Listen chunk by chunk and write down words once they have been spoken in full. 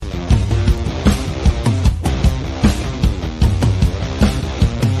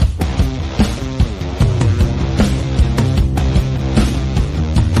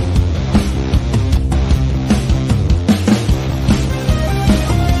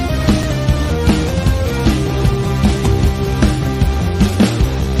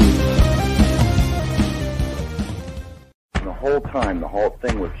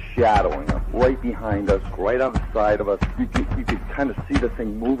behind us, right on the side of us. You could kind of see the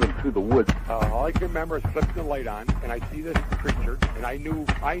thing moving through the woods. All I can remember is flipping the light on, and I see this creature, and I knew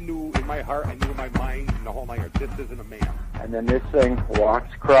in my heart, I knew in my mind, in the whole my heart, this isn't a man. And then this thing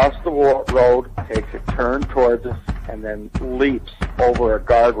walks across the road, takes a turn towards us, and then leaps over a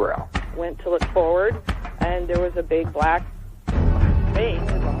guardrail. Went to look forward, and there was a big black face.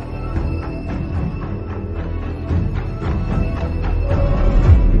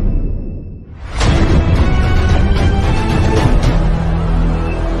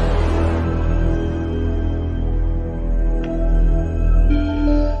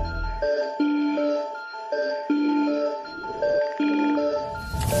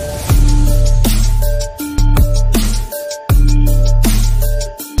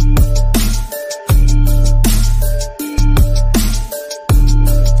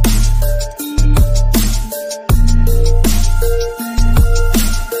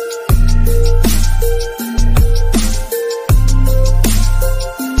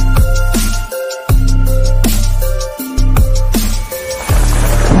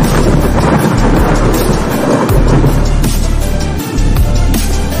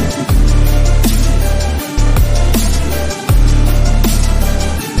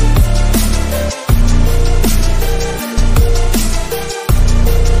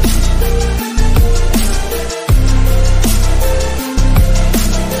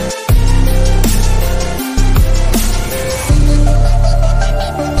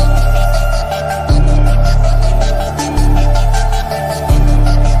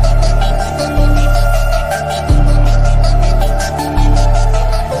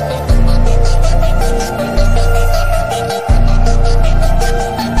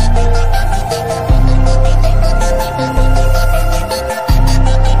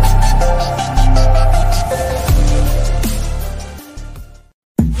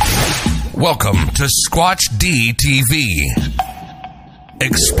 Welcome to Squatch D TV,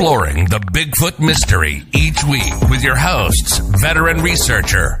 exploring the Bigfoot mystery each week with your hosts, veteran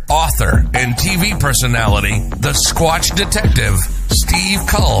researcher, author, and TV personality, the Squatch Detective, Steve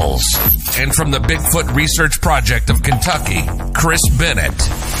Kulls, and from the Bigfoot Research Project of Kentucky, Chris Bennett.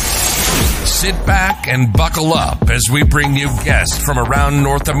 Sit back and buckle up as we bring you guests from around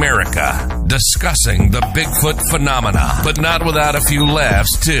North America discussing the Bigfoot phenomena, but not without a few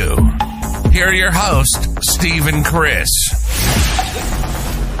laughs, too. Here are your hosts, Steve and Chris.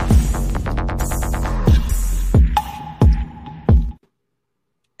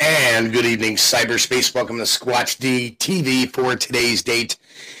 And good evening, cyberspace. Welcome to Squatch D TV for today's date,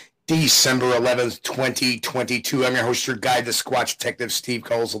 December 11th, 2022. I'm your host, your guide, the Squatch Detective, Steve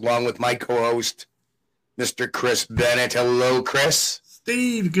Kulls, along with my co-host, Mr. Chris Bennett. Hello, Chris.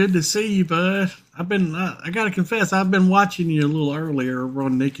 Steve, good to see you, bud. I got to confess, I've been watching you a little earlier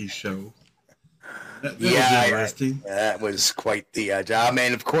on Nikki's show. That was interesting. That was quite the job.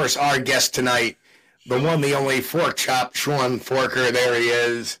 And, of course, our guest tonight, the one, the only Fork Chop, Sean Forker. There he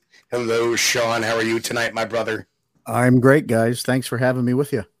is. Hello, Sean. How are you tonight, my brother? I'm great, guys. Thanks for having me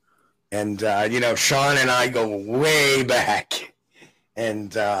with you. And, Sean and I go way back.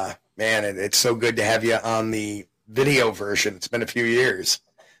 And, man, it's so good to have you on the video version. It's been a few years.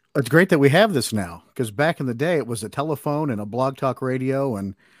 It's great that we have this now, because back in the day, it was a telephone and a blog talk radio.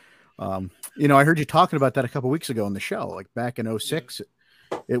 And, I heard you talking about that a couple weeks ago on the show, like back in 2006.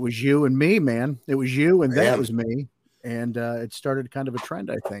 It was you and me, man. It was you, and then it was me. And it started kind of a trend,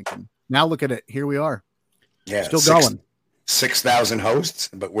 I think. And now look at it. Here we are. Yeah, still going. 6,000 hosts,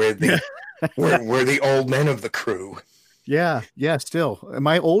 but we're the we're the old men of the crew. Yeah, still. Am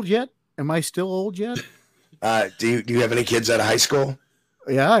I old yet? Am I still old yet? Do you have any kids out of high school?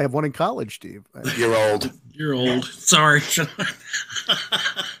 Yeah, I have one in college, Steve. You're old. You're old. Sorry.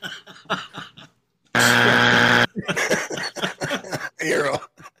 You're old.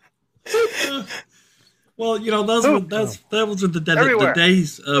 Well, that was the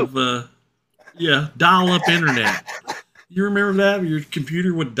days of dial-up internet. You remember that? Your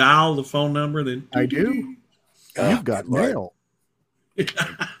computer would dial the phone number. Then I do. You've got mail.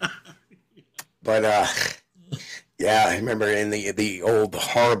 But I remember in the old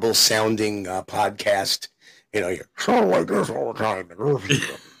horrible sounding podcast, you sound like this all the time.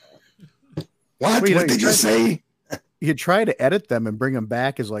 What did you say? You try to edit them and bring them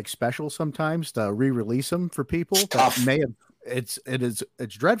back as like special sometimes to re-release them for people. It's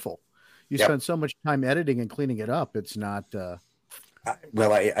dreadful. You spend so much time editing and cleaning it up. It's not.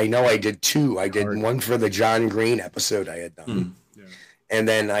 Well, I know I did two. I did one for the John Green episode I had done. And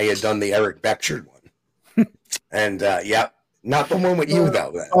then I had done the Eric Beckford one. And not the one with you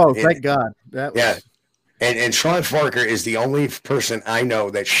though. Thank God. And Sean Forker is the only person I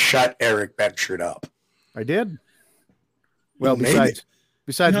know that shut Eric Bedford up. I did. Well, Maybe.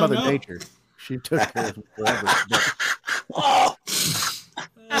 besides Mother Nature, she took care of it forever. Oh,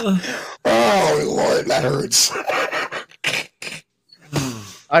 Lord, that hurts.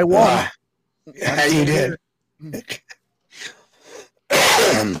 I won. Yeah, you did.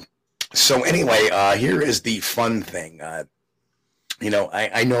 So anyway, here is the fun thing. You know,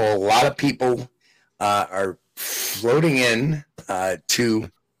 I know a lot of people are floating in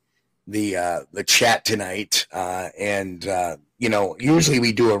to the chat tonight, and you know, usually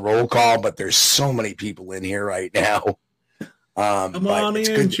we do a roll call, but there's so many people in here right now. Come on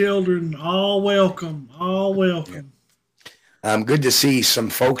in, children. All welcome. All welcome. Good to see some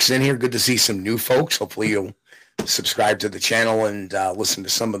folks in here. Good to see some new folks. Hopefully you'll subscribe to the channel and listen to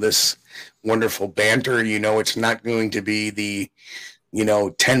some of this wonderful banter. You know, it's not going to be the,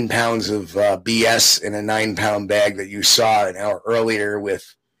 10 pounds of BS in a 9-pound bag that you saw an hour earlier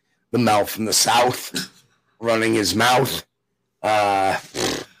with the mouth from the South running his mouth. We are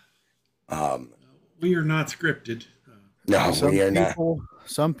not scripted. No, we are not.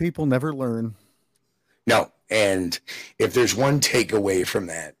 Some people never learn. No. And if there's one takeaway from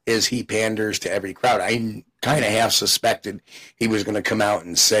that is he panders to every crowd. I kind of half suspected he was going to come out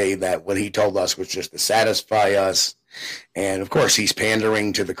and say that what he told us was just to satisfy us. And of course he's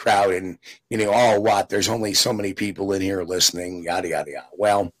pandering to the crowd and, there's only so many people in here listening, yada, yada, yada.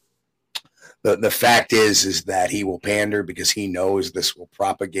 Well, the fact is that he will pander because he knows this will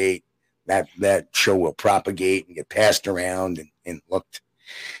propagate, that show will propagate and get passed around and looked.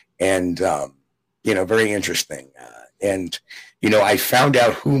 And, very interesting. I found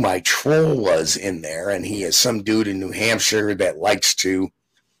out who my troll was in there, and he is some dude in New Hampshire that likes to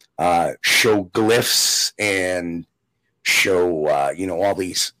show glyphs and show, all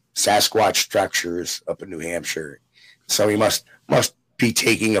these Sasquatch structures up in New Hampshire. So he must be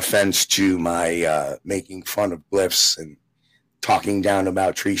taking offense to my making fun of glyphs and talking down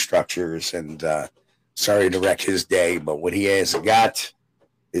about tree structures. And sorry to wreck his day, but what he has got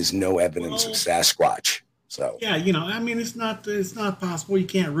is no evidence of Sasquatch. So yeah, it's not possible. You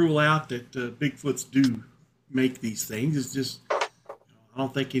can't rule out that Bigfoots do make these things. It's just I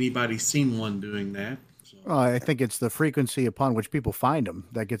don't think anybody's seen one doing that. So. I think it's the frequency upon which people find them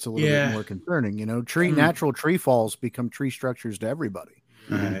that gets a little bit more concerning. Natural tree falls become tree structures to everybody.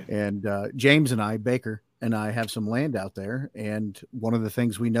 Right. And James and I, Baker and I, have some land out there, and one of the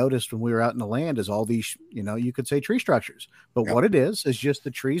things we noticed when we were out in the land is all these, you could say tree structures, but what it is just the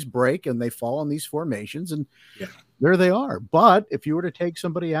trees break and they fall in these formations, and there they are. But if you were to take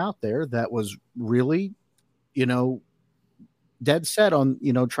somebody out there that was really, dead set on,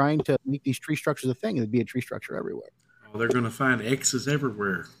 trying to make these tree structures a thing, it'd be a tree structure everywhere. Oh, they're going to find X's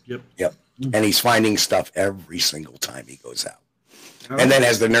everywhere. Yep. And he's finding stuff every single time he goes out. And then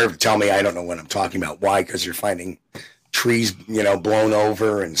has the nerve to tell me I don't know what I'm talking about. Why? Because you're finding trees, blown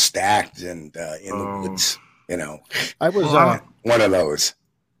over and stacked and in the woods. I was one of those.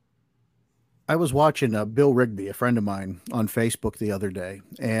 I was watching Bill Rigby, a friend of mine, on Facebook the other day,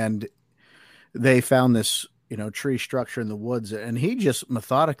 and they found this, tree structure in the woods, and he just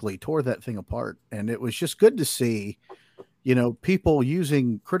methodically tore that thing apart. And it was just good to see, people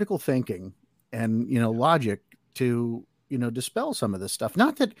using critical thinking and, logic to dispel some of this stuff.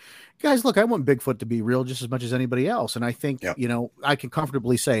 Not that, guys, look, I want Bigfoot to be real just as much as anybody else. And I think, I can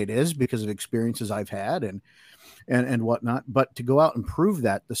comfortably say it is because of experiences I've had and whatnot. But to go out and prove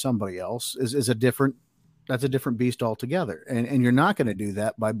that to somebody else is a different beast altogether. And you're not going to do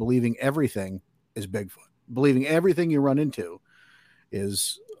that by believing everything is Bigfoot, believing everything you run into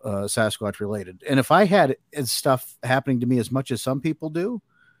is Sasquatch related. And if I had stuff happening to me as much as some people do,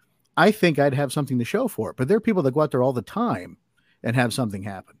 I think I'd have something to show for it. But there are people that go out there all the time and have something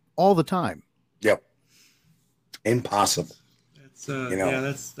happen all the time. Yep. Impossible.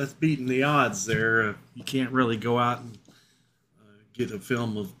 That's that's beating the odds there. You can't really go out and get a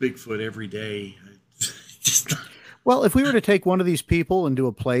film of Bigfoot every day. Well, if we were to take one of these people into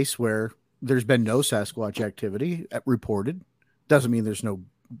a place where there's been no Sasquatch activity reported, doesn't mean there's no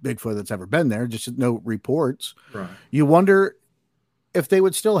Bigfoot that's ever been there, just no reports. Right. You wonder if they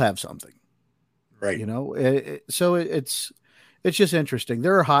would still have something, right? So it's just interesting.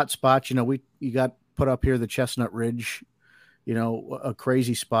 There are hot spots. You got put up here the Chestnut Ridge, a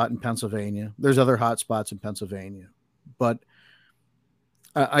crazy spot in Pennsylvania. There's other hot spots in Pennsylvania, but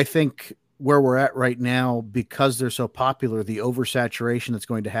I think where we're at right now, because they're so popular, the oversaturation that's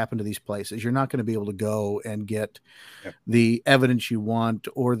going to happen to these places, you're not going to be able to go and get the evidence you want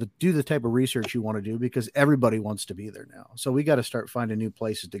or do the type of research you want to do, because everybody wants to be there now. So we got to start finding new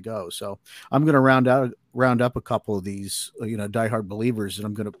places to go. So I'm going to round up a couple of these, diehard believers, and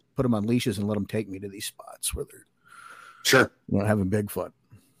I'm going to put them on leashes and let them take me to these spots where they're having Bigfoot.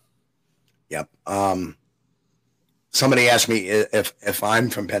 Yep. Somebody asked me if I'm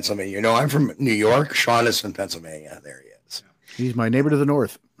from Pennsylvania. I'm from New York. Sean is from Pennsylvania. There he is. He's my neighbor to the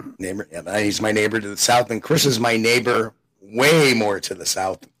north. He's my neighbor to the south, and Chris is my neighbor way more to the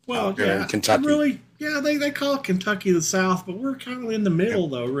south. Well, in Kentucky. Really, they call Kentucky the South, but we're kind of in the middle,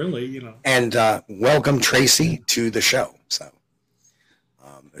 though. Really, And welcome Tracy to the show. So,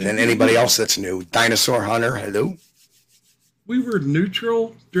 and anybody else that's new, Dinosaur Hunter, hello. We were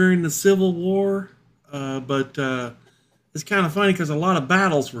neutral during the Civil War, but it's kind of funny because a lot of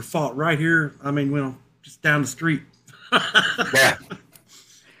battles were fought right here. I mean, just down the street. Yeah.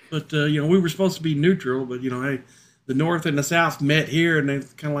 But, we were supposed to be neutral, but, hey, the North and the South met here and they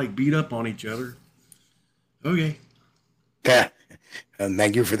kind of like beat up on each other. Okay. Yeah. And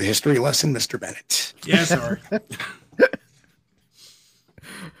thank you for the history lesson, Mr. Bennett. Yeah, sorry.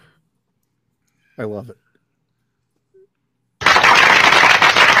 I love it.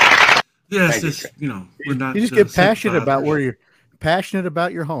 Yes, we're not. You just get passionate about passionate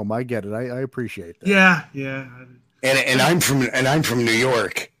about your home. I get it. I appreciate that. Yeah. And I'm from New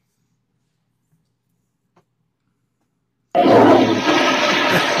York.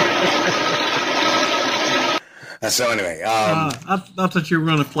 So anyway, I thought you were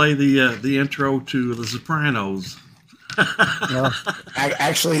going to play the intro to The Sopranos. No.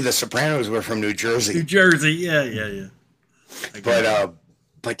 Actually, The Sopranos were from New Jersey. New Jersey, yeah.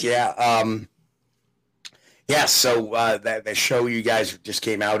 But yeah, So that show you guys just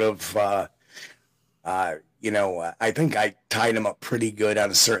came out of, I think I tied him up pretty good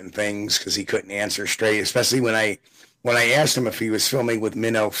on certain things because he couldn't answer straight. Especially when I asked him if he was filming with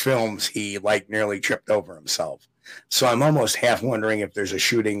Minnow Films, he nearly tripped over himself. So I'm almost half wondering if there's a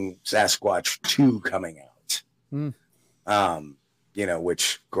Shooting Sasquatch 2 coming out.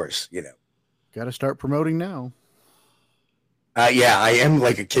 Which of course, got to start promoting now. Yeah, I am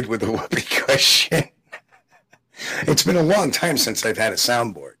like a kid with a whoopee cushion. It's been a long time since I've had a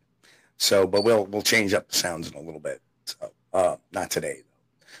soundboard. So, but we'll change up the sounds in a little bit. So, not today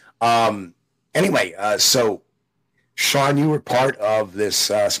though. Anyway, so Sean, you were part of this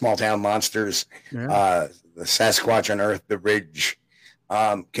Small Town Monsters, the Sasquatch Unearthed the Ridge.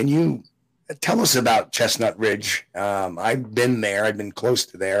 Can you tell us about Chestnut Ridge? I've been there. I've been close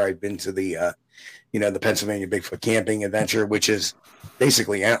to there. I've been to the the Pennsylvania Bigfoot Camping Adventure, which is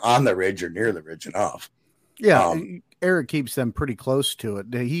basically on the ridge or near the ridge enough. Yeah, Eric keeps them pretty close to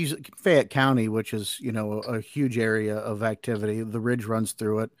it. He's Fayette County, which is, a huge area of activity. The ridge runs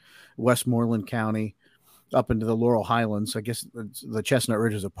through it. Westmoreland County up into the Laurel Highlands. I guess the Chestnut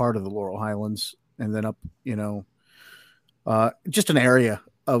Ridge is a part of the Laurel Highlands, and then up, just an area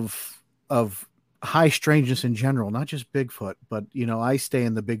of high strangeness in general, not just Bigfoot, but, I stay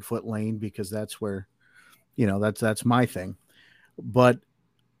in the Bigfoot lane because that's where, that's my thing. But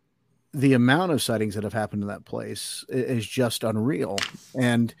the amount of sightings that have happened in that place is just unreal.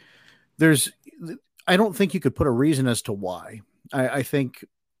 And I don't think you could put a reason as to why. I think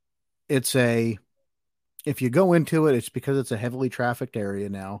if you go into it, it's because it's a heavily trafficked area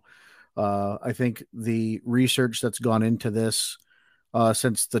now. I think the research that's gone into this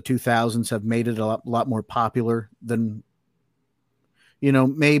since the 2000s have made it a lot more popular than,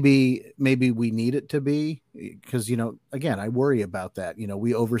 maybe we need it to be, because, again, I worry about that.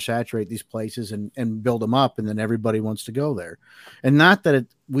 We oversaturate these places and build them up, and then everybody wants to go there. And not that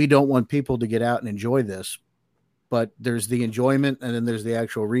we don't want people to get out and enjoy this, but there's the enjoyment and then there's the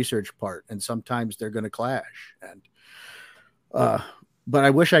actual research part. And sometimes they're going to clash. And, but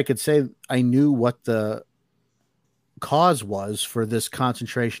I wish I could say I knew what the cause was for this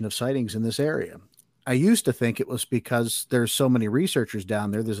concentration of sightings in this area. I used to think it was because there's so many researchers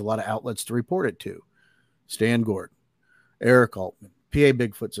down there. There's a lot of outlets to report it to. Stan Gordon, Eric Altman, PA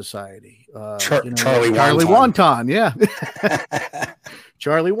Bigfoot Society, Charlie Wonton. Yeah.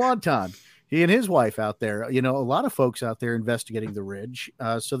 Charlie Wonton. He and his wife out there, a lot of folks out there investigating the ridge.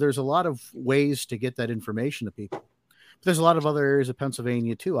 So there's a lot of ways to get that information to people. But there's a lot of other areas of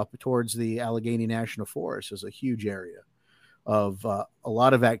Pennsylvania too, up towards the Allegheny National Forest is a huge area of a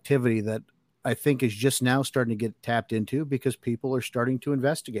lot of activity that I think is just now starting to get tapped into because people are starting to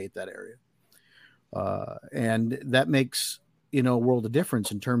investigate that area. And that makes, a world of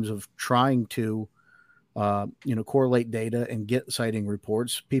difference in terms of trying to correlate data and get sighting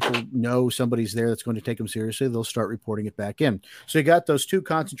reports. People know somebody's there that's going to take them seriously. They'll start reporting it back in. So you got those two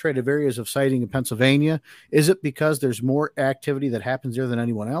concentrated areas of sighting in Pennsylvania. Is it because there's more activity that happens there than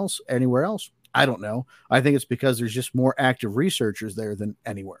anywhere else? I don't know. I think it's because there's just more active researchers there than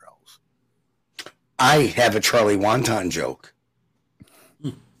anywhere else. I have a Charlie Wonton joke.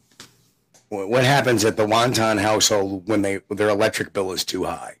 What happens at the Wonton household when their electric bill is too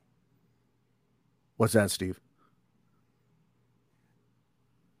high? What's that, Steve?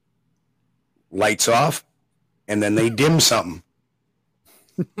 Lights off, and then they dim something.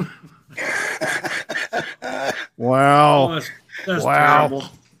 Wow. Oh, that's Wow. terrible.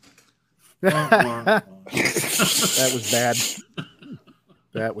 That was bad.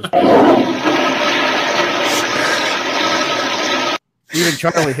 That was bad. Even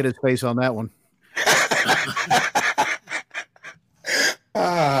Charlie hit his face on that one.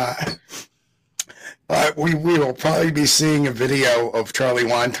 We will probably be seeing a video of Charlie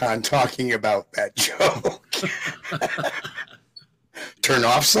Wonton talking about that joke. Turn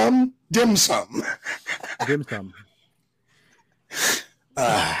off some, dim some. Dim some.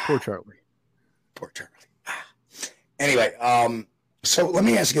 Poor Charlie. Poor Charlie. Anyway, so let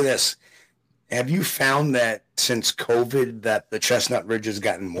me ask you this. Have you found that since COVID that the Chestnut Ridge has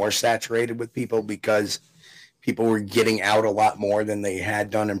gotten more saturated with people because people were getting out a lot more than they had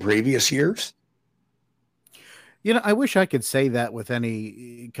done in previous years? I wish I could say that with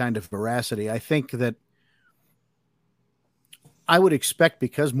any kind of veracity. I think that I would expect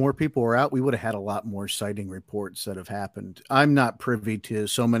because more people were out, we would have had a lot more sighting reports that have happened. I'm not privy to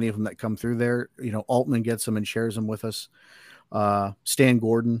so many of them that come through there. Altman gets them and shares them with us. Stan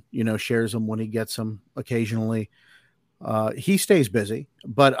Gordon, shares them when he gets them occasionally. He stays busy,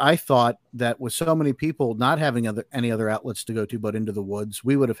 but I thought that with so many people not having any other outlets to go to but into the woods,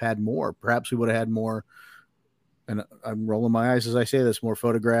 we would have had more. Perhaps we would have had more, and I'm rolling my eyes as I say this, more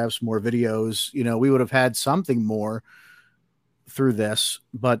photographs, more videos. We would have had something more through this,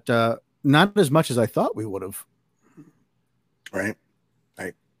 but not as much as I thought we would have. Right.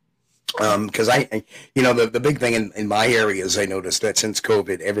 Because the big thing in my area is I noticed that since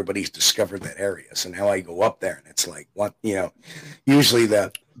COVID, everybody's discovered that area. So now I go up there and it's like, usually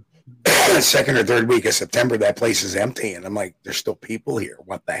the second or third week of September, that place is empty. And I'm like, there's still people here.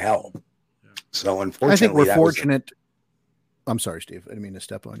 What the hell? So unfortunately, I think we're fortunate. I'm sorry, Steve. I didn't mean to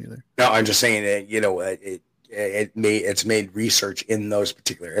step on you there. No, I'm just saying that, it's made research in those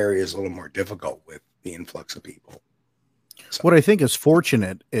particular areas a little more difficult with the influx of people. So. What I think is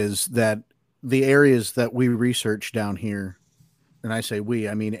fortunate is that the areas that we research down here, and I say we,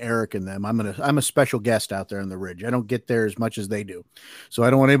 I mean Eric and them. I'm a special guest out there on the Ridge. I don't get there as much as they do, so I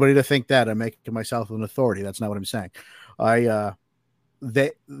don't want anybody to think that I'm making myself an authority. That's not what I'm saying.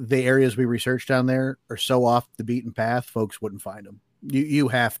 The areas we research down there are so off the beaten path, folks wouldn't find them. You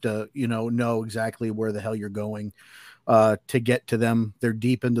have to know exactly where the hell you're going to get to them. They're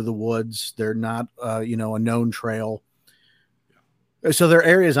deep into the woods. They're not a known trail. So there are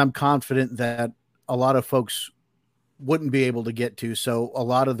areas I'm confident that a lot of folks wouldn't be able to get to. So a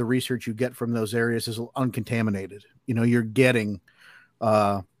lot of the research you get from those areas is uncontaminated. You're getting,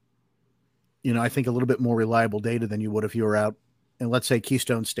 I think a little bit more reliable data than you would if you were out in, let's say,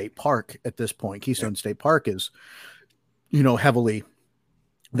 Keystone State Park at this point. Keystone State Park is, heavily,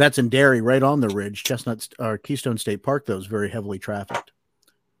 that's in Derry, right on the Ridge. Keystone State Park, though, is very heavily trafficked.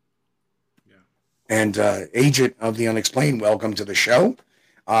 And Agent of the Unexplained, welcome to the show.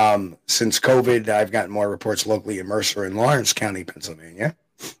 Since COVID, I've gotten more reports locally in Mercer and Lawrence County, Pennsylvania.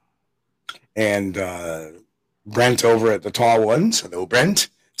 And Brent over at the Tall Ones, hello Brent,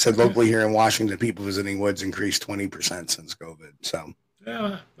 said locally here in Washington, people visiting woods increased 20% since COVID. So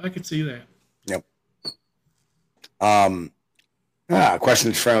yeah, I could see that. Yep.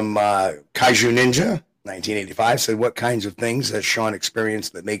 Questions from Kaiju Ninja, 1985, said, what kinds of things has Sean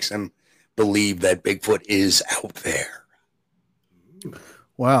experienced that makes him believe that Bigfoot is out there?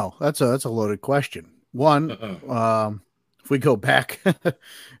 Wow, that's a loaded question. One, if we go back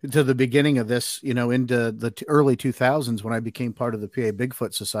to the beginning of this, into the early 2000s when I became part of the PA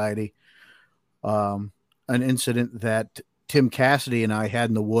Bigfoot Society, an incident that Tim Cassidy and I had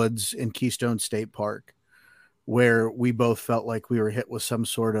in the woods in Keystone State Park, where we both felt like we were hit with some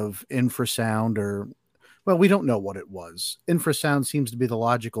sort of infrasound or, well, we don't know what it was. Infrasound seems to be the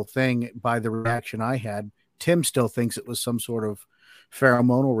logical thing by the reaction I had. Tim still thinks it was some sort of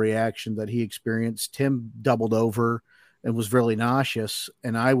pheromonal reaction that he experienced. Tim doubled over and was really nauseous,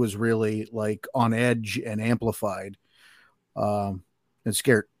 and I was really like on edge and amplified and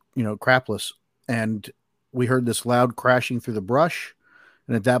scared, crapless. And we heard this loud crashing through the brush,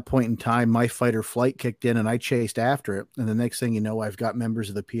 And at that point in time, my fight or flight kicked in and I chased after it. And the next thing you know, I've got members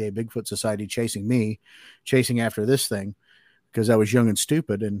of the PA Bigfoot Society chasing me, chasing after this thing because I was young and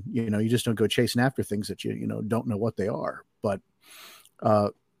stupid. And, you just don't go chasing after things that you don't know what they are. But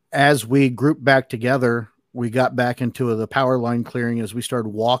as we grouped back together, we got back into the power line clearing as we started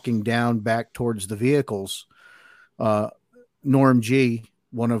walking down back towards the vehicles. Norm G,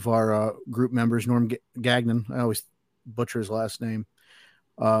 one of our group members, Norm Gagnon, I always butcher his last name.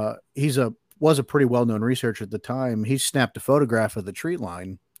 Was a pretty well-known researcher at the time. He snapped a photograph of the tree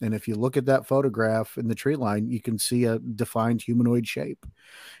line. And if you look at that photograph in the tree line, you can see a defined humanoid shape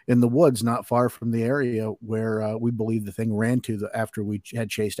in the woods, not far from the area where we believe the thing ran to after we had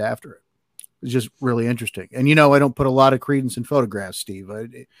chased after it. It's just really interesting. And, I don't put a lot of credence in photographs, Steve,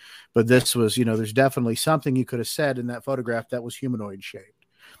 but this was, there's definitely something you could have said in that photograph that was humanoid shaped.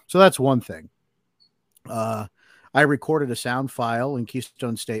 So that's one thing. I recorded a sound file in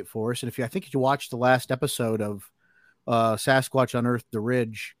Keystone State Forest. And I think if you watched the last episode of Sasquatch Unearthed the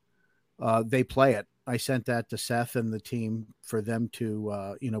Ridge, they play it. I sent that to Seth and the team for them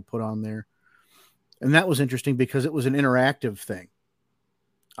to, put on there. And that was interesting because it was an interactive thing.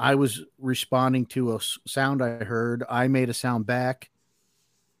 I was responding to a sound I heard. I made a sound back.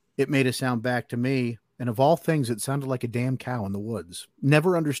 It made a sound back to me. And of all things, it sounded like a damn cow in the woods.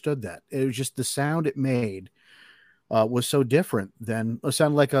 Never understood that. It was just the sound it made was so different than it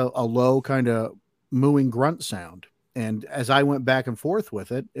sounded like a low kind of mooing grunt sound. And as I went back and forth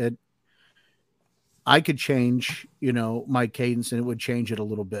with it, I could change, my cadence and it would change it a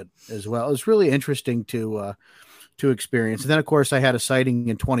little bit as well. It was really interesting to experience. And then of course I had a sighting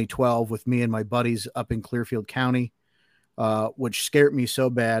in 2012 with me and my buddies up in Clearfield County, which scared me so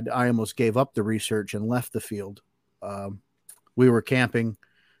bad. I almost gave up the research and left the field. We were camping,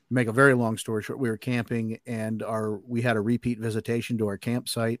 to make a very long story short. We were camping and we had a repeat visitation to our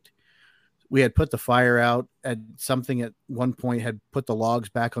campsite. We had put the fire out at something at one point had put the logs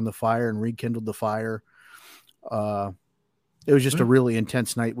back on the fire and rekindled the fire. It was just a really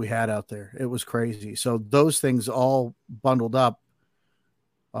intense night we had out there. It was crazy. So those things all bundled up,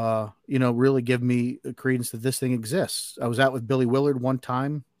 really give me credence that this thing exists. I was out with Billy Willard one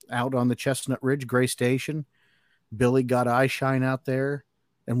time out on the Chestnut Ridge, Gray Station. Billy got eye shine out there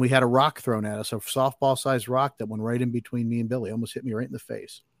and we had a rock thrown at us, a softball sized rock that went right in between me and Billy, almost hit me right in the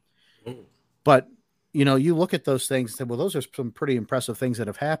face. But, you look at those things and say, well, those are some pretty impressive things that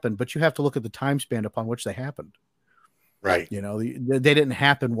have happened, but you have to look at the time span upon which they happened. Right. They didn't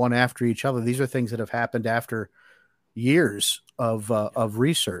happen one after each other. These are things that have happened after years of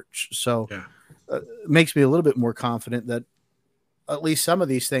research. So it makes me a little bit more confident that at least some of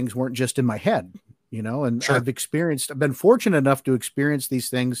these things weren't just in my head, and sure. I've been fortunate enough to experience these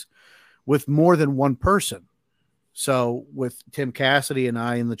things with more than one person. So with Tim Cassidy and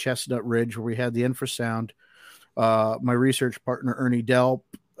I in the Chestnut Ridge, where we had the infrasound, my research partner, Ernie Delp,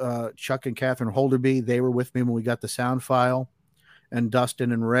 Chuck and Catherine Holderby, they were with me when we got the sound file, and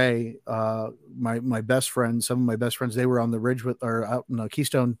Dustin and Ray, my best friends, some of my best friends, they were on the ridge out in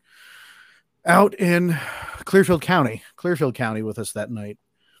Keystone, out in Clearfield County with us that night.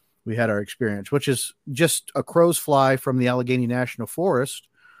 We had our experience, which is just a crow's fly from the Allegheny National Forest,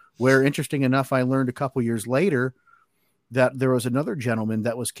 where, interesting enough, I learned a couple years later that there was another gentleman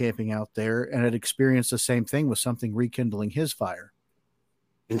that was camping out there and had experienced the same thing with something rekindling his fire.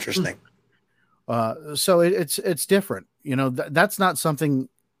 Interesting. So it's different. That's not something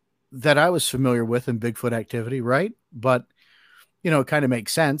that I was familiar with in Bigfoot activity, right? But, it kind of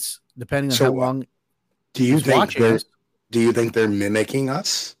makes sense depending on how long. Do you think they're mimicking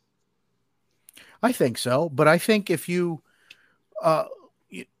us? I think so, but I think if you, how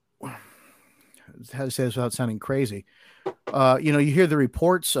to say this without sounding crazy, you hear the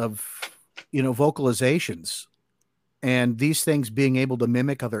reports of, vocalizations and these things being able to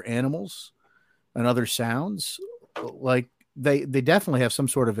mimic other animals and other sounds. Like they definitely have some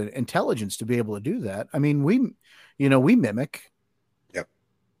sort of intelligence to be able to do that. I mean, we mimic, yep.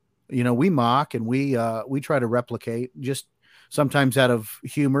 We mock and we try to replicate, just sometimes out of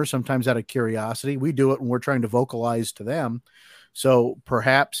humor, sometimes out of curiosity. We do it when we're trying to vocalize to them. So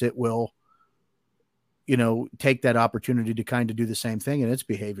perhaps it will, take that opportunity to kind of do the same thing in its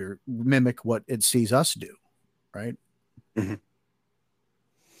behavior, mimic what it sees us do. Right. Mm-hmm.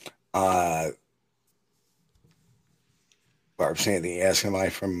 Barb Sandy asking, am I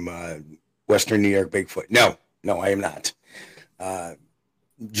from Western New York Bigfoot? No, I am not.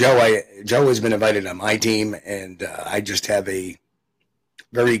 Joe has been invited on my team, and I just have a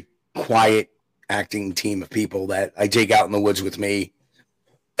very quiet acting team of people that I take out in the woods with me.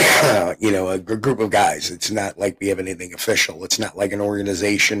 you know, a group of guys. It's not like we have anything official. It's not like an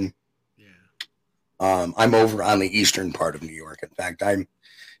organization. I'm over on the eastern part of New York. In fact, I'm,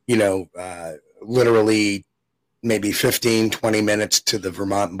 you know, literally maybe 15, 20 minutes to the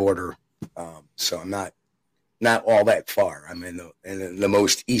Vermont border. So I'm not all that far. I'm in the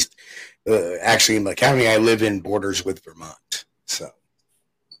most east. Actually, in the county I live in borders with Vermont. So,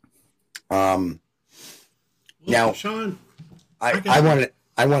 now, Sean, I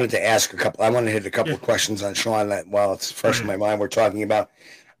wanted to ask a couple. I wanted to hit a couple of questions on Sean that while it's fresh in my mind, we're talking about.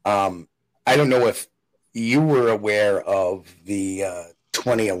 I don't know if you were aware of the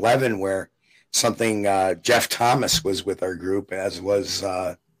 2011 where something Jeff Thomas was with our group, as was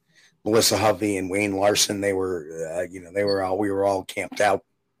Melissa Hovey and Wayne Larson. They were, we were all camped out,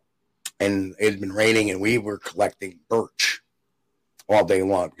 and it had been raining, and we were collecting birch all day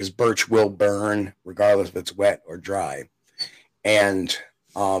long because birch will burn regardless if it's wet or dry. And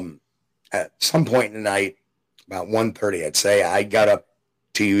at some point in the night, about 1:30, I'd say, I got up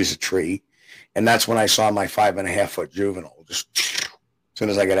to use a tree, and that's when I saw my 5.5-foot juvenile. Just as soon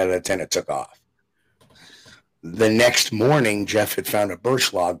as I got out of the tent, it took off. The next morning, Jeff had found a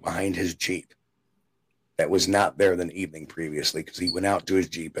birch log behind his Jeep that was not there the evening previously because he went out to his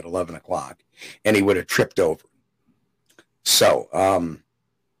Jeep at 11 o'clock, and he would have tripped over. So,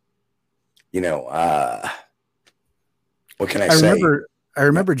 what can I say? I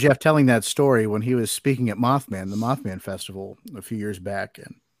remember Jeff telling that story when he was speaking at Mothman, the Mothman Festival a few years back.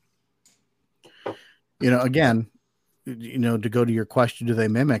 And, again, to go to your question, do they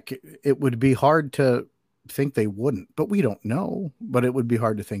mimic? It would be hard to think they wouldn't, but we don't know, but it would be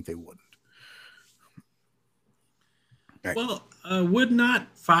hard to think they wouldn't. Right. Well, would not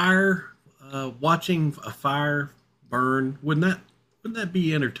watching a fire burn, wouldn't that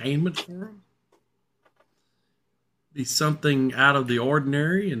be entertainment for them? Be something out of the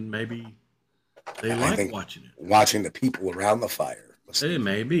ordinary, and maybe they like watching it. Watching the people around the fire. Hey,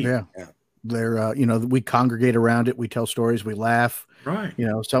 maybe. Yeah. They're, we congregate around it. We tell stories. We laugh. Right.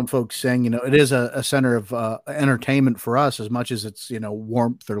 Some folks saying, it is a center of entertainment for us as much as it's,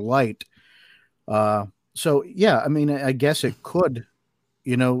 warmth or light. So, yeah, I mean, I guess it could,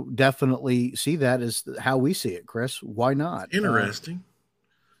 definitely see that as how we see it, Chris. Why not? Interesting.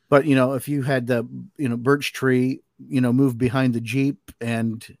 But, if you had the, birch tree, move behind the Jeep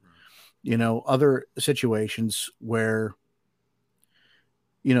and, other situations where,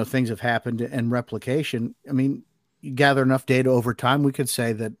 things have happened and replication. I mean, you gather enough data over time, we could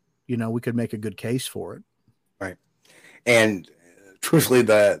say that, we could make a good case for it. Right. And truthfully,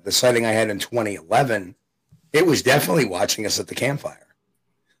 the sighting I had in 2011, it was definitely watching us at the campfire.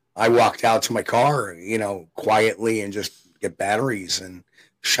 I walked out to my car, quietly and just get batteries and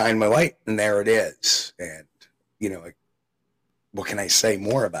shine my light, and there it is. And, what can I say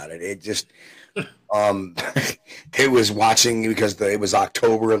more about it? It just, it was watching because it was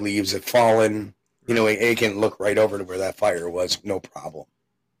October, leaves had fallen. It can look right over to where that fire was, no problem.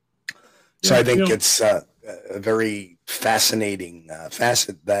 So I think it's a very fascinating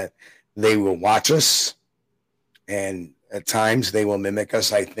facet that they will watch us, and at times they will mimic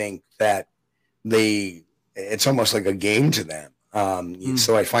us. I think that it's almost like a game to them.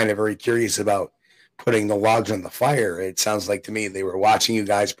 So I find it very curious about putting the logs on the fire. It sounds like to me they were watching you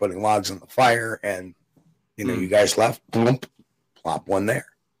guys putting logs on the fire, and you guys left, boom, plop one there.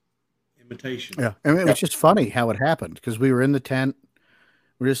 Imitation. Yeah, I mean, it was just funny how it happened because we were in the tent,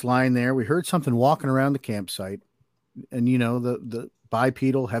 we're just lying there. We heard something walking around the campsite, and the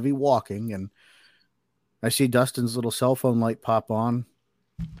bipedal heavy walking, and I see Dustin's little cell phone light pop on.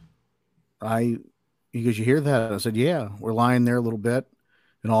 He goes, "You hear that?" I said, "Yeah." We're lying there a little bit,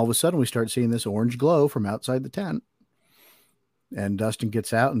 and all of a sudden we start seeing this orange glow from outside the tent. And Dustin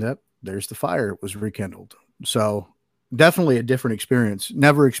gets out, and there's the fire. It was rekindled. So definitely a different experience.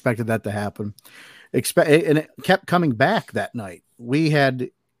 Never expected that to happen. And it kept coming back that night. We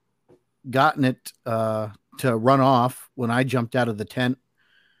had gotten it to run off when I jumped out of the tent.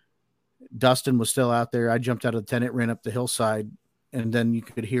 Dustin was still out there. I jumped out of the tent. It ran up the hillside, and then you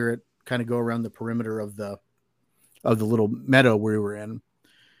could hear it kind of go around the perimeter of the little meadow we were in.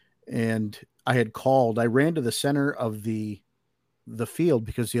 And I had called. I ran to the center of the field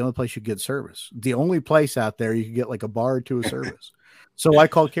because the only place you get service, the only place out there you could get like a bar or two of service. So I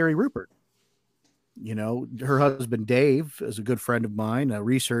called Carrie Rupert. Her husband Dave is a good friend of mine, a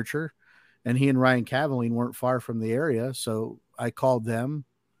researcher, and he and Ryan Cavaline weren't far from the area. So I called them.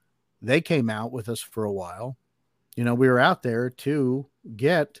 They came out with us for a while. We were out there to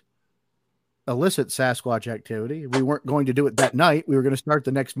get illicit Sasquatch activity. We weren't going to do it that night. We were going to start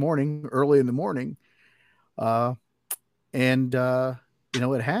the next morning, early in the morning. And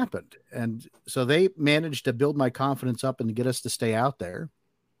it happened. And so they managed to build my confidence up and to get us to stay out there.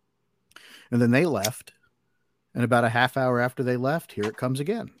 And then they left. And about a half hour after they left, here it comes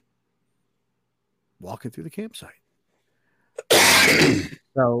again. Walking through the campsite.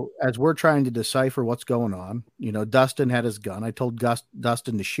 So as we're trying to decipher what's going on, Dustin had his gun. I told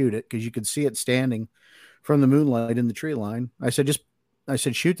Dustin to shoot it because you could see it standing from the moonlight in the tree line. I said,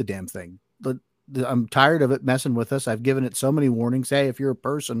 shoot the damn thing. I'm tired of it messing with us. I've given it so many warnings. Hey, if you're a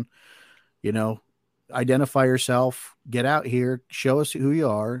person, identify yourself, get out here, show us who you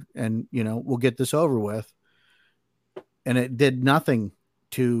are, and, we'll get this over with. And it did nothing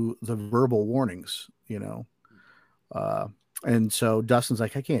to the verbal warnings, and so Dustin's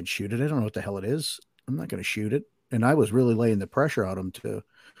like, I can't shoot it. I don't know what the hell it is. I'm not going to shoot it. And I was really laying the pressure on him to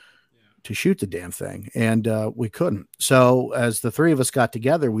shoot the damn thing. And we couldn't. So as the three of us got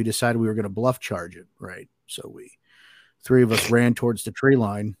together, we decided we were going to bluff charge it. Right. So three of us ran towards the tree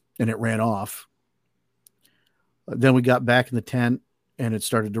line and it ran off. Then we got back in the tent and it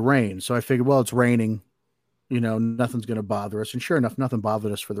started to rain. So I figured, well, it's raining. Nothing's going to bother us. And sure enough, nothing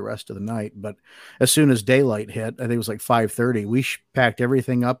bothered us for the rest of the night. But as soon as daylight hit, I think it was like 5:30, we packed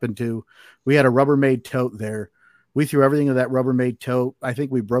everything up we had a Rubbermaid tote there. We threw everything in that Rubbermaid tote. I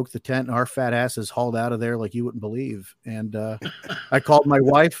think we broke the tent and our fat asses hauled out of there like you wouldn't believe. And I called my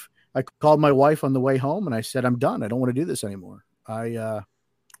wife on the way home and I said, I'm done. I don't want to do this anymore.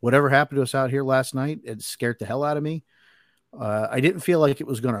 Whatever happened to us out here last night, it scared the hell out of me. I didn't feel like it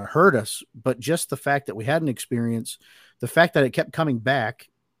was going to hurt us, but just the fact that we had an experience, the fact that it kept coming back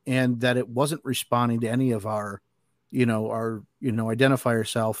and that it wasn't responding to any of our identify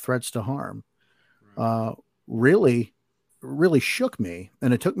yourself threats to harm, really, really shook me.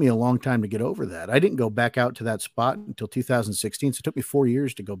 And it took me a long time to get over that. I didn't go back out to that spot until 2016. So it took me 4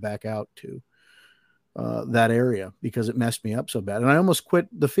 years to go back out to that area because it messed me up so bad. And I almost quit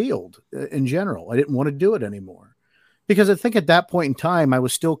the field in general. I didn't want to do it anymore. Because I think at that point in time, I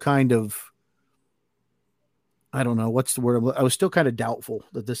was still kind of, I don't know, what's the word? I was still kind of doubtful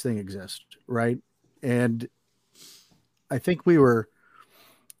that this thing exists, right? And I think I was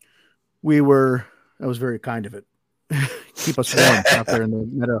very kind of it. Keep us warm out there in the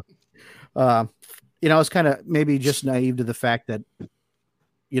meadow. I was kind of maybe just naive to the fact that,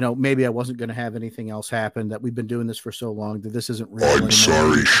 maybe I wasn't going to have anything else happen, that we've been doing this for so long that this isn't real. I'm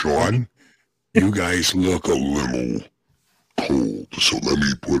sorry, Sean. You guys look a little cold, so let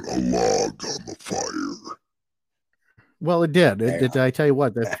me put a log on the fire. Well, it did. I tell you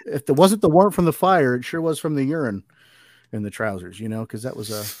what, if it wasn't the warmth from the fire, it sure was from the urine in the trousers, because that was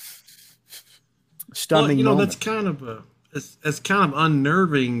a stunning moment. That's kind of it's kind of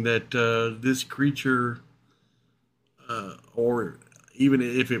unnerving that this creature, or even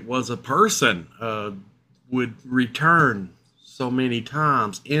if it was a person, would return so many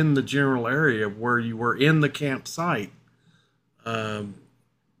times in the general area where you were in the campsite.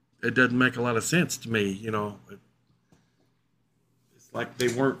 It doesn't make a lot of sense to me. It's like they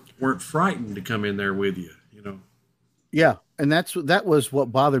weren't frightened to come in there with you. Yeah, and that was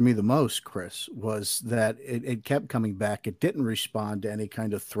what bothered me the most, Chris, was that it kept coming back. It didn't respond to any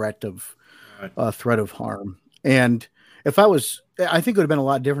kind of threat of harm. And I think it would have been a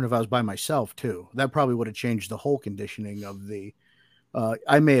lot different if I was by myself too. That probably would have changed the whole conditioning of the.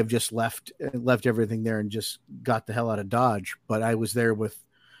 I may have just left everything there and just got the hell out of Dodge. But I was there with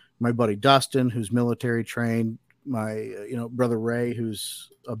my buddy Dustin, who's military trained. My brother Ray, who's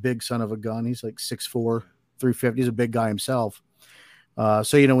a big son of a gun. He's like 6'4", 350. He's a big guy himself.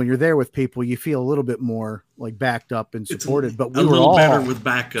 So when you're there with people, you feel a little bit more like backed up and supported. But we were all better with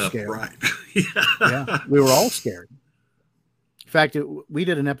backup, scared. Right? Yeah, we were all scared. In fact, we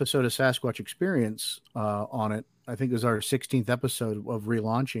did an episode of Sasquatch Experience on it. I think it was our 16th episode of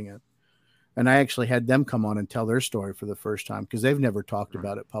relaunching it. And I actually had them come on and tell their story for the first time because they've never talked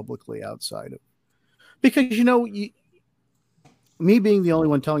about it publicly outside of. Because, me being the only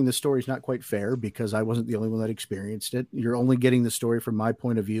one telling the story is not quite fair because I wasn't the only one that experienced it. You're only getting the story from my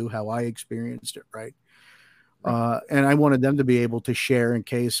point of view, how I experienced it, right? And I wanted them to be able to share in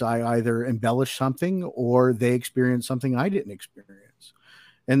case I either embellish something or they experience something I didn't experience.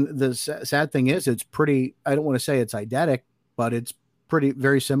 And the sad thing is, it's pretty, I don't want to say it's eidetic, but it's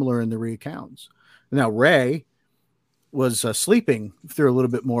very similar in the recounts. Now, Ray was sleeping through a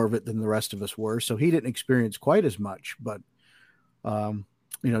little bit more of it than the rest of us were. So he didn't experience quite as much, but,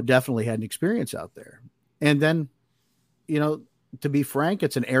 definitely had an experience out there. And then, to be frank,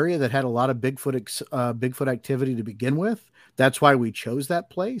 it's an area that had a lot of Bigfoot activity to begin with. That's why we chose that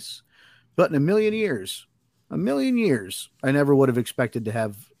place. But in a million years, I never would have expected to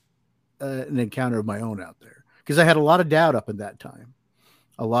have an encounter of my own out there because I had a lot of doubt up at that time.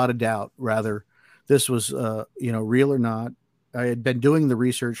 a lot of doubt. Rather, this was, real or not. I had been doing the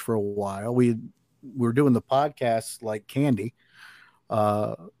research for a while. We were doing the podcasts like candy.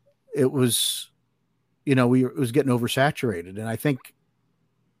 It was, it was getting oversaturated. And I think,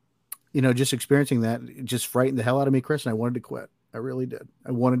 just experiencing that just frightened the hell out of me, Chris. And I wanted to quit. I really did.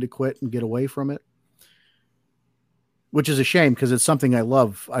 I wanted to quit and get away from it, which is a shame because it's something I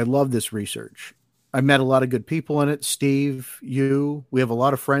love. I love this research. I met a lot of good people in it. Steve, we have a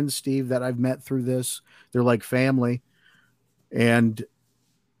lot of friends, Steve, that I've met through this. They're like family. And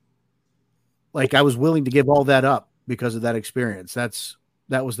like, I was willing to give all that up because of that experience. That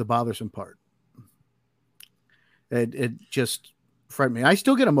was the bothersome part. It just frightened me. I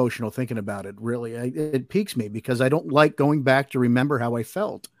still get emotional thinking about it. Really. It piques me because I don't like going back to remember how I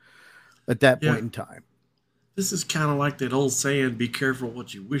felt at that point in time. This is kind of like that old saying, be careful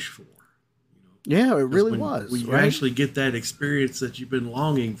what you wish for. Yeah, it really was. When you actually get that experience that you've been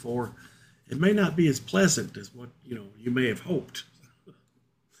longing for, it may not be as pleasant as what you may have hoped.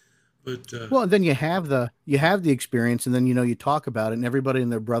 But well, then you have the experience, and then you talk about it, and everybody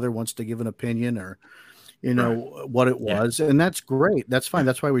and their brother wants to give an opinion or what it was, and that's great. That's fine.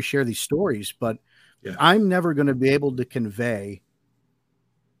 That's why we share these stories. But I'm never going to be able to convey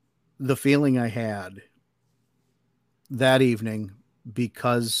the feeling I had that evening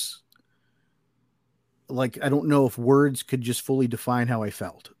because. Like, I don't know if words could just fully define how I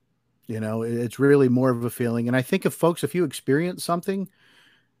felt. It's really more of a feeling. And I think if you experience something,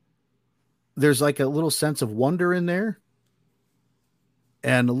 there's like a little sense of wonder in there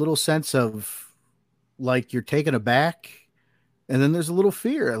and a little sense of like you're taken aback. And then there's a little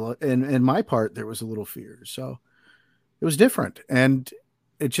fear. In my part, there was a little fear. So it was different. And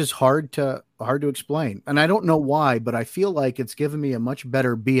it's just hard to explain. And I don't know why, but I feel like it's given me a much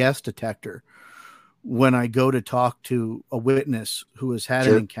better BS detector when I go to talk to a witness who has had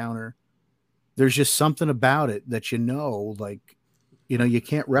an encounter. There's just something about it that you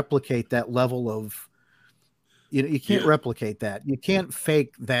can't replicate that level of, you can't replicate that. You can't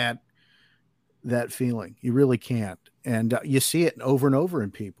fake that feeling. You really can't. And you see it over and over in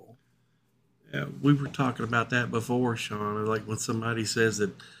people. Yeah, we were talking about that before, Sean. Like when somebody says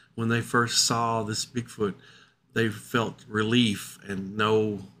that when they first saw this Bigfoot, they felt relief and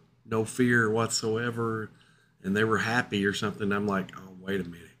no fear whatsoever, and they were happy or something. I'm like, oh, wait a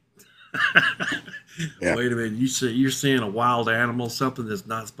minute. Wait a minute. You're seeing a wild animal, something that's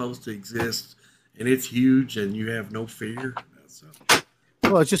not supposed to exist, and it's huge, and you have no fear.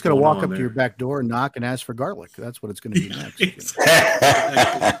 Well, it's just going to walk up to your back door and knock and ask for garlic. That's what it's going to be next.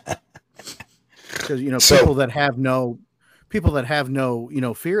 Because people that have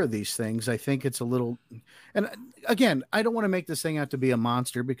no fear of these things, I think it's a little. And again, I don't want to make this thing out to be a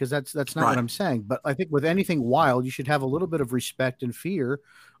monster because that's not what I'm saying. But I think with anything wild, you should have a little bit of respect and fear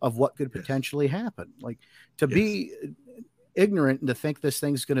of what could potentially happen. Like to be ignorant and to think this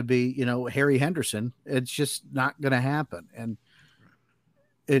thing's going to be, Harry Henderson, it's just not going to happen. And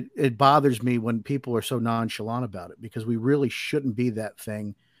it bothers me when people are so nonchalant about it because we really shouldn't be that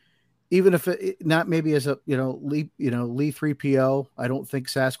thing. Even if it not maybe as a Lee 3PO, I don't think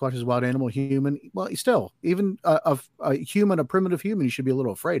Sasquatch is a wild animal, human. Well, still, even a primitive human, you should be a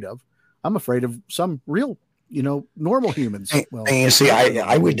little afraid of. I'm afraid of some real, normal humans. Well, and you see,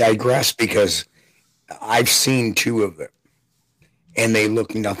 I would digress because I've seen two of them, and they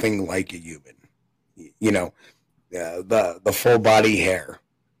look nothing like a human. The full body hair,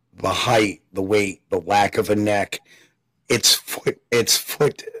 the height, the weight, the lack of a neck, its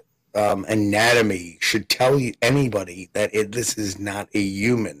foot. Anatomy should tell you anybody that this is not a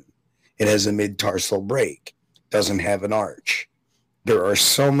human. It has a mid-tarsal break, doesn't have an arch. There are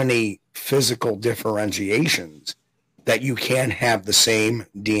so many physical differentiations that you can't have the same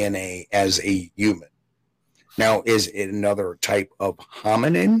DNA as a human. Now, is it another type of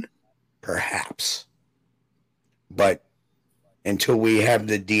hominin? Perhaps. But until we have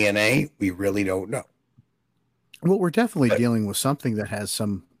the DNA, we really don't know. Well, we're definitely dealing with something that has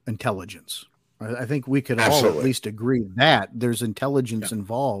some intelligence. I think we could all at least agree that there's intelligence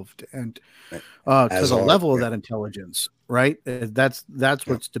involved, and to the level of that intelligence, right? That's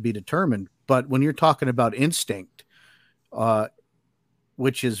what's to be determined. But when you're talking about instinct,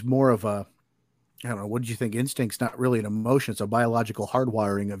 which is more of a, I don't know, what did you think? Instinct's not really an emotion; it's a biological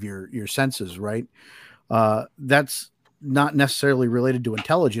hardwiring of your senses, right? That's not necessarily related to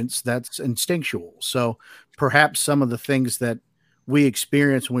intelligence. That's instinctual. So perhaps some of the things that we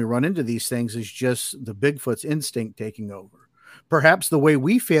experience when we run into these things is just the Bigfoot's instinct taking over. Perhaps the way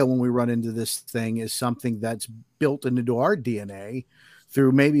we feel when we run into this thing is something that's built into our DNA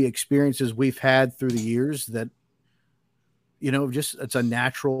through maybe experiences we've had through the years that, just it's a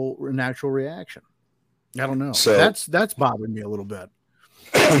natural reaction. I don't know. So that's bothering me a little bit.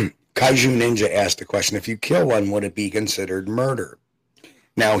 Kaiju Ninja asked a question: if you kill one, would it be considered murder?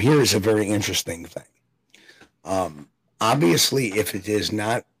 Now, here's a very interesting thing. Obviously, if it is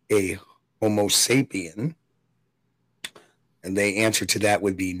not a Homo sapien, and the answer to that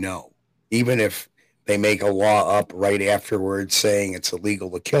would be no. Even if they make a law up right afterwards saying it's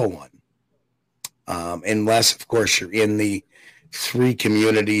illegal to kill one. Unless, of course, you're in the 3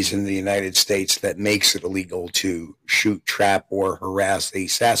 communities in the United States that makes it illegal to shoot, trap, or harass a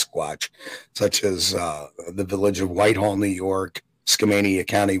Sasquatch, such as the village of Whitehall, New York, Skamania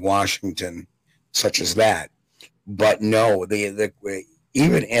County, Washington, such as that. But no, even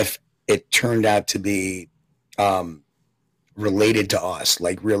if it turned out to be related to us,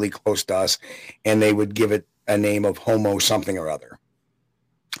 like really close to us, and they would give it a name of Homo something or other,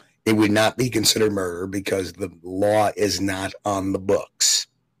 it would not be considered murder because the law is not on the books.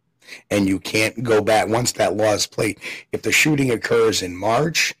 And you can't go back once that law is played. If the shooting occurs in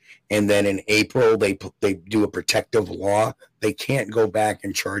March and then in April they do a protective law, they can't go back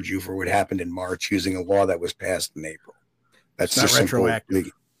and charge you for what happened in March using a law that was passed in April. That's not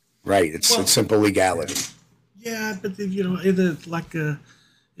retroactive. Right. It's simple legality. Yeah, but it's like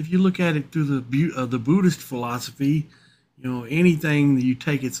if you look at it through the Buddhist philosophy, anything that you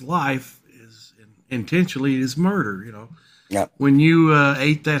take its life is intentionally is murder. Yeah. When you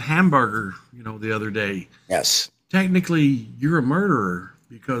ate that hamburger, the other day, yes, technically you're a murderer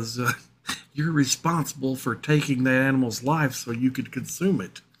because you're responsible for taking that animal's life so you could consume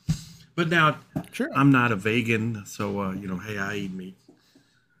it. But now, sure, I'm not a vegan, so hey, I eat meat.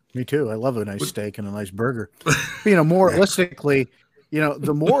 Me too. I love a nice steak and a nice burger. Moralistically,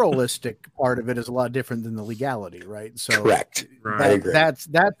 the moralistic part of it is a lot different than the legality, right? So correct. Right. I agree.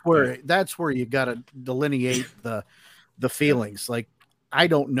 That's where you got to delineate the feelings. Like, I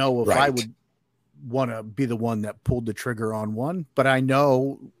don't know if I would want to be the one that pulled the trigger on one, but I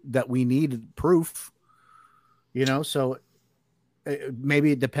know that we need proof. So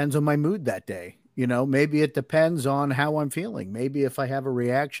maybe it depends on my mood that day. Maybe it depends on how I'm feeling. Maybe if I have a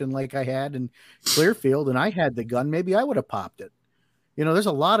reaction like I had in Clearfield and I had the gun, maybe I would have popped it. There's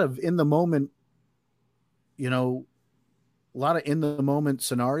a lot of in the moment,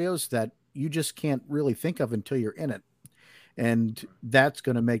 scenarios that you just can't really think of until you're in it. And that's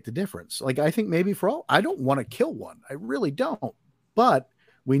going to make the difference. Like, I think maybe I don't want to kill one. I really don't. But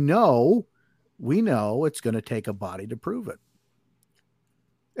we know it's going to take a body to prove it.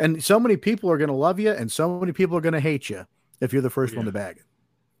 And so many people are going to love you and so many people are going to hate you if you're the first one to bag it.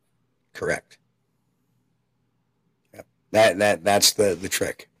 Correct. Yep. That's the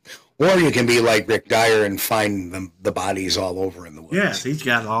trick. Or you can be like Rick Dyer and find the bodies all over in the woods. Yes, he's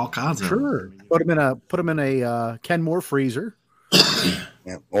got all kinds of them. Put them in a Ken Moore freezer.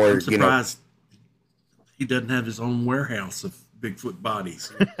 Yeah. Or I'm surprised he doesn't have his own warehouse of Bigfoot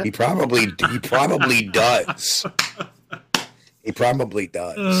bodies. He probably does. He probably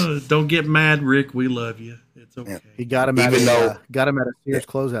does. Don't get mad, Rick. We love you. It's okay. Yeah. He got him at a Sears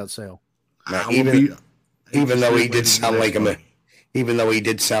closeout sale. Even though he did sound like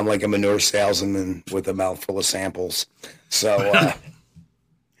a manure salesman with a mouthful of samples. So,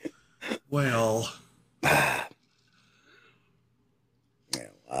 well,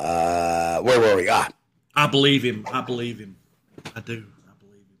 where were we? I believe him. I do. I believe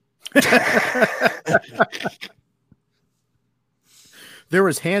him. There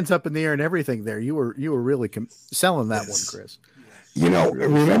was hands up in the air and everything there. You were really selling that one, Chris.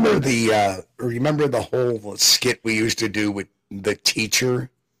 Remember the whole skit we used to do with the teacher?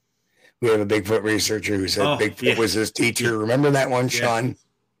 We have a Bigfoot researcher who said Bigfoot was his teacher. Remember that one, Sean?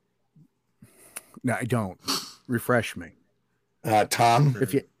 No, I don't. Refresh me. Tom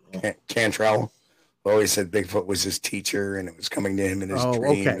Cantrell always said Bigfoot was his teacher and it was coming to him in his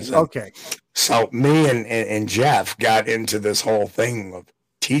dreams. Okay. So me and Jeff got into this whole thing of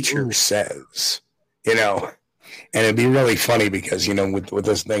teacher says, and it'd be really funny because, with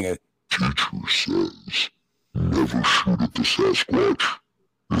this thing, teacher says, never shoot at the Sasquatch.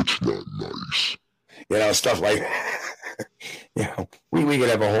 It's not nice. Stuff like, we could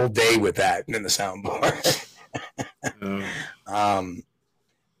have a whole day with that in the soundboard.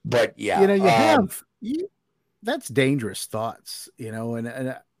 But yeah, that's dangerous thoughts,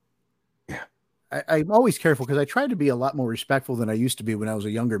 and I'm always careful because I try to be a lot more respectful than I used to be when I was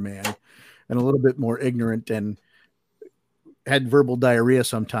a younger man and a little bit more ignorant and had verbal diarrhea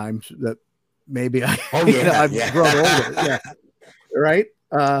sometimes that maybe I've grown older. Yeah. Right.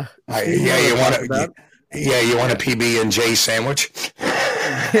 You want a PB&J sandwich.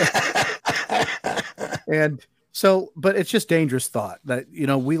 And So, but it's just dangerous thought that,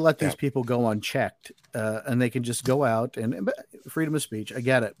 we let these people go unchecked and they can just go out and freedom of speech. I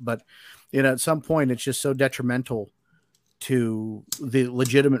get it. But, at some point it's just so detrimental to the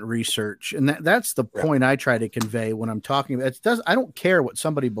legitimate research. And that's the point I try to convey when I'm talking about it. I don't care what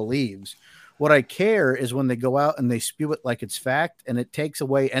somebody believes. What I care is when they go out and they spew it like it's fact, and it takes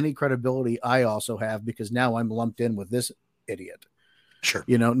away any credibility I also have, because now I'm lumped in with this idiot. Sure.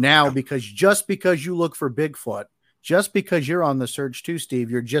 Because just because you look for Bigfoot, just because you're on the search too, Steve,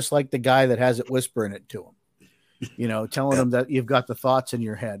 you're just like the guy that has it whispering it to him, telling him that you've got the thoughts in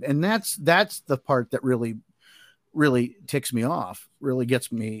your head. And that's the part that really, really ticks me off, really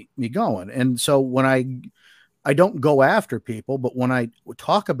gets me going. And so when I don't go after people, but when I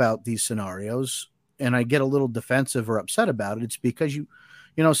talk about these scenarios and I get a little defensive or upset about it, it's because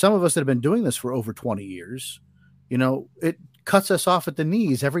some of us that have been doing this for over 20 years, it cuts us off at the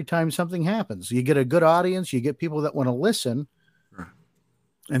knees every time something happens. You get a good audience, you get people that want to listen. Right.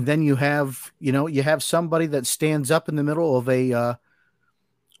 And then you have somebody that stands up in the middle of a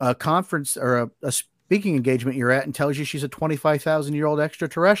conference or a speaking engagement you're at and tells you she's a 25,000-year-old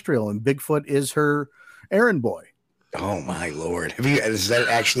extraterrestrial and Bigfoot is her errand boy. Oh my Lord. Has that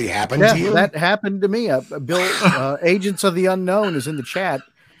actually happened to you? That happened to me. Bill, Agents of the Unknown is in the chat.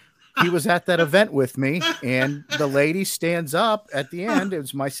 He was at that event with me, and the lady stands up at the end. It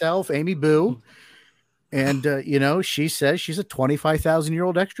was myself, Amy Boo. And, she says she's a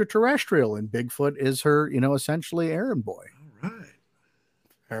 25,000-year-old extraterrestrial and Bigfoot is her, essentially errand boy. All right.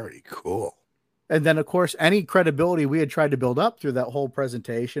 Very cool. And then, of course, any credibility we had tried to build up through that whole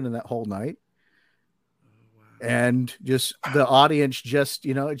presentation and that whole night. And just the audience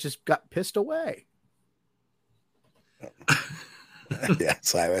it just got pissed away.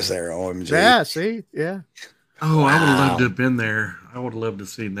 Yes, I was there. OMG. Yeah, see? Yeah. Oh, I would have loved to have been there. I would have loved to have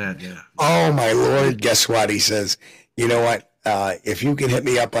seen that, yeah. Oh, my Lord. Guess what? He says, you know what? If you can hit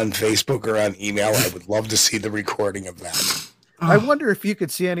me up on Facebook or on email, I would love to see the recording of that. I wonder if you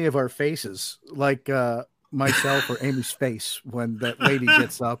could see any of our faces, like myself or Amy's face when that lady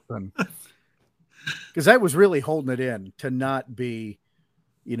gets up. And because I was really holding it in to not be,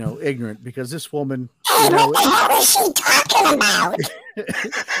 ignorant, because this woman, what the hell is she talking about?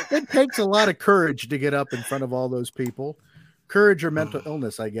 It takes a lot of courage to get up in front of all those people. Courage or mental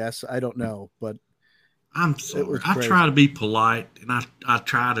illness, I guess. I don't know, but I'm sorry. I try to be polite and I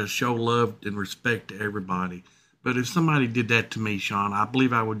try to show love and respect to everybody. But if somebody did that to me, Sean, I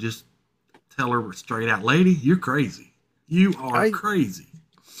believe I would just tell her straight out, lady, you're crazy. You are crazy.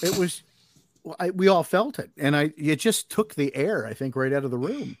 It was, we all felt it. And it just took the air, I think, right out of the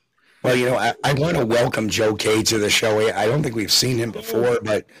room. Well, I want to welcome Joe K to the show. I don't think we've seen him before,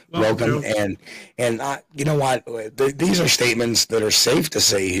 but welcome. And you know what? These are statements that are safe to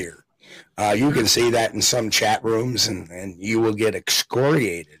say here. You can see that in some chat rooms, and you will get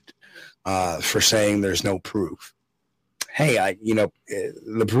excoriated for saying there's no proof. Hey,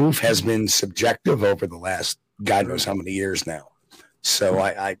 the proof has been subjective over the last God knows how many years now. So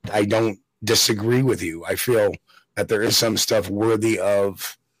I don't disagree with you. I feel that there is some stuff worthy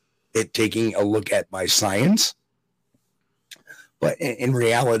of it taking a look at by science. But in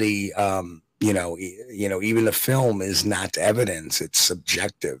reality, even the film is not evidence. It's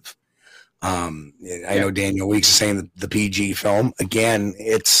subjective. I know Daniel Weeks is saying that the PG film, again,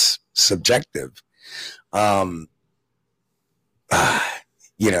 it's subjective. As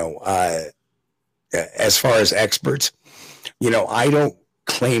far as experts, I don't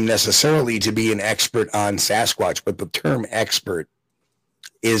claim necessarily to be an expert on Sasquatch, but the term expert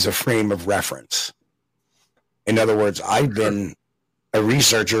is a frame of reference. In other words, I've been a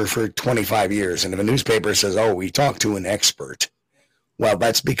researcher for 25 years, and if a newspaper says, oh, we talked to an expert, well,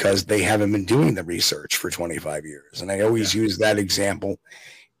 that's because they haven't been doing the research for 25 years. And I always use that example.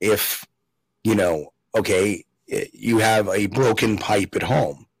 If, okay, you have a broken pipe at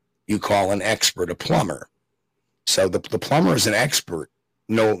home, you call an expert a plumber. So the plumber is an expert,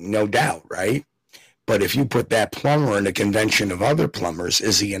 no doubt, right? But if you put that plumber in a convention of other plumbers,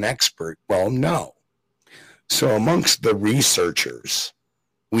 is he an expert? Well, no. So amongst the researchers,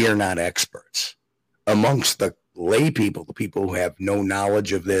 we are not experts. Amongst the lay people, the people who have no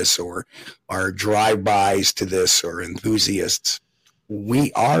knowledge of this or are drive-bys to this or enthusiasts,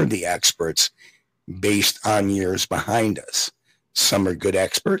 we are the experts based on years behind us. Some are good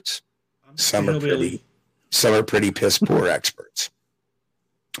experts. Some are pretty piss poor experts.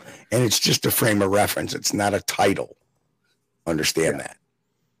 And it's just a frame of reference. It's not a title. Understand that.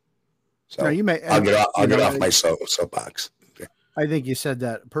 So no, I'll get off my soapbox. Okay. I think you said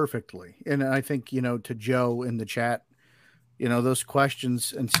that perfectly. And I think, to Joe in the chat, those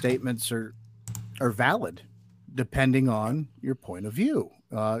questions and statements are valid. depending on your point of view.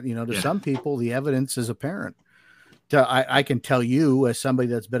 To some people, the evidence is apparent. I can tell you, as somebody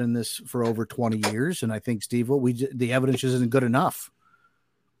that's been in this for over 20 years, and I think, Steve, the evidence isn't good enough.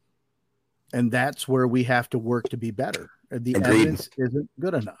 And that's where we have to work to be better. The evidence isn't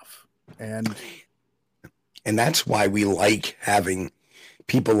good enough. And that's why we like having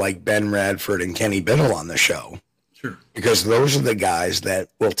people like Ben Radford and Kenny Biddle on the show. Sure. Because those are the guys that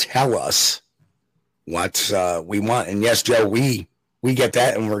will tell us what we want. And yes, Joe, we get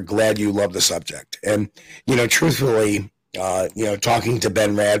that, and we're glad you love the subject. And, truthfully, talking to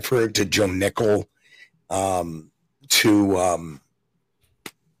Ben Radford, to Joe Nickel, to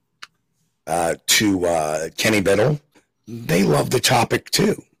Kenny Biddle, they love the topic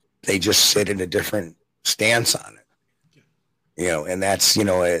too. They just sit in a different stance on it. And that's,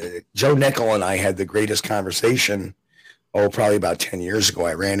 Joe Nickel and I had the greatest conversation, probably about 10 years ago.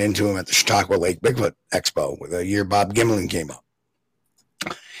 I ran into him at the Chautauqua Lake Bigfoot Expo with a year Bob Gimlin came up.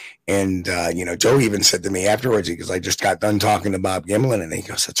 And, Joe even said to me afterwards, because I just got done talking to Bob Gimlin, and he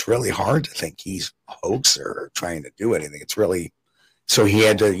goes, it's really hard to think he's a hoaxer or trying to do anything. It's really, so he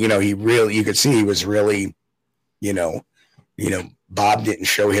had to, you could see he was really, Bob didn't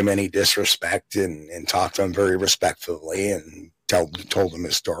show him any disrespect and talked to him very respectfully and told him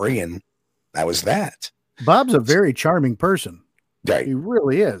his story. And that was that. Bob's a very charming person. Right. He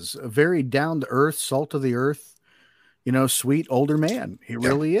really is a very down to earth, salt of the earth, sweet older man. He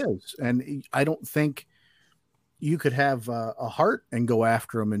really is. And I don't think you could have a heart and go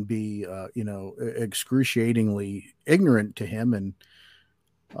after him and be, excruciatingly ignorant to him. And,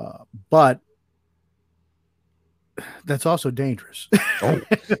 but that's also dangerous.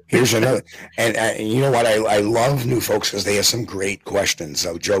 Here's another. And you know what? I love new folks because they have some great questions.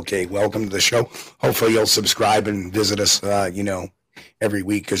 So, Joe K., welcome to the show. Hopefully you'll subscribe and visit us, every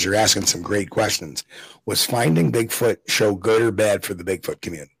week, because you're asking some great questions. Was Finding Bigfoot show good or bad for the Bigfoot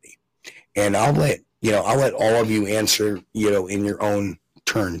community? And I'll let all of you answer, in your own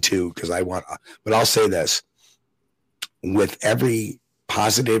turn too, because but I'll say this. With every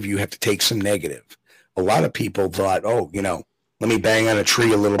positive, you have to take some negative. A lot of people thought, let me bang on a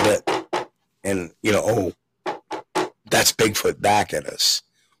tree a little bit and, that's Bigfoot back at us.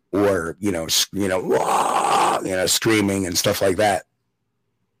 Or, screaming and stuff like that.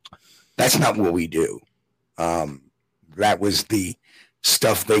 That's not what we do. That was the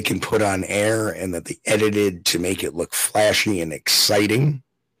stuff they can put on air and that they edited to make it look flashy and exciting.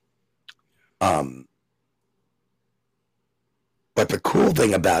 But the cool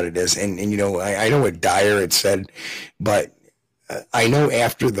thing about it is, and I know what Dyer had said, but I know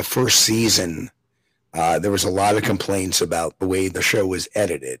after the first season, there was a lot of complaints about the way the show was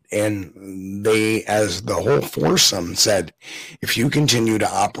edited. And they, as the whole foursome, said, if you continue to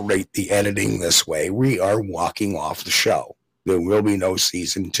operate the editing this way, we are walking off the show. There will be no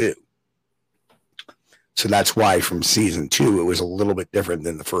season 2. So that's why from season 2, it was a little bit different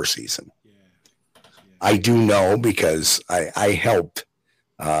than the first season. I do know because I helped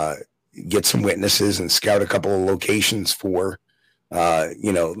get some witnesses and scout a couple of locations for,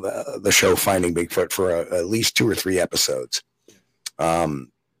 the show Finding Bigfoot for at least 2 or 3 episodes. And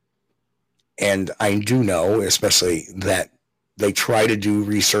I do know, especially, that they try to do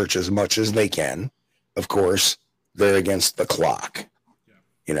research as much as they can. Of course, they're against the clock.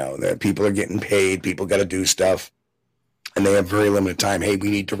 That people are getting paid, people got to do stuff. And they have very limited time. Hey, we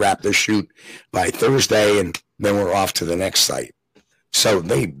need to wrap this shoot by Thursday, and then we're off to the next site. So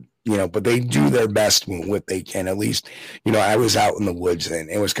they, but they do their best with what they can. At least, I was out in the woods, and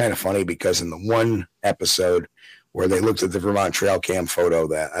it was kind of funny because in the one episode where they looked at the Vermont Trail Cam photo,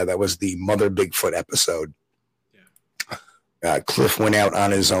 that was the Mother Bigfoot episode. Cliff went out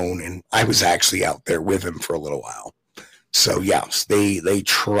on his own, and I was actually out there with him for a little while. So yes, they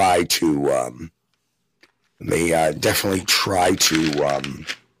try to. They definitely try to.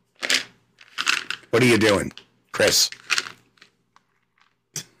 What are you doing, Chris?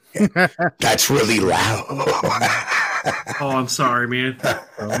 That's really loud. Oh, I'm sorry, man.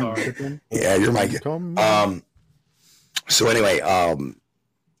 Sorry. Yeah, you're my. So anyway,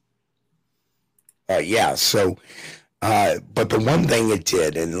 yeah. So, but the one thing it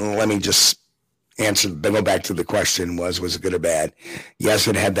did, and let me just go back to the question, was it good or bad? Yes,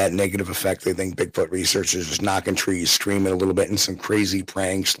 it had that negative effect. I think Bigfoot researchers just knocking trees, screaming a little bit, and some crazy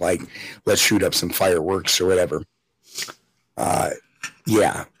pranks like let's shoot up some fireworks or whatever.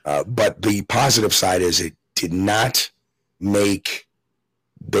 Yeah, but the positive side is it did not make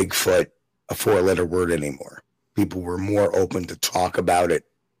Bigfoot a 4-letter word anymore. People were more open to talk about it,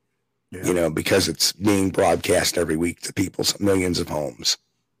 because it's being broadcast every week to people's millions of homes.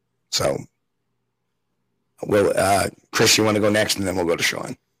 So, Well, Chris, you want to go next, and then we'll go to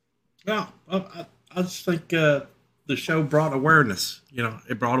Sean. Well, I just think the show brought awareness.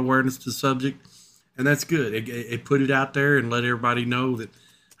 It brought awareness to the subject, and that's good. It put it out there and let everybody know that,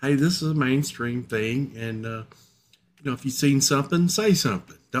 hey, this is a mainstream thing, and if you've seen something, say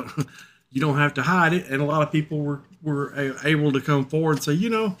something. You don't have to hide it. And a lot of people were able to come forward and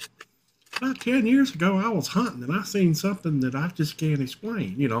say, about 10 years ago, I was hunting and I seen something that I just can't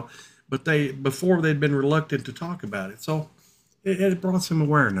explain. But before they'd been reluctant to talk about it, so it brought some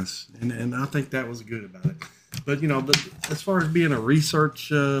awareness, and I think that was good about it. But as far as being a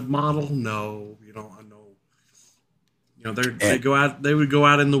research model, no, I know. They would go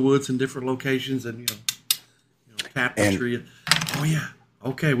out in the woods in different locations and tap the tree. Oh yeah,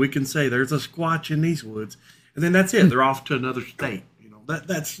 okay, we can say there's a Squatch in these woods, and then that's it. They're off to another state.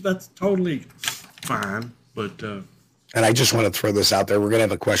 That's totally fine, but. And I just want to throw this out there. We're going to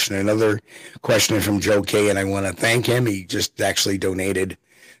have a question, another question from Joe K, and I want to thank him. He just actually donated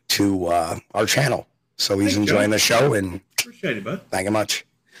to our channel, so he's enjoying the show, and appreciate it, bud. Thank you much.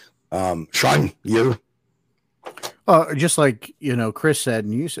 Sean, you. Just like Chris said,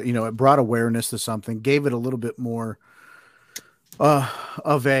 and you said, it brought awareness to something, gave it a little bit more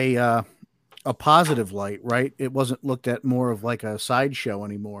of a positive light, right? It wasn't looked at more of like a sideshow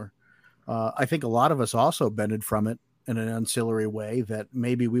anymore. I think a lot of us also benefited from it in an ancillary way, that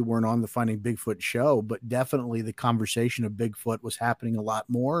maybe we weren't on the Finding Bigfoot show, but definitely the conversation of Bigfoot was happening a lot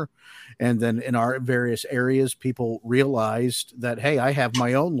more. And then in our various areas, people realized that, hey, I have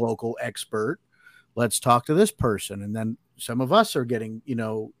my own local expert. Let's talk to this person. And then some of us are getting,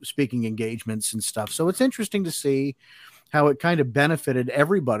 speaking engagements and stuff. So it's interesting to see how it kind of benefited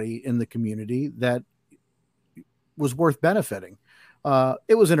everybody in the community that was worth benefiting.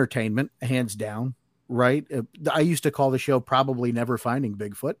 It was entertainment, hands down, right? I used to call the show Probably Never Finding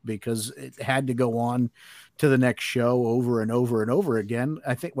Bigfoot because it had to go on to the next show over and over and over again.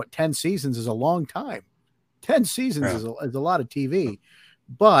 I think 10 seasons is a long time. 10 seasons is a lot of TV,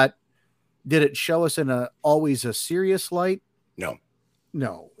 but did it show us in always a serious light?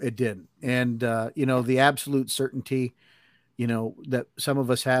 No, it didn't. And, the absolute certainty, that some of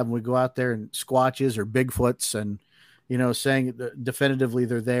us have when we go out there and Squatches or Bigfoots and, saying definitively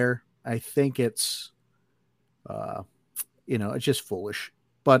they're there. I think it's, it's just foolish.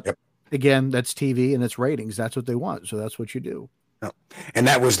 But again, that's TV and it's ratings. That's what they want. So that's what you do. And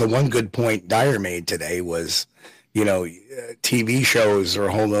that was the one good point Dyer made today was, TV shows are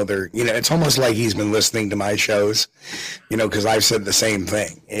a whole nother, it's almost like he's been listening to my shows, because I've said the same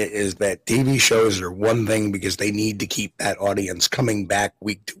thing, is that TV shows are one thing because they need to keep that audience coming back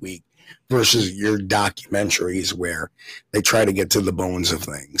week to week versus your documentaries where they try to get to the bones of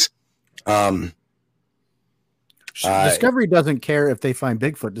things. Discovery doesn't care if they find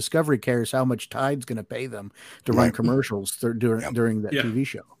Bigfoot. Discovery cares how much Tide's going to pay them to run commercials during that TV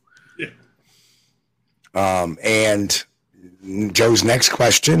show. Yeah. And Joe's next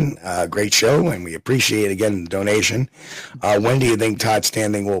question, great show, and we appreciate again the donation. When do you think Todd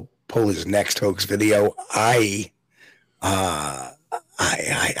Standing will pull his next hoax video? I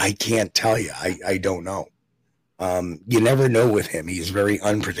can't tell you. I don't know. You never know with him. He's very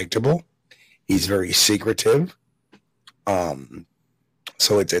unpredictable. He's very secretive.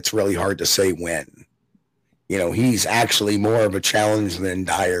 So it's really hard to say when. He's actually more of a challenge than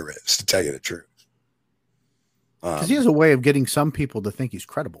Dyer is, to tell you the truth. Because he has a way of getting some people to think he's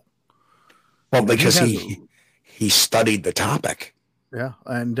credible. Well, because he studied the topic. Yeah,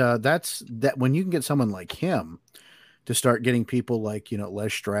 and that's when you can get someone like him to start getting people like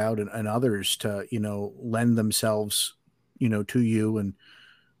Les Stroud and others to lend themselves to you and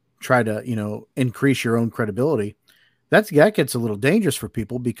try to increase your own credibility. That gets a little dangerous for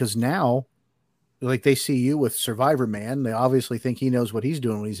people because now, like, they see you with Survivor Man, they obviously think he knows what he's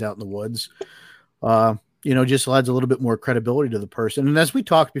doing when he's out in the woods. Just adds a little bit more credibility to the person. And as we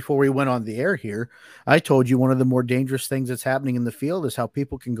talked before we went on the air here, I told you one of the more dangerous things that's happening in the field is how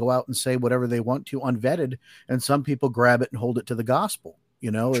people can go out and say whatever they want to unvetted, and some people grab it and hold it to the gospel.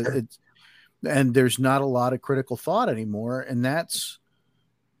 Sure. And there's not a lot of critical thought anymore, and that's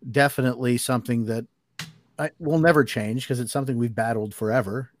definitely something that will never change because it's something we've battled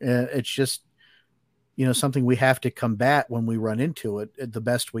forever. It's just something we have to combat when we run into it the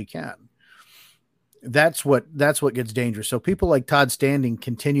best we can. That's what gets dangerous. So people like Todd Standing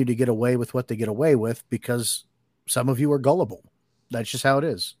continue to get away with what they get away with because some of you are gullible. That's just how it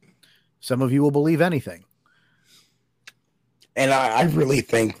is. Some of you will believe anything. And I really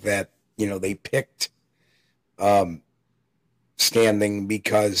think that, they picked Standing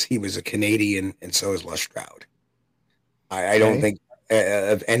because he was a Canadian and so is Les Stroud. I don't think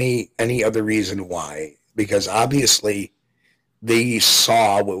of any other reason why. because obviously they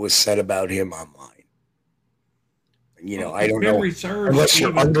saw what was said about him online. You know, I don't know unless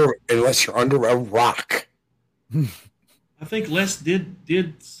you're under a rock. I think Les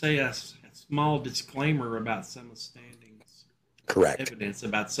did say a small disclaimer about some of Standing's evidence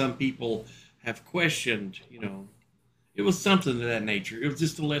about some people have questioned. You know, it was something of that nature. It was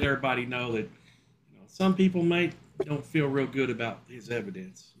just to let everybody know that some people don't feel real good about his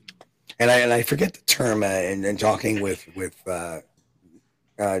evidence. And I forget the term. And talking with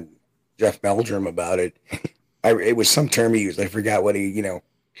Jeff Meldrum about it. It was some term he used. I forgot what he, he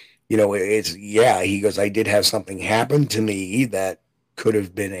goes, I did have something happen to me that could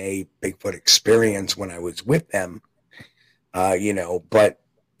have been a Bigfoot experience when I was with them. But,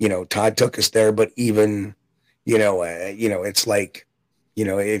 Todd took us there, but even, it's like,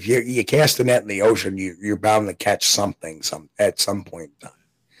 if you cast a net in the ocean, you're bound to catch something at some point in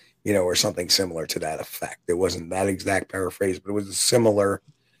time, or something similar to that effect. It wasn't that exact paraphrase, but it was a similar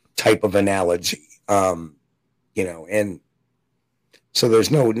type of analogy. And so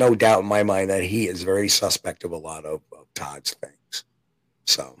there's no doubt in my mind that he is very suspect of a lot of Todd's things.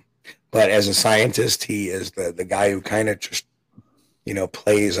 So, but as a scientist, he is the guy who kind of just,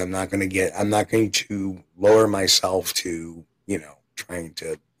 plays. I'm not going to lower myself to,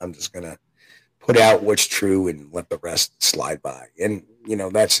 I'm just going to put out what's true and let the rest slide by. And,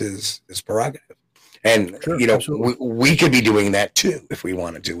 that's his prerogative. And, we could be doing that too, if we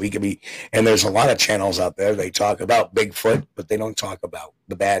wanted to. We could be, and there's a lot of channels out there. They talk about Bigfoot, but they don't talk about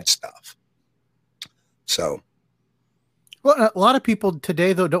the bad stuff. So. Well, a lot of people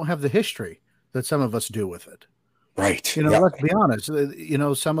today, though, don't have the history that some of us do with it. Right. Let's be honest.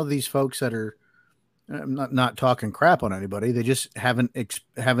 Some of these folks that are, I'm not talking crap on anybody. They just haven't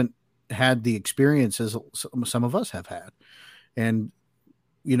had the experiences some of us have had. And,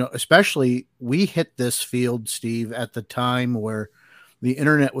 especially we hit this field, Steve, at the time where the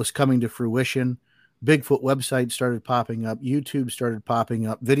internet was coming to fruition. Bigfoot websites started popping up. YouTube started popping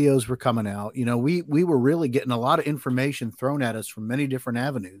up. Videos were coming out. We were really getting a lot of information thrown at us from many different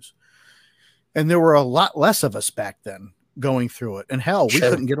avenues. And there were a lot less of us back then going through it. And hell, we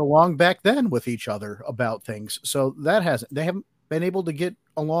couldn't get along back then with each other about things. So they haven't been able to get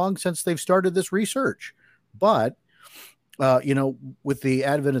along since they've started this research. But with the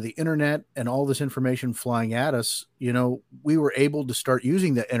advent of the internet and all this information flying at us, we were able to start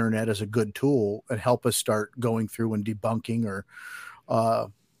using the internet as a good tool and help us start going through and debunking or,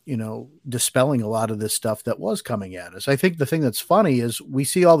 dispelling a lot of this stuff that was coming at us. I think the thing that's funny is we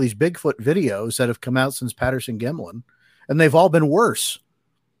see all these Bigfoot videos that have come out since Patterson-Gimlin, and they've all been worse.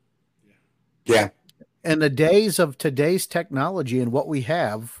 Yeah. In the days of today's technology and what we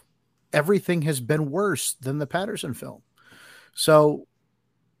have, everything has been worse than the Patterson film. So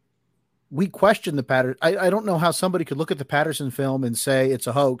we question the Patterson. I don't know how somebody could look at the Patterson film and say it's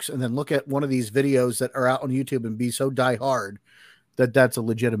a hoax, and then look at one of these videos that are out on YouTube and be so diehard that that's a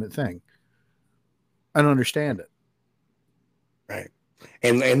legitimate thing. I don't understand it. Right.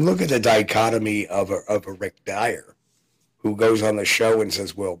 And look at the dichotomy of a Rick Dyer, who goes on the show and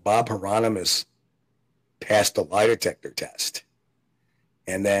says, well, Bob Hieronymus passed the lie detector test.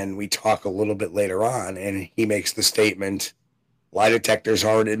 And then we talk a little bit later on, and he makes the statement, lie detectors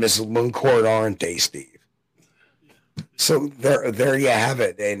aren't admissible in court, aren't they, Steve? So there you have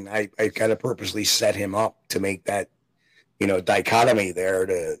it. And I kind of purposely set him up to make that, dichotomy there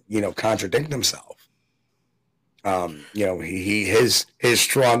to, contradict himself. His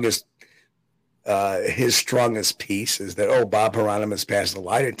strongest piece is that, Bob Hieronymus passed the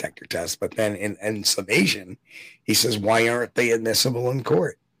lie detector test. But then in summation, he says, why aren't they admissible in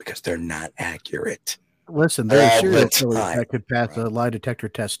court? Because they're not accurate. Listen, there's serial killers that could pass a lie detector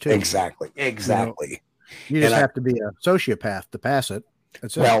test too. Exactly. You just have to be a sociopath to pass it.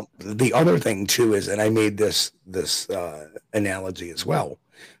 That's it. Well, the other thing too is, and I made this analogy as well.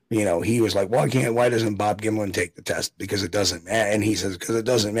 He was like, why doesn't Bob Gimlin take the test? Because it doesn't matter. And he says, because it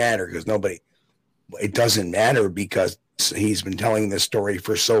doesn't matter, because it doesn't matter because he's been telling this story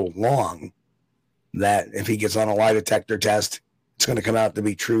for so long that if he gets on a lie detector test, it's going to come out to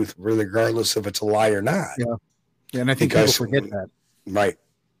be truth, regardless if it's a lie or not. Yeah. And I think people forget that. Right.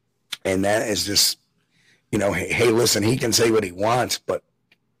 And that is just, hey, listen, he can say what he wants, but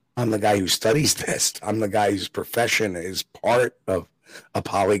I'm the guy who studies this. I'm the guy whose profession is part of a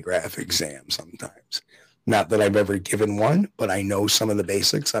polygraph exam sometimes. Not that I've ever given one, but I know some of the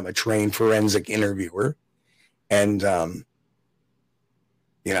basics. I'm a trained forensic interviewer. And,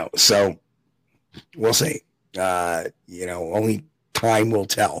 so we'll see. Only time will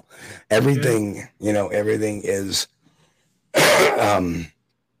tell. Everything, everything is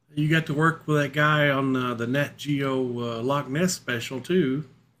You got to work with that guy on the Nat Geo Loch Ness special too.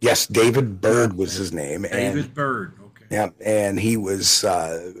 Yes, David Bird was his name. David Bird. Okay. Yeah, and he was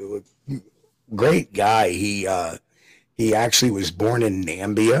great guy. He actually was born in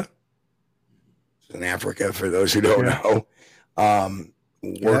Nambia, in Africa. For those who don't know,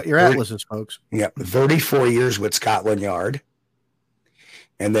 your atlases, folks. Yeah, 34 years with Scotland Yard.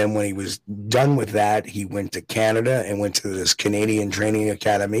 And then when he was done with that, he went to Canada and went to this Canadian Training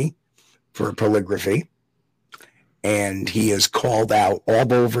Academy for polygraphy. And he is called out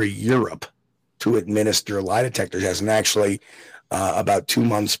all over Europe to administer lie detector tests. And actually, about 2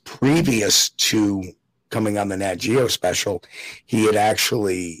 months previous to coming on the Nat Geo special, he had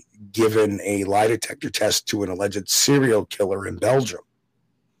actually given a lie detector test to an alleged serial killer in Belgium.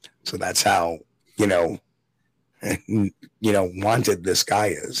 So that's how, wanted this guy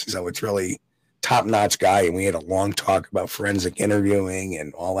is. So it's really top-notch guy. And we had a long talk about forensic interviewing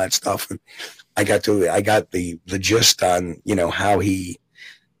and all that stuff. And I got the gist on, how he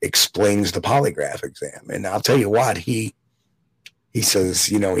explains the polygraph exam. And I'll tell you what, he says,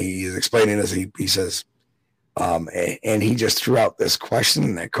 he is explaining this. He says, and he just threw out this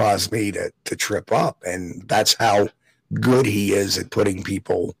question that caused me to trip up. And that's how good he is at putting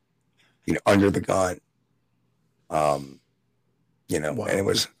people, under the gun. Wow. And it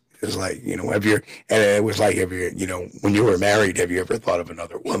was like, when you were married, have you ever thought of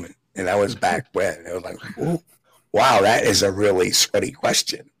another woman? And that was back when. It was like, wow, that is a really sweaty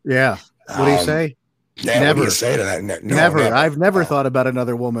question. Yeah. What do you say? Yeah, never. What do you say to that? Never. I've never thought about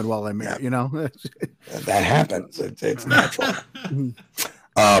another woman while I'm married, That happens. It's natural.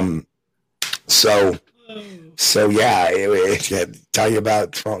 So yeah, it tell you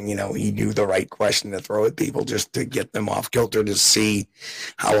about, he knew the right question to throw at people just to get them off kilter to see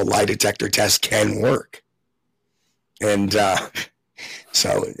how a lie detector test can work. And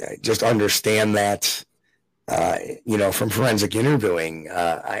so just understand that, from forensic interviewing,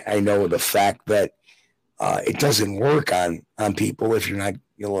 I know the fact that it doesn't work on people if you're not,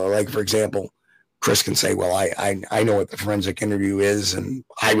 like, for example, Chris can say, well, I know what the forensic interview is, and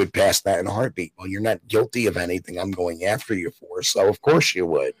I would pass that in a heartbeat. Well, you're not guilty of anything I'm going after you for, so of course you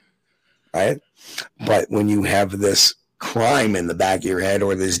would, right? But when you have this crime in the back of your head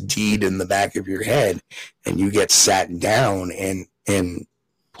or this deed in the back of your head, and you get sat down and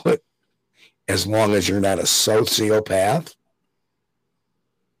put, as long as you're not a sociopath,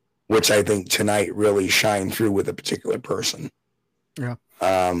 which I think tonight really shined through with a particular person. Yeah.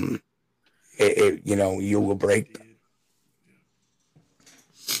 You will break them.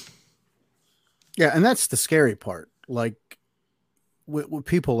 Yeah, and that's the scary part. Like with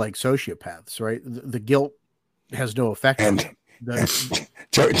people like sociopaths, right? The guilt has no effect. And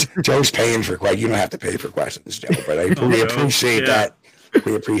Joe's paying for questions. You don't have to pay for questions, Joe, but we appreciate that.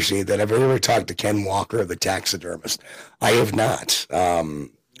 We appreciate that. Have you ever talked to Ken Walker, the taxidermist? I have not.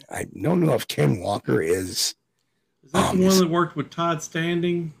 I don't know if Ken Walker is. Is that the one that worked with Todd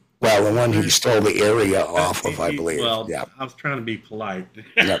Standing? Well, the one he stole the area off of, I believe. Well, yeah. I was trying to be polite.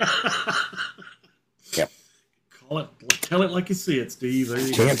 Yep. Yep. Tell it like you see it, Steve.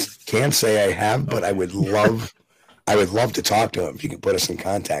 Can't say I have, but I would love to talk to him. If you can put us in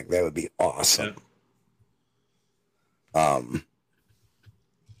contact, that would be awesome. Yeah.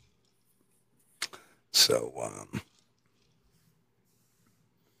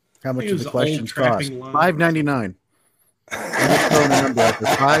 How much of the questions cost? $5.99.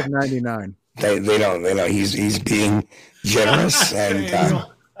 $5.99. They know he's being generous, and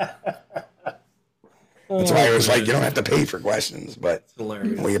that's why I was like, you don't have to pay for questions, but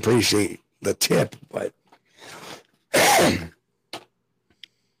we appreciate the tip. But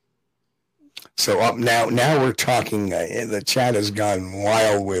so up now we're talking. The chat has gone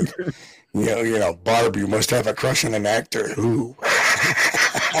wild with, Barb. You must have a crush on an actor who.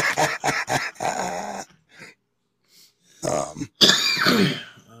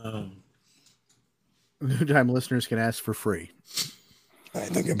 New-time listeners can ask for free. I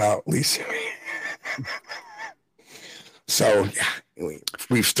think about Lisa. So yeah,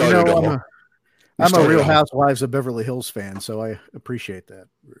 we've started. I'm a Real Housewives of Beverly Hills fan, so I appreciate that.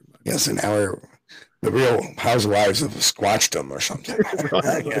 Yes, and now the Real Housewives of Squatchdom or something.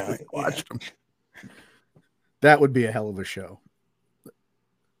 Squatchdom. That would be a hell of a show.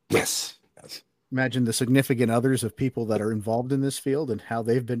 Yes. Imagine the significant others of people that are involved in this field and how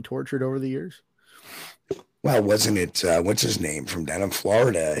they've been tortured over the years. Well, wasn't it, what's his name from down in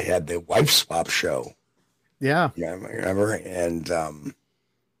Florida? He had the wife swap show. Yeah. Yeah, I remember. And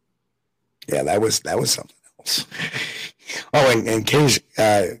that was something else. Oh, and Kaiju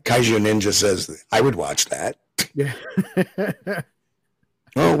Ninja says, I would watch that. Yeah.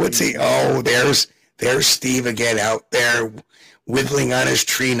 Oh, what's he? Oh, there's Steve again out there whittling on his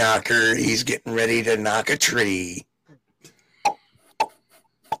tree knocker. He's getting ready to knock a tree.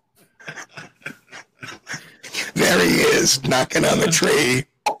 There he is, knocking on the tree.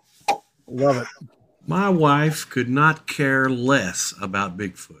 Love it. My wife could not care less about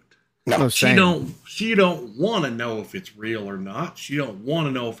Bigfoot. No, She don't want to know if it's real or not. She don't want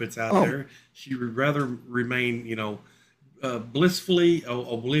to know if it's out there. She would rather remain, blissfully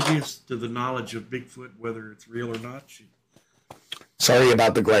oblivious to the knowledge of Bigfoot, whether it's real or not. Sorry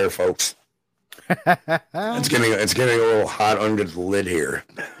about the glare, folks. It's getting a little hot under the lid here.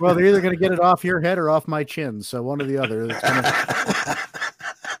 Well, they're either going to get it off your head or off my chin, so one or the other.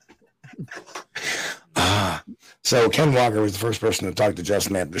 So Ken Walker was the first person to talk to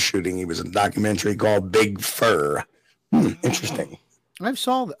Justin after the shooting. He was in a documentary called Big Fur. Interesting. I've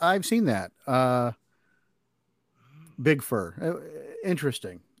seen that. Big Fur.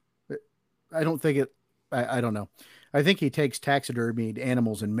 Interesting. I don't think it. I don't know. I think he takes taxidermied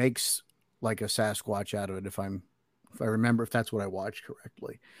animals and makes like a Sasquatch out of it. If I remember, if that's what I watched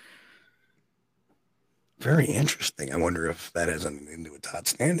correctly. Very interesting. I wonder if that has anything to do with Todd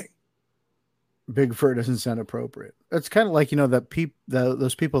Standing. Big Fur doesn't sound appropriate. It's kind of like,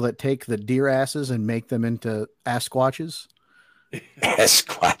 those people that take the deer asses and make them into Asquatches.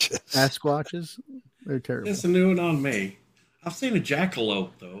 Asquatches. They're terrible. It's a new one on me. I've seen a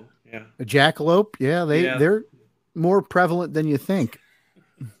jackalope though. Yeah. A jackalope. Yeah. They're more prevalent than you think.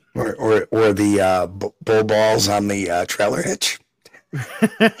 Or the bull balls on the trailer hitch.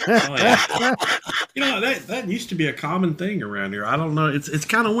 That used to be a common thing around here. I don't know. It's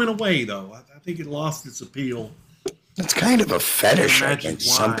kind of went away though. I think it lost its appeal. It's kind of a fetish, I think.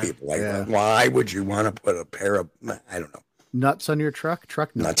 Some people why would you want to put a pair of, I don't know, nuts on your truck?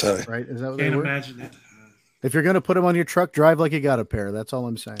 Truck nuts, right? Is that what can't they were? Imagine it. If you're going to put them on your truck, drive like you got a pair. That's all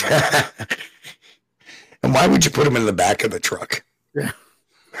I'm saying. And why would you put them in the back of the truck? Yeah.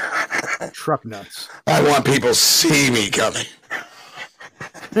 Truck nuts. I want people to see me coming.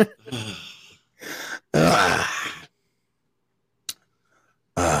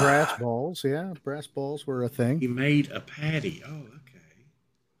 Brass balls, brass balls were a thing. He made a patty. Oh, okay.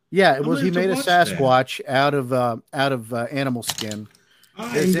 Yeah, it was. He made a Sasquatch out of animal skin.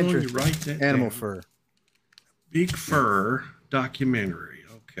 It's interesting. To write that animal down. Fur. Big Fur documentary.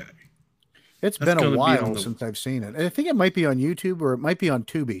 Okay. It's been a while since I've seen it. I think it might be on YouTube or it might be on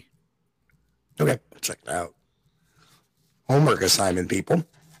Tubi. Okay, check it out. Homework assignment, people.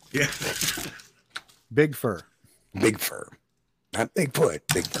 Yeah. Big Fur. Big Fur. Not Bigfoot,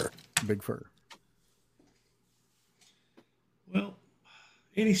 Big Fur. Big Fur. Well,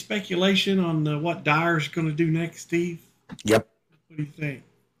 any speculation on what Dyer's going to do next, Steve? Yep. What do you think?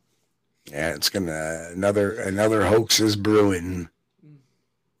 Yeah, it's gonna another hoax is brewing.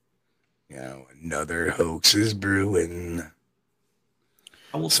 Another hoax is brewing.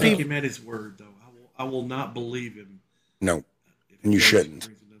 I will take him at his word, though. I will not believe him. No, and you shouldn't.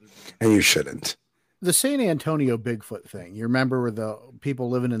 And you shouldn't. The San Antonio Bigfoot thing. You remember where the people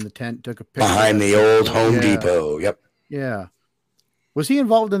living in the tent took a picture behind the old Home Depot? Yep. Yeah. Was he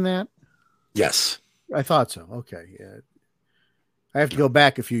involved in that? Yes. I thought so. Okay. Yeah. I have to go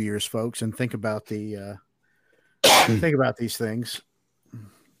back a few years, folks, and think about these things.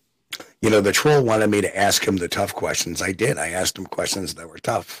 The troll wanted me to ask him the tough questions. I did. I asked him questions that were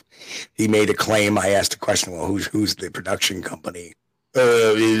tough. He made a claim. I asked a question. Well, who's the production company?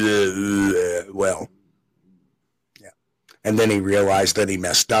 Well, yeah. And then he realized that he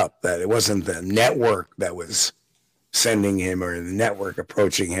messed up, that it wasn't the network that was sending him or the network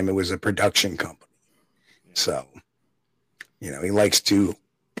approaching him. It was a production company. So, he likes to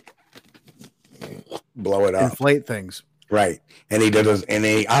blow it up. Inflate things. Right. And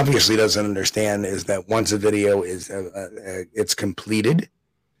he obviously doesn't understand is that once a video is, it's completed,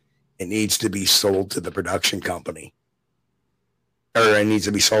 it needs to be sold to the production company. Or it needs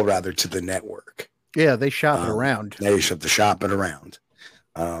to be sold, rather, to the network. Yeah, they shop it around. They have to shop it around.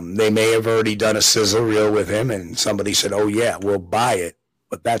 They may have already done a sizzle reel with him, and somebody said, oh, yeah, we'll buy it.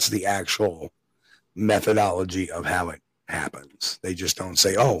 But that's the actual methodology of how it happens. They just don't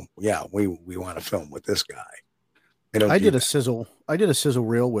say, oh, yeah, we want to film with this guy. I did a sizzle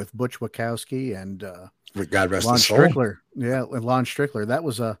reel with Butch Wachowski and God rest Lon his soul. Strickler. Yeah, and Lon Strickler. That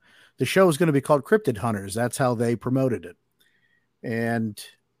was the show was going to be called Cryptid Hunters. That's how they promoted it. And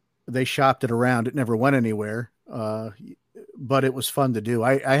they shopped it around. It never went anywhere, but it was fun to do.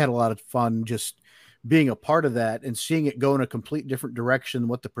 I had a lot of fun just being a part of that and seeing it go in a complete different direction than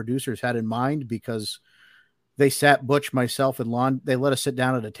what the producers had in mind, because they sat Butch, myself, and Lon. They let us sit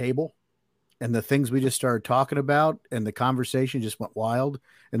down at a table and the things we just started talking about, and the conversation just went wild.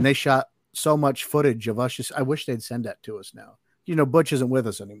 And they shot so much footage of us. I wish they'd send that to us now. Butch isn't with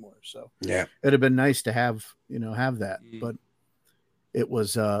us anymore, so yeah, it'd have been nice to have that. But it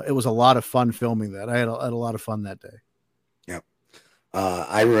was a lot of fun filming that. I had a lot of fun that day. Yeah,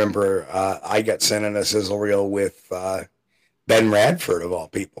 I remember I got sent in a sizzle reel with Ben Radford of all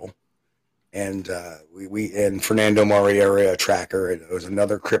people, and we and Fernando Mariera, a tracker, and it was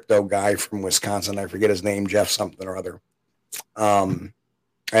another crypto guy from Wisconsin. I forget his name, Jeff something or other.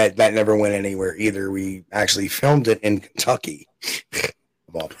 That never went anywhere either. We actually filmed it in Kentucky,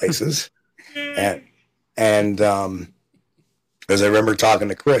 of all places, and as I remember talking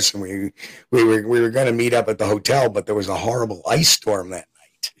to Chris, and we were going to meet up at the hotel, but there was a horrible ice storm that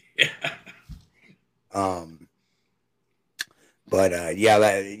night. Yeah. But yeah,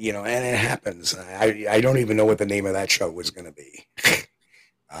 that and it happens. I don't even know what the name of that show was going to be.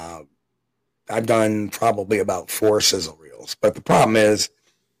 I've done probably about 4 sizzle reels, but the problem is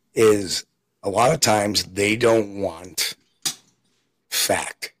a lot of times they don't want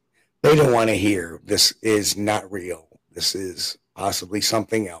fact. They don't want to hear this is not real. This is possibly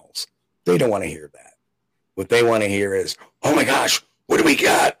something else. They don't want to hear that. What they want to hear is, oh my gosh, what do we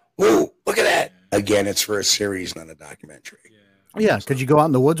got? Whoa, look at that. Again, it's for a series, not a documentary. Yeah, because you go out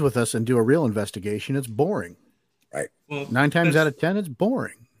in the woods with us and do a real investigation. It's boring. Right. Well, 9 times out of 10, it's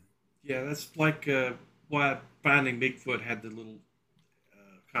boring. Yeah, that's like why Finding Bigfoot had the little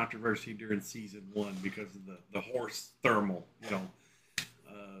controversy during season 1 because of the horse thermal.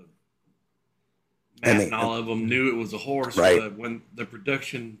 Matt and all of them knew it was a horse, right. But when the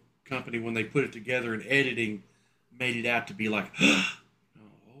production company, when they put it together and editing, made it out to be like, we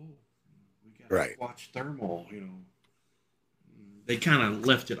got to watch thermal. They kind of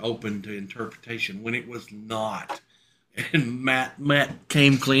left it open to interpretation when it was not. And Matt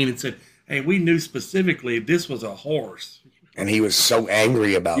came clean and said, hey, we knew specifically this was a horse. And he was so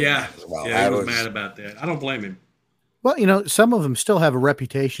angry about that as well. Yeah, he was mad about that. I don't blame him. Well, some of them still have a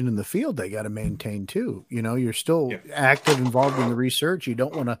reputation in the field they got to maintain too. You're still active, involved in the research. You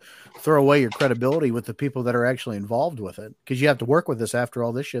don't want to throw away your credibility with the people that are actually involved with it, because you have to work with this after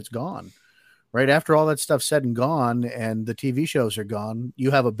all this shit's gone. Right after all that stuff's said and gone and the TV shows are gone,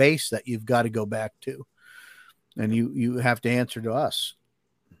 you have a base that you've got to go back to, and you have to answer to us,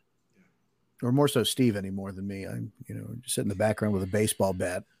 or more so Steve anymore than me. I'm just sit in the background with a baseball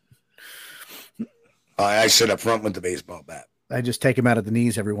bat. I sit up front with the baseball bat. I just take him out at the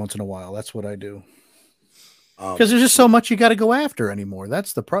knees every once in a while. That's what I do. Because there's just so much you got to go after anymore.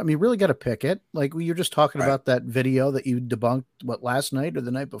 That's the problem. You really got to pick it. Like you're just talking about that video that you debunked, last night or the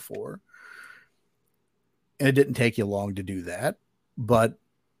night before. And it didn't take you long to do that, but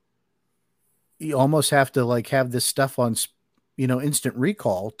you almost have to have this stuff on, instant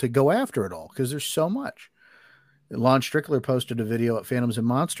recall to go after it all, because there's so much. Lon Strickler posted a video at Phantoms and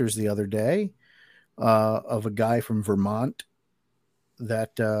Monsters the other day of a guy from Vermont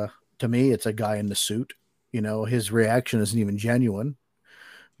that, to me, it's a guy in the suit. His reaction isn't even genuine,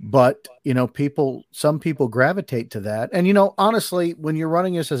 but some people gravitate to that. And, honestly, when you're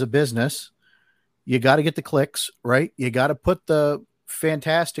running this as a business, you got to get the clicks, right? You got to put the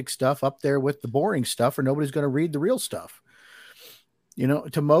fantastic stuff up there with the boring stuff, or nobody's going to read the real stuff.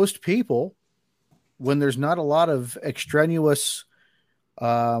 To most people, when there's not a lot of extraneous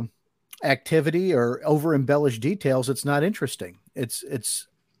activity or over embellished details, it's not interesting. It's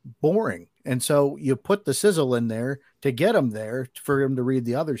boring. And so you put the sizzle in there to get them there for them to read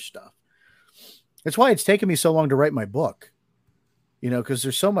the other stuff. It's why it's taken me so long to write my book, because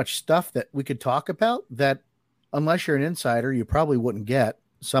there's so much stuff that we could talk about that unless you're an insider, you probably wouldn't get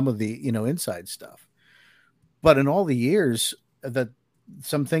some of the, inside stuff. But in all the years that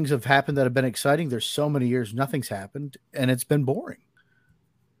some things have happened that have been exciting, there's so many years nothing's happened and it's been boring.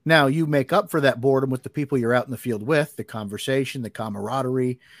 Now you make up for that boredom with the people you're out in the field with, the conversation, the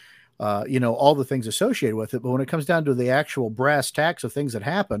camaraderie, all the things associated with it. But when it comes down to the actual brass tacks of things that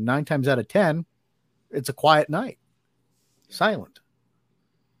happen, 9 times out of 10, it's a quiet night, silent.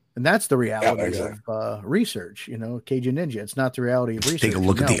 And that's the reality of research, Cajun Ninja. It's not the reality of research. Take a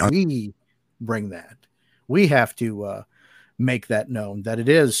look at we bring that. We have to make that known that it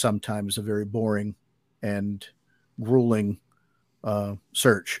is sometimes a very boring and grueling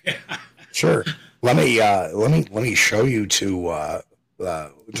search. Sure. Let me show you to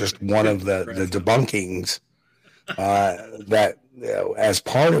just one of the debunkings that as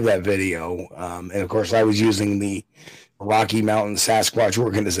part of that video. And of course, I was using the Rocky Mountain Sasquatch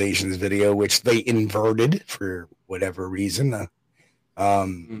Organization's video, which they inverted for whatever reason,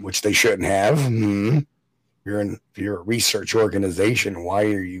 which they shouldn't have. If you're a research organization, why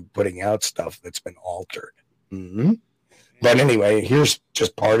are you putting out stuff that's been altered? Mm-hmm. But anyway, here's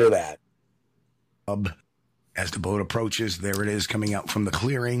just part of that. As the boat approaches, there it is coming out from the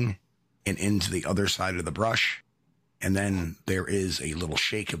clearing and into the other side of the brush. And then there is a little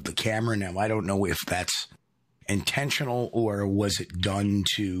shake of the camera. Now, I don't know if that's intentional or was it done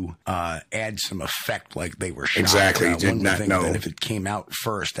to add some effect like they were shot. Exactly. Did one not thing know. that if it came out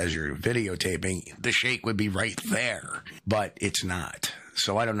first as you're videotaping, the shake would be right there, but it's not.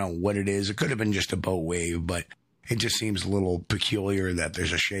 So I don't know what it is. It could have been just a boat wave, but it just seems a little peculiar that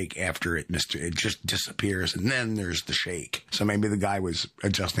there's a shake after it just disappears, and then there's the shake. So maybe the guy was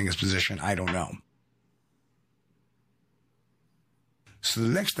adjusting his position. I don't know. So the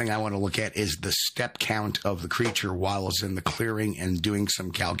next thing I want to look at is the step count of the creature while it's in the clearing and doing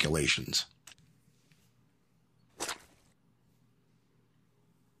some calculations.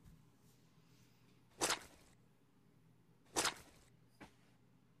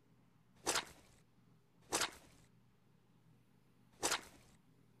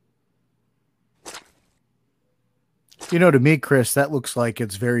 You know, to me, Chris, that looks like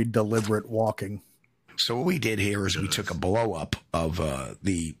it's very deliberate walking. So what we did here is we took a blow up of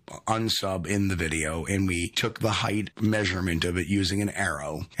the unsub in the video, and we took the height measurement of it using an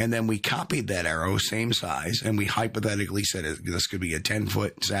arrow, and then we copied that arrow, same size, and we hypothetically said this could be a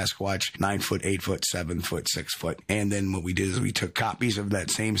 10-foot Sasquatch, 9-foot, 8-foot, 7-foot, 6-foot. And then what we did is we took copies of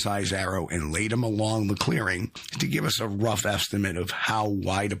that same size arrow and laid them along the clearing to give us a rough estimate of how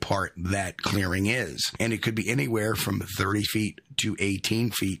wide apart that clearing is. And it could be anywhere from 30 feet to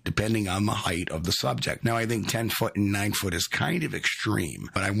 18 feet, depending on the height of the subject. Now, I think 10 foot and 9 foot is kind of extreme,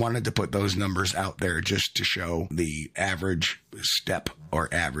 but I wanted to put those numbers out there just to show the average step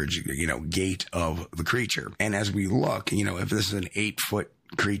or average, gait of the creature. And as we look, if this is an 8-foot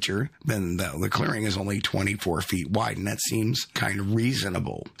creature, then the clearing is only 24 feet wide, and that seems kind of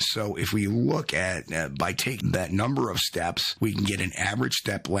reasonable. So if we look at, by taking that number of steps, we can get an average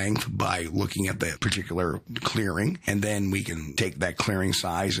step length by looking at the particular clearing, and then we can take that clearing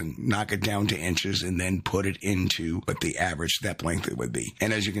size and knock it down to inches and then put it into what the average step length it would be.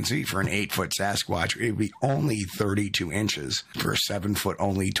 And as you can see, for an 8-foot Sasquatch, it would be only 32 inches. For a 7-foot,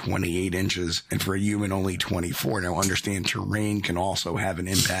 only 28 inches. And for a human, only 24. Now, understand terrain can also have an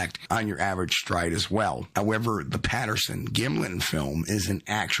impact on your average stride as well. However, the Patterson-Gimlin film is in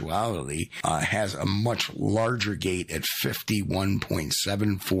actuality has a much larger gait at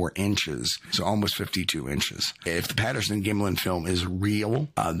 51.74 inches, so almost 52 inches. If the Patterson-Gimlin film is real,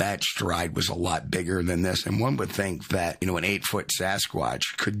 that stride was a lot bigger than this, and one would think that an 8-foot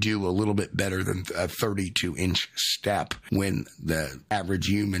Sasquatch could do a little bit better than a 32-inch step when the average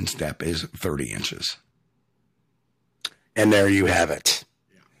human step is 30 inches. And there you have it.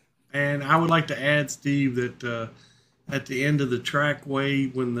 And I would like to add, Steve, that at the end of the trackway,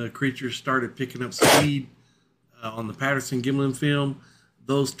 when the creatures started picking up speed on the Patterson-Gimlin film,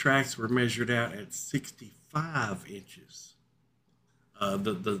 those tracks were measured out at 65 inches.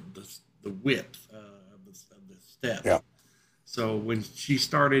 The width of the step. Yeah. So when she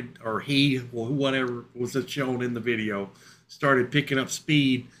started, or he, or whatever was shown in the video, started picking up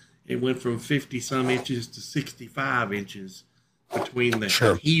speed, it went from 50-some inches to 65 inches. Between the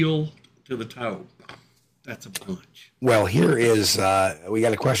heel to the toe. That's a bunch. Well, here is, we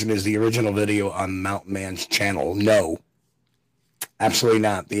got a question. Is the original video on Mountain Man's channel? No. Absolutely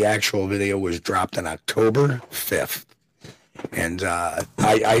not. The actual video was dropped on October 5th. And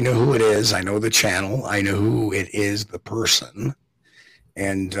I know who it is. I know the channel. I know who it is, the person.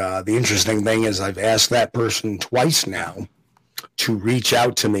 And the interesting thing is I've asked that person twice now to reach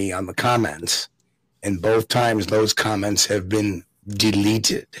out to me on the comments. And both times those comments have been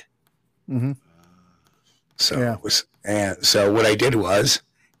deleted. Mm-hmm. So what I did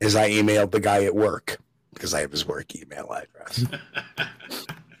is I emailed the guy at work because I have his work email address.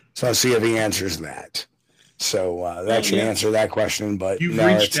 So I'll see if he answers that. So that should answer that question. But you've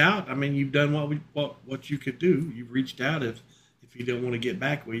reached out. I mean, you've done what you could do. You've reached out if you don't want to get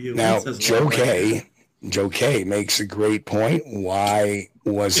back with you. Now, Joe K makes a great point. Why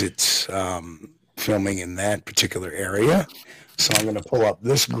was it filming in that particular area? So I'm going to pull up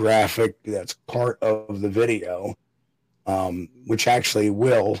this graphic that's part of the video, which actually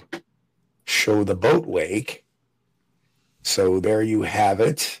will show the boat wake. So there you have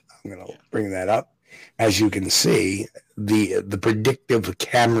it. I'm going to bring that up. As you can see, the predictive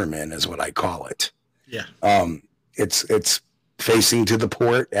cameraman is what I call it. Yeah. It's facing to the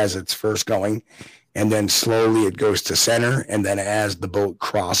port as it's first going. And then slowly it goes to center. And then as the boat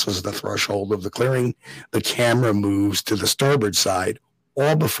crosses the threshold of the clearing, the camera moves to the starboard side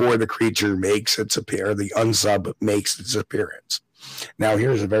all before the creature makes its appearance, the unsub makes its appearance. Now,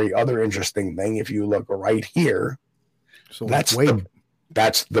 here's a very other interesting thing. If you look right here, So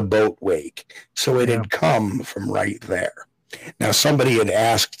that's the boat wake. So it had come from right there. Now, somebody had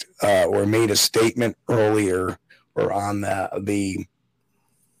asked or made a statement earlier or on the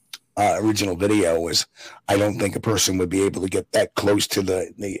original video was, I don't think a person would be able to get that close to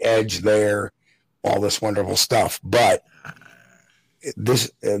the edge there, all this wonderful stuff. But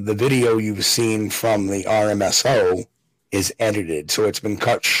the video you've seen from the RMSO is edited, so it's been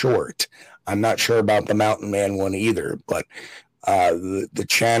cut short. I'm not sure about the Mountain Man one either, but the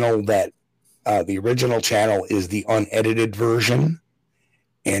channel that the original channel is the unedited version,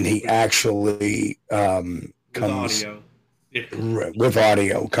 and he actually comes with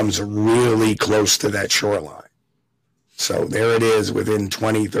audio, comes really close to that shoreline. So there it is within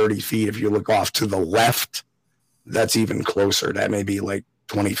 20, 30 feet. If you look off to the left, that's even closer. That may be like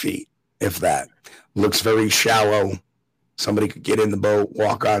 20 feet, if that. Looks very shallow. Somebody could get in the boat,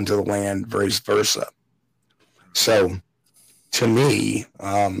 walk onto the land, vice versa. So to me,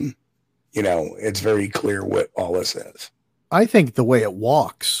 it's very clear what all this is. I think the way it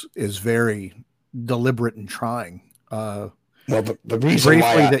walks is very deliberate and trying. Well, the reason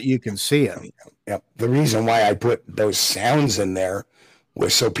briefly that you can see it. Yep. The reason why I put those sounds in there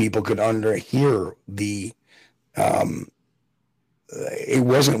was so people could hear the. It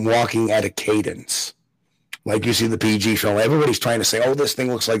wasn't walking at a cadence like you see the PG film. Everybody's trying to say, "Oh, this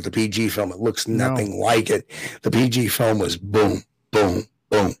thing looks like the PG film." It looks nothing like it. The PG film was boom, boom,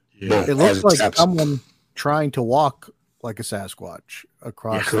 boom, boom. It looks like someone trying to walk like a Sasquatch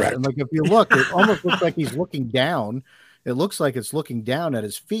across. Correct. And like if you look, it almost looks like he's looking down. It looks like it's looking down at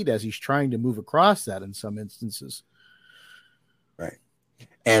his feet as he's trying to move across that in some instances. Right.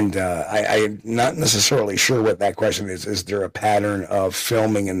 And I'm not necessarily sure what that question is. Is there a pattern of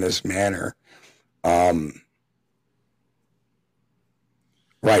filming in this manner? Right.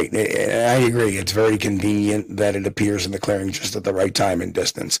 I agree. It's very convenient that it appears in the clearing just at the right time and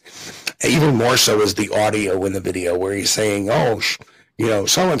distance. Even more so is the audio in the video where he's saying, "Oh,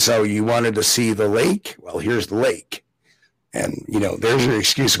 so-and-so, you wanted to see the lake? Well, here's the lake." And, there's your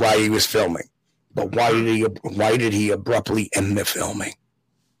excuse why he was filming. But why did he abruptly end the filming?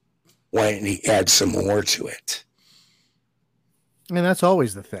 Why didn't he add some more to it? And that's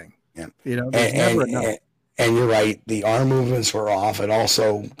always the thing. Yeah. There's never enough. And you're right. The arm movements were off. It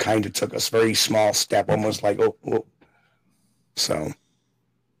also kind of took a very small step, almost like, oh. So.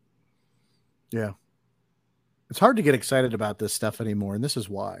 Yeah. It's hard to get excited about this stuff anymore. And this is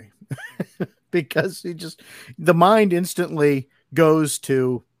why. Because the mind instantly goes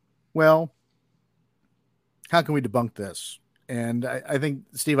to, well, how can we debunk this? And I think,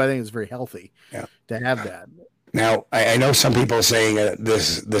 Steve, it's very healthy to have that. Now, I know some people are saying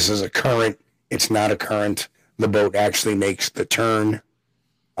this is a current. It's not a current. The boat actually makes the turn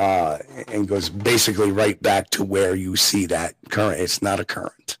and goes basically right back to where you see that current. It's not a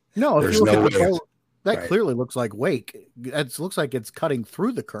current. No, there's no way. That clearly looks like wake. It looks like it's cutting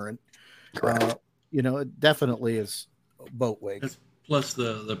through the current. Correct. It definitely is boat wake. Plus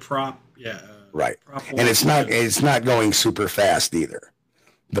the prop, right. Prop and it's not going super fast either.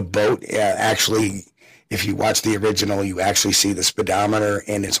 The boat actually, if you watch the original, you actually see the speedometer,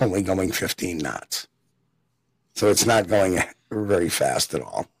 and it's only going 15 knots. So it's not going very fast at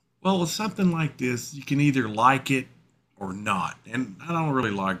all. Well, with something like this, you can either like it or not. And I don't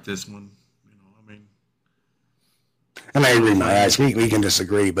really like this one. And I agree, my eyes. We can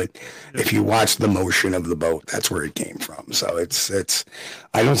disagree, but if you watch the motion of the boat, that's where it came from. So it's.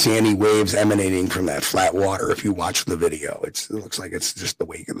 I don't see any waves emanating from that flat water. If you watch the video, it looks like it's just the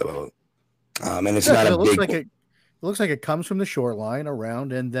wake of the boat, and it's not a big. It looks like it comes from the shoreline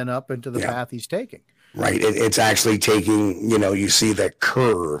around and then up into the path he's taking. Right. It's actually taking. You see that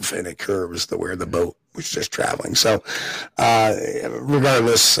curve, and it curves to where the boat was just traveling. So,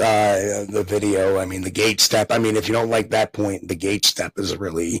 regardless, the video, the gate step, if you don't like that point, the gate step is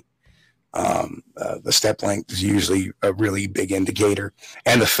really, the step length is usually a really big indicator.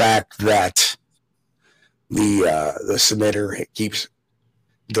 And the fact that the submitter keeps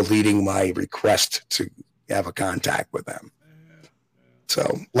deleting my request to have a contact with them.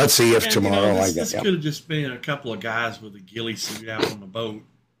 So let's see if tomorrow this could have just been a couple of guys with a ghillie suit out on the boat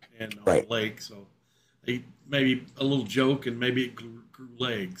and on the lake. So maybe a little joke, and maybe it grew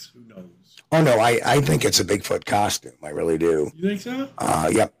legs. Who knows? Oh no, I think it's a Bigfoot costume. I really do. You think so?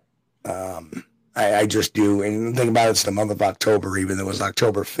 Yep. I just do. And the thing about it's the month of October. Even though it was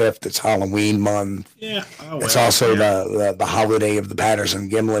October 5th, it's Halloween month. Yeah. It's also the holiday of the Patterson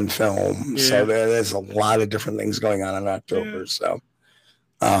Gimlin film. Yeah. So there's a lot of different things going on in October. So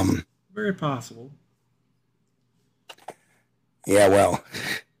Very possible. Yeah, well,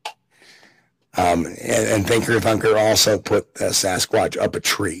 and Thinker Thunker also put the Sasquatch up a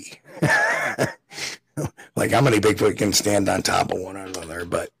tree. Like, how many Bigfoot can stand on top of one another?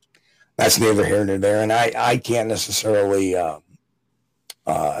 But that's neither here nor there. And I can't necessarily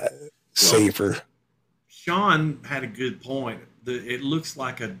say for. Sean had a good point. It looks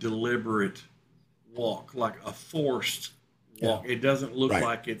like a deliberate walk, like a forced walk. Yeah. It doesn't look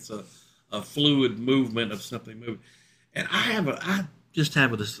like it's a fluid movement of something moving. And I just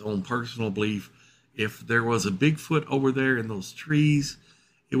have this own personal belief. If there was a Bigfoot over there in those trees,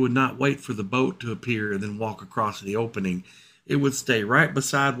 it would not wait for the boat to appear and then walk across the opening. It would stay right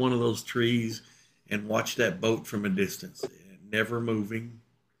beside one of those trees and watch that boat from a distance, never moving.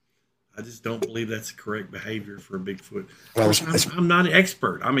 I just don't believe that's the correct behavior for a Bigfoot. Well, I'm not an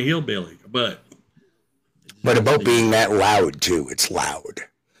expert. I'm a hillbilly, but a boat being that loud too, it's loud.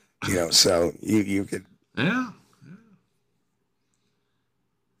 So you could. Yeah.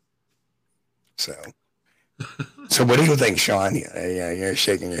 So what do you think, Sean? Yeah, you're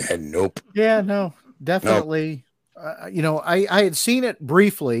shaking your head. Nope. Yeah, no, definitely. Nope. I had seen it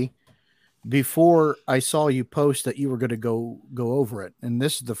briefly before I saw you post that you were going to go over it, and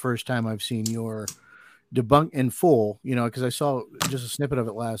this is the first time I've seen your debunk in full. Because I saw just a snippet of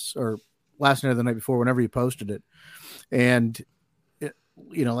it last night or the night before, whenever you posted it, and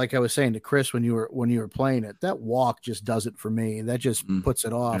like I was saying to Chris when you were playing it, that walk just does it for me. That just puts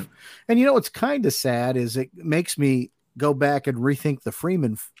it off. Yeah. And what's kind of sad is it makes me go back and rethink the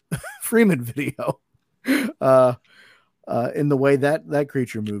Freeman video in the way that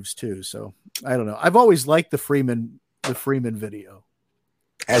creature moves too. So I don't know. I've always liked the Freeman video.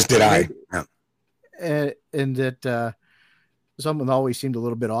 As did I. Yeah. And that someone always seemed a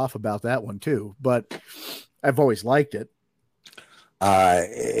little bit off about that one too, but I've always liked it.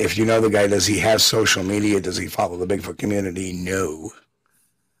 If you know the guy, does he have social media? Does he follow the Bigfoot community? No,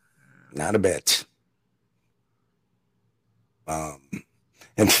 not a bit.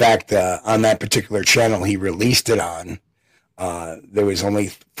 In fact, on that particular channel he released it on, there was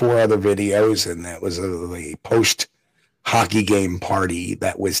only 4 other videos, and that was a post-hockey game party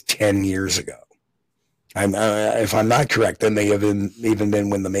that was 10 years ago. If I'm not correct, then they have even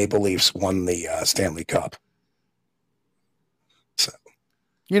been when the Maple Leafs won the Stanley Cup.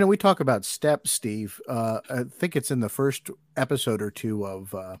 We talk about steps, Steve. I think it's in the first episode or 2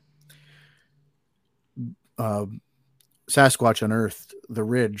 of Sasquatch Unearthed, The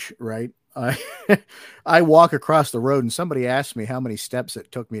Ridge, right? I walk across the road, and somebody asked me how many steps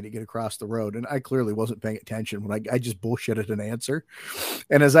it took me to get across the road, and I clearly wasn't paying attention when I just bullshitted an answer.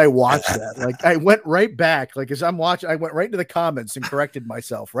 And as I watched that, I went right back. As I'm watching, I went right into the comments and corrected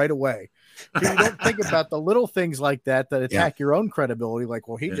myself right away. You don't think about the little things like that attack your own credibility.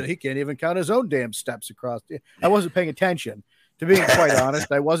 He can't even count his own damn steps across. I wasn't paying attention. To be quite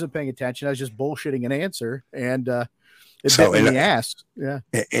honest, I wasn't paying attention. I was just bullshitting an answer, and it bit me in the ass. Yeah.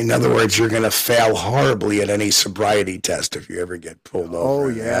 In other words, you're going to fail horribly at any sobriety test if you ever get pulled over. Oh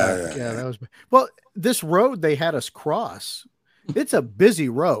yeah, that was. Well, this road they had us cross. It's a busy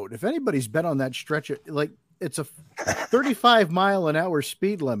road. If anybody's been on that stretch, it's a 35-mile-an-hour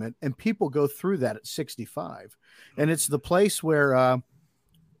speed limit, and people go through that at 65. And it's the place where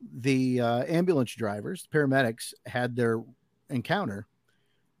the ambulance drivers, the paramedics, had their encounter.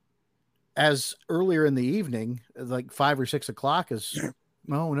 As earlier in the evening, 5 or 6 o'clock it was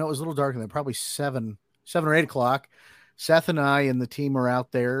a little darker than probably 7 or 8 o'clock. Seth and I and the team are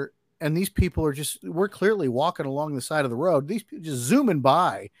out there, and these people we're clearly walking along the side of the road. These people just zooming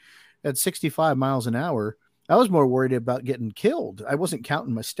by at 65 miles an hour. I was more worried about getting killed. I wasn't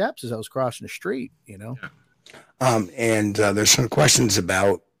counting my steps as I was crossing the street, And there's some questions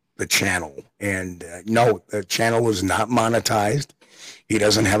about the channel. And no, the channel is not monetized. He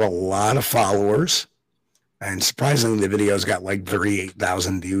doesn't have a lot of followers. And surprisingly, the video's got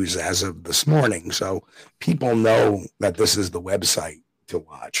 38,000 views as of this morning. So people know that this is the website to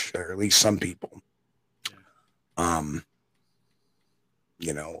watch, or at least some people.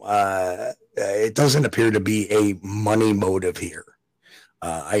 It doesn't appear to be a money motive here.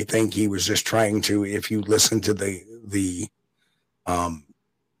 I think he was just trying to, if you listen to the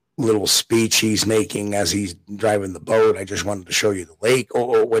little speech he's making as he's driving the boat, I just wanted to show you the lake.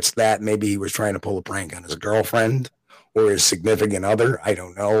 Oh, what's that? Maybe he was trying to pull a prank on his girlfriend or his significant other. I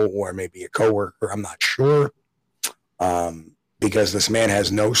don't know. Or maybe a coworker. I'm not sure. Because this man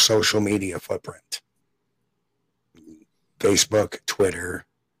has no social media footprint. Facebook, Twitter,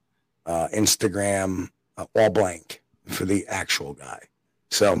 Instagram, all blank for the actual guy.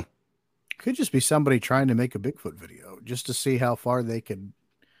 So could just be somebody trying to make a Bigfoot video just to see how far they could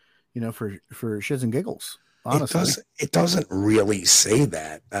for shits and giggles. Honestly, it doesn't really say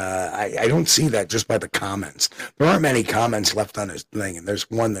that. I don't see that just by the comments. There aren't many comments left on his thing, and there's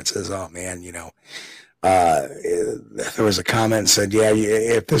one that says, "Oh man, there was a comment that said, yeah,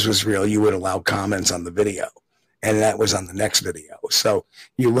 if this was real, you would allow comments on the video." And that was on the next video. So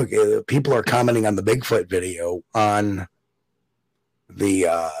you look at people are commenting on the Bigfoot video on the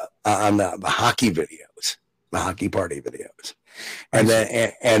hockey videos, the hockey party videos. And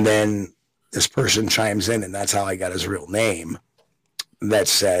then this person chimes in, and that's how I got his real name. That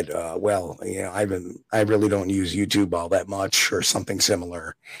said, well, I really don't use YouTube all that much or something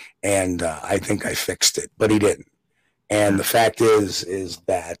similar. And I think I fixed it, but he didn't. And the fact is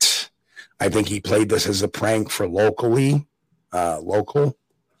that I think he played this as a prank for local.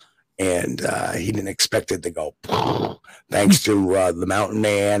 And he didn't expect it to go thanks to the Mountain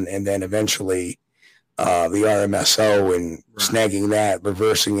Man. And then eventually the RMSO and snagging that,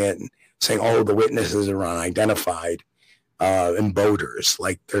 reversing it, and saying, oh, the witnesses are unidentified. And boaters,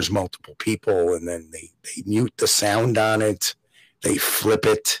 like there's multiple people, and then they mute the sound on it, they flip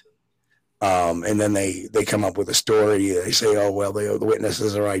it, and then they come up with a story. They say, oh, well, the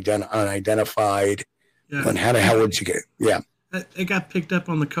witnesses are unidentified. Yeah. And how the hell would you get? Yeah. It got picked up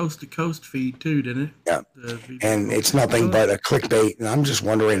on the Coast to Coast feed too, didn't it? Yeah. And it's nothing but a clickbait. And I'm just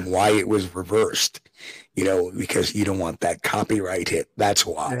wondering why it was reversed, because you don't want that copyright hit. That's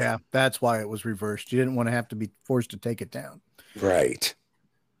why. Yeah, that's why it was reversed. You didn't want to have to be forced to take it down. Right.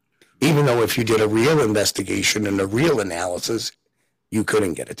 Even though if you did a real investigation and a real analysis, you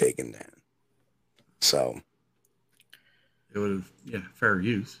couldn't get it taken down. So. It would have, fair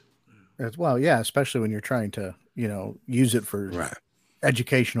use. As well, yeah, especially when you're trying to, use it for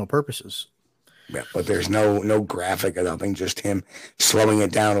educational purposes. Yeah, but there's no graphic or nothing, just him slowing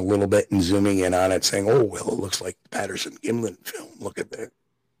it down a little bit and zooming in on it, saying, oh, well, it looks like the Patterson-Gimlin film. Look at that.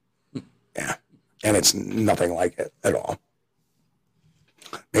 Yeah, and it's nothing like it at all.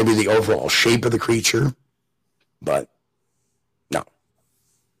 Maybe the overall shape of the creature, but no.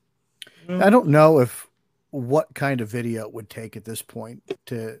 I don't know what kind of video it would take at this point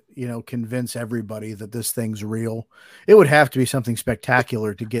to, convince everybody that this thing's real. It would have to be something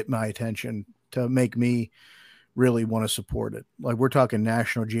spectacular to get my attention, to make me really want to support it. Like we're talking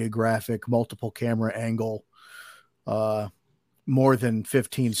National Geographic, multiple camera angle, more than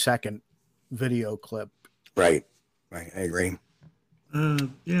 15-second video clip. Right. I agree.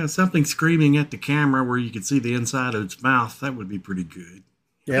 Something screaming at the camera where you could see the inside of its mouth. That would be pretty good.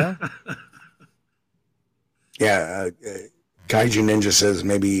 Yeah. Yeah, Kaiju Ninja says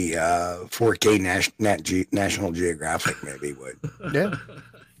maybe 4K National Geographic maybe would. Yeah.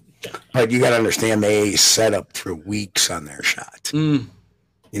 But you got to understand they set up for weeks on their shot.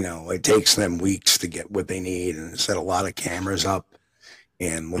 It takes them weeks to get what they need and set a lot of cameras up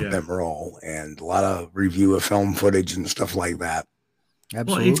and let them roll, and a lot of review of film footage and stuff like that.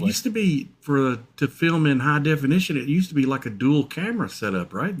 Absolutely. Well, it used to be to film in high definition. It used to be like a dual camera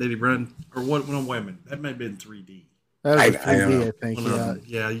setup, right? They'd run, or what? No, wait a minute. That may have been 3D. That was 3D, I think.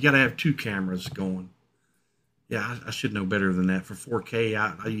 Yeah, you got to have two cameras going. Yeah, I should know better than that. For 4K,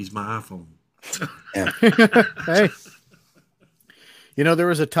 I use my iPhone. Hey, there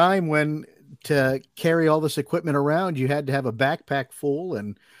was a time when to carry all this equipment around, you had to have a backpack full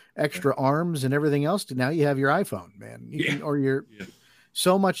and extra arms and everything else. Now you have your iPhone, man.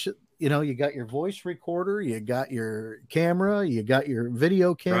 So much, you got your voice recorder, you got your camera, you got your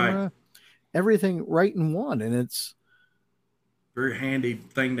video camera, everything right in one. And it's very handy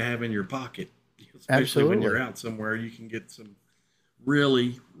thing to have in your pocket, especially when you're out somewhere. You can get some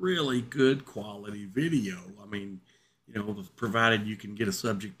really, really good quality video. I mean, provided you can get a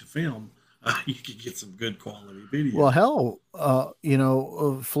subject to film, you can get some good quality video. Well, hell,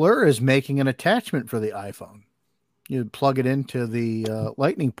 FLIR is making an attachment for the iPhone. You plug it into the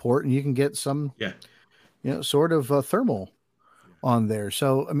lightning port and you can get some, sort of thermal on there.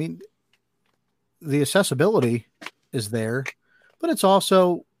 So, I mean, the accessibility is there, but it's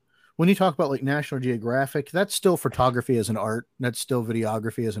also, when you talk about like National Geographic, that's still photography as an art. That's still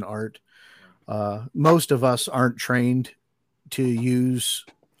videography as an art. Most of us aren't trained to use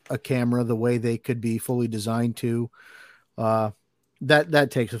a camera the way they could be fully designed to. That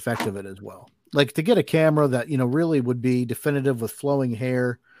takes effect of it as well. Like to get a camera that, really would be definitive with flowing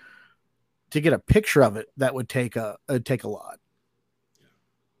hair, to get a picture of it, that would take a lot.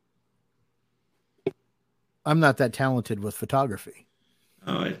 I'm not that talented with photography.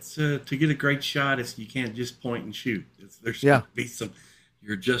 Oh, it's to get a great shot. You can't just point and shoot. There's got to be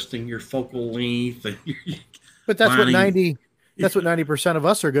you're adjusting your focal length. And but that's what 90% of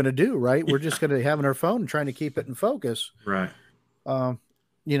us are going to do, right? We're just going to have on our phone and trying to keep it in focus. Right.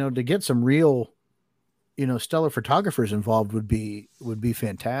 to get some real, stellar photographers involved would be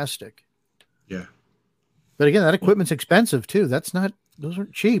fantastic. Yeah. But again, that equipment's expensive too. Those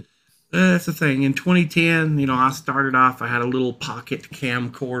aren't cheap. That's the thing. In 2010, I started off, I had a little pocket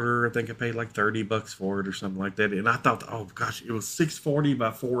camcorder. I think I paid like $30 for it or something like that. And I thought, oh gosh, it was 640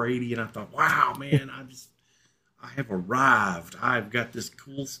 by 480. And I thought, wow, man, I have arrived. I've got this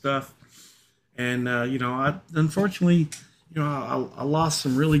cool stuff. And, unfortunately, I lost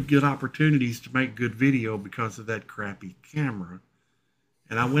some really good opportunities to make good video because of that crappy camera.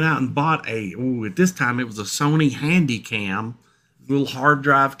 And I went out and bought at this time it was a Sony Handycam, little hard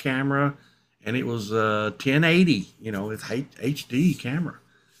drive camera, and it was 1080, it's HD camera.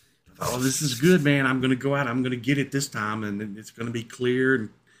 I thought, oh, this is good, man. I'm going to go out. I'm going to get it this time, and it's going to be clear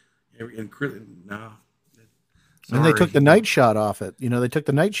and no. And they took the night shot off it. They took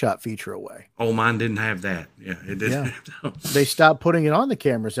the night shot feature away. Oh, mine didn't have that. Yeah, it didn't. Yeah. They stopped putting it on the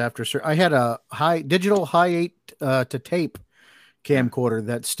cameras after. I had a digital high 8 to tape camcorder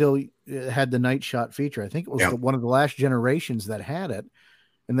that still had the night shot feature. I think it was one of the last generations that had it,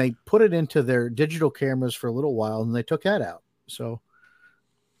 and they put it into their digital cameras for a little while, and they took that out. So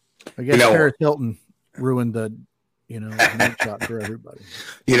I guess Paris Hilton ruined the night shot for everybody.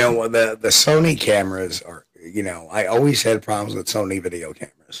 The Sony cameras are, I always had problems with Sony video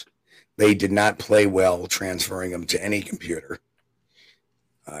cameras. They did not play well transferring them to any computer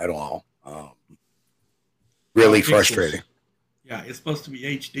at all. Really frustrating. Yeah, it's supposed to be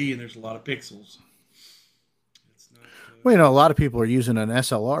HD, and there's a lot of pixels. It's not, well, a lot of people are using an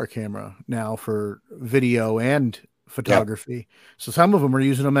SLR camera now for video and photography. Yep. So some of them are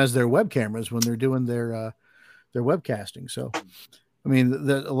using them as their web cameras when they're doing their webcasting. So, I mean,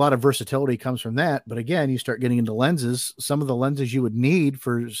 a lot of versatility comes from that. But again, you start getting into lenses. Some of the lenses you would need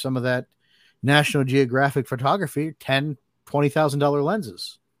for some of that National Geographic photography, $10,000, $20,000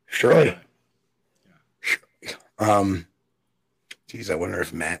 lenses. Surely. Geez, I wonder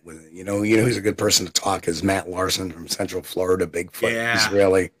if Matt was, who's a good person to talk is Matt Larson from Central Florida, Bigfoot.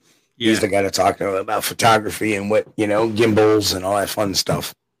 Yeah. He's the guy to talk to about photography and what, gimbals and all that fun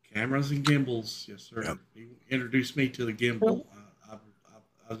stuff. Cameras and gimbals. Yes, sir. Yep. He introduced me to the gimbal.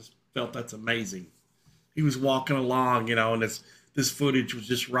 I just felt that's amazing. He was walking along, and this footage was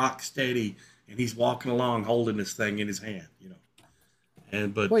just rock steady, and he's walking along holding this thing in his hand,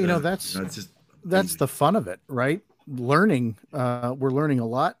 that's the fun of it, right? Learning, we're learning a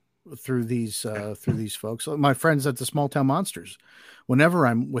lot through these folks. My friends at the Small Town Monsters, whenever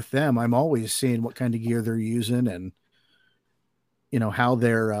I'm with them, I'm always seeing what kind of gear they're using and how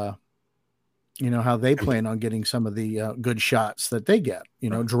they're how they plan on getting some of the good shots that they get.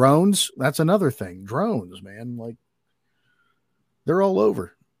 Drones, that's another thing. Drones, man, like they're all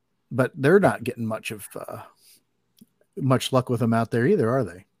over, but they're not getting much luck with them out there either, are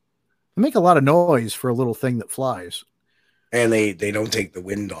they? They make a lot of noise for a little thing that flies. And they don't take the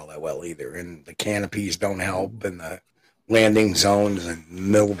wind all that well either. And the canopies don't help. And the landing zones in the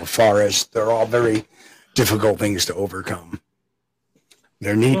middle of the forest, they're all very difficult things to overcome.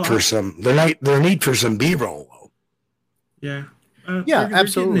 Their need for some B-roll though. Yeah. Absolutely.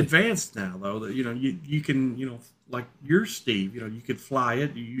 Getting advanced now though, that you can, like yours, Steve, you could fly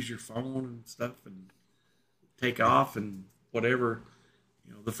it, you use your phone and stuff and take off and whatever.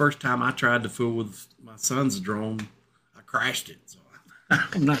 The first time I tried to fool with my son's drone, I crashed it. So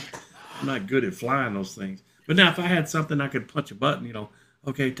I'm not good at flying those things. But now if I had something I could punch a button,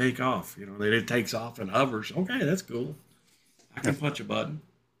 okay, take off. That it takes off and hovers. Okay, that's cool. I can punch a button.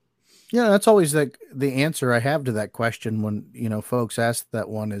 Yeah, that's always the answer I have to that question when, folks ask that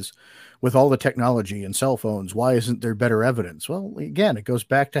one is, with all the technology and cell phones, why isn't there better evidence? Well, again, it goes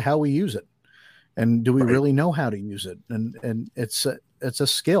back to how we use it. And do we really know how to use it? And it's a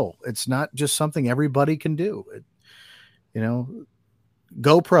skill. It's not just something everybody can do.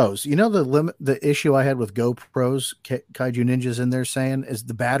 GoPros, the issue I had with GoPros, Kaiju Ninjas in there saying, is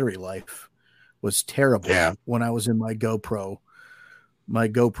the battery life was terrible when I was in my GoPro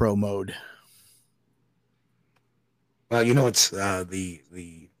mode. Well, it's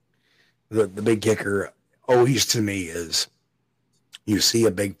the big kicker always to me is you see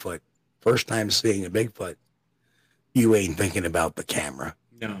a Bigfoot. First time seeing a Bigfoot, you ain't thinking about the camera.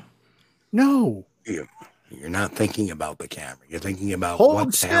 No. You're not thinking about the camera. You're thinking about Hold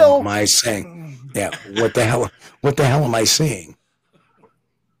what still. The hell am I seeing? Yeah, what the hell am I seeing?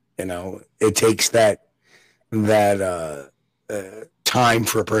 It takes that time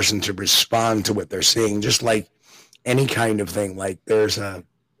for a person to respond to what they're seeing, just like any kind of thing. Like there's all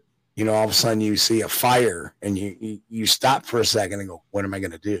of a sudden you see a fire and you stop for a second and go, what am I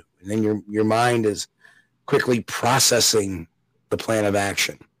going to do? And then your mind is quickly processing the plan of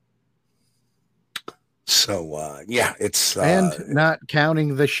action. So yeah, it's and not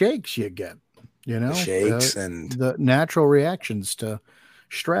counting the shakes you get, the shakes and the natural reactions to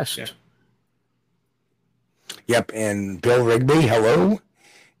stress. Yeah. Yep, and Bill Rigby, hello.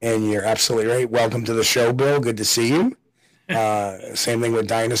 And you're absolutely right. Welcome to the show, Bill. Good to see you. Same thing with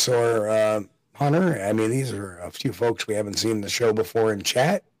Dinosaur Hunter. I mean, these are a few folks we haven't seen the show before in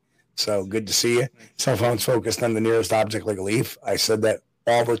chat. So good to see you. Cell phones focused on the nearest object like a leaf. I said that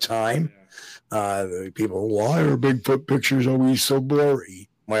all the time. People, why are Bigfoot pictures always so blurry?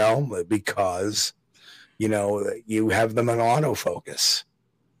 Well, because, you have them on autofocus.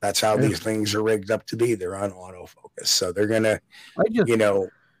 That's how these things are rigged up to be. They're on autofocus. So they're going to, I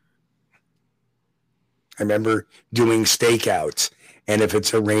remember doing stakeouts, and if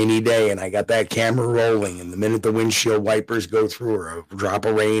it's a rainy day and I got that camera rolling, and the minute the windshield wipers go through or a drop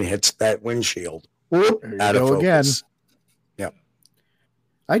of rain hits that windshield, out of focus. Again. Yep.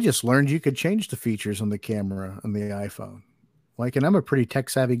 I just learned you could change the features on the camera on the iPhone. And I'm a pretty tech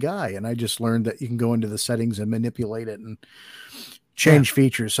savvy guy, and I just learned that you can go into the settings and manipulate it and change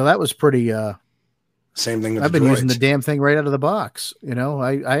features. So that was pretty. Same thing with I've been using the damn thing right out of the box.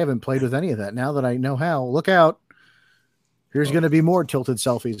 I haven't played with any of that. Now that I know how, look out. Here's going to be more tilted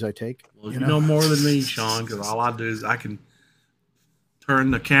selfies I take. Well, you know more than me, Sean, because all I do is I can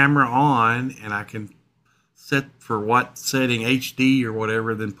turn the camera on and I can set for what setting, HD or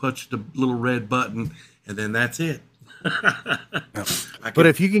whatever, then push the little red button, and then that's it. But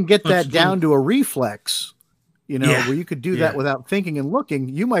if you can get that down to a reflex, where you could do that without thinking and looking,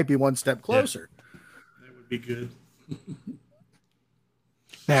 you might be one step closer. That would be good.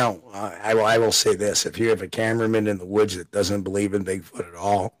 Now, I will say this. If you have a cameraman in the woods that doesn't believe in Bigfoot at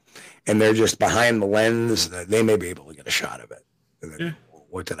all, and they're just behind the lens, they may be able to get a shot of it. And then,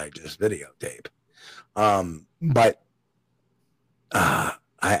 what did I just videotape? But I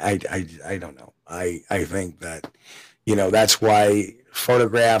don't know. I think that, that's why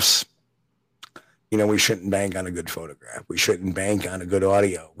photographs, we shouldn't bank on a good photograph. We shouldn't bank on a good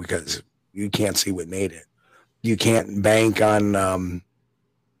audio because you can't see what made it. You can't bank on,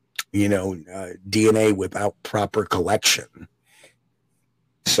 DNA without proper collection.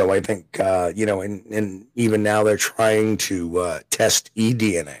 So I think, and even now they're trying to test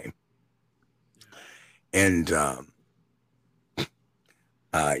eDNA. And,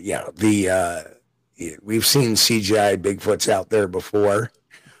 we've seen CGI Bigfoots out there before.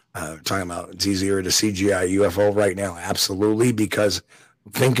 Talking about it's easier to CGI UFO right now. Absolutely. Because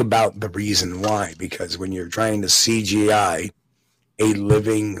think about the reason why. Because when you're trying to CGI a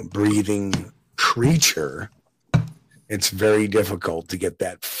living, breathing creature, it's very difficult to get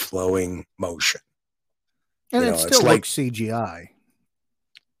that flowing motion. And it still looks CGI.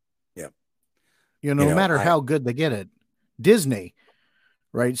 Yeah. No matter how good they get it. Disney,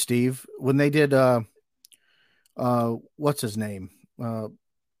 right, Steve? When they did, what's his name?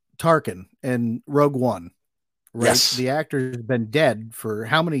 Tarkin and Rogue One, right? Yes. The actor's been dead for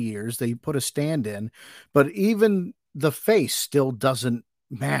how many years? They put a stand in, but even the face still doesn't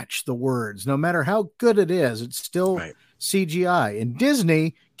match the words. No matter how good it is, it's still CGI. And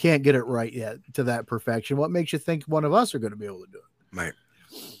Disney can't get it right yet to that perfection. What makes you think one of us are going to be able to do it? Right.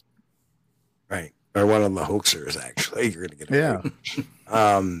 Right. Or one of the hoaxers, actually. You're going to get it right.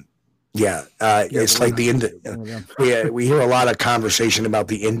 It's like we hear a lot of conversation about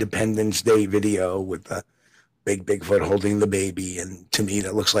the Independence Day video with the Bigfoot holding the baby, and to me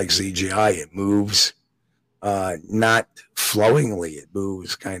that looks like CGI. It moves not flowingly, it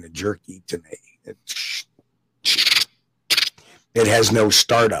moves kind of jerky to me. It has no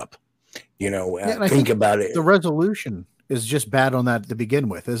startup. Think about it. The resolution is just bad on that to begin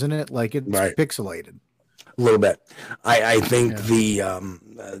with, isn't it? Like it's pixelated. A little bit. I think the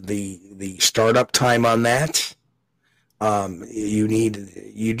startup time on that,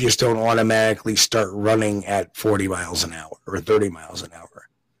 you just don't automatically start running at 40 miles an hour or 30 miles an hour.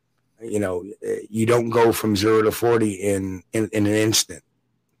 You don't go from 0 to 40 in an instant.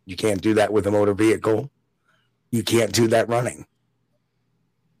 You can't do that with a motor vehicle. You can't do that running.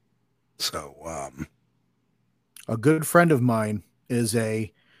 So, a good friend of mine is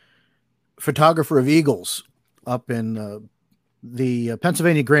a photographer of eagles up in the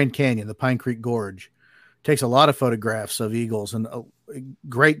Pennsylvania Grand Canyon, the Pine Creek Gorge. Takes a lot of photographs of eagles and a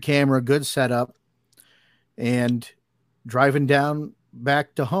great camera, good setup. And driving down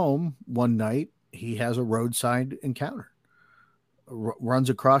back to home one night, he has a roadside encounter. Runs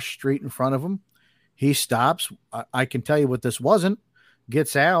across the street in front of him. He stops. I can tell you what this wasn't.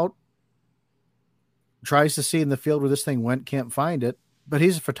 Gets out. Tries to see in the field where this thing went. Can't find it. But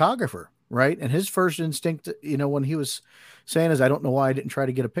he's a photographer. right? And his first instinct, when he was saying is, I don't know why I didn't try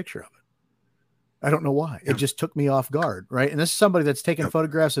to get a picture of it. I don't know why. It just took me off guard, right? And this is somebody that's taking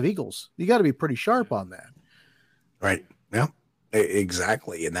photographs of eagles. You got to be pretty sharp on that. Right. Yeah,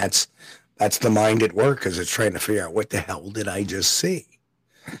 exactly. And that's the mind at work, because it's trying to figure out, what the hell did I just see?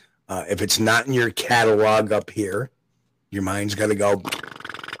 If it's not in your catalog up here, your mind's got to go,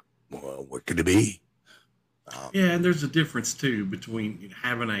 well, what could it be? Yeah, and there's a difference too between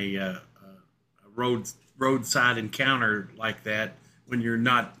having a roadside encounter like that when you're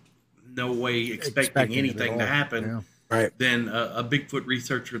not no way expecting anything to happen, right? Than a Bigfoot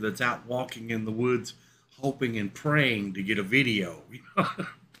researcher that's out walking in the woods, hoping and praying to get a video.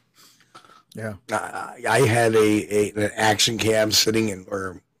 Yeah, I had an action cam sitting in,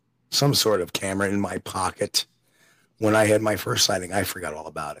 or some sort of camera in my pocket when I had my first sighting. I forgot all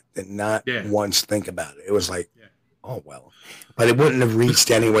about it. Did not once think about it. It was like, oh, well. But it wouldn't have reached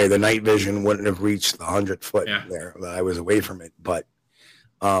anyway. The night vision wouldn't have reached the 100-foot there that I was away from it. But,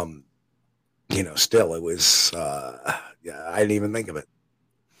 still, it was, I didn't even think of it.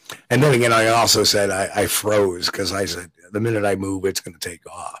 And then again, I also said I froze, because I said, the minute I move, it's going to take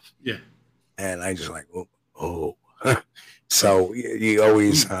off. Yeah. And I just like, oh. So you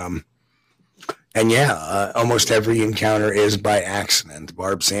always, almost every encounter is by accident.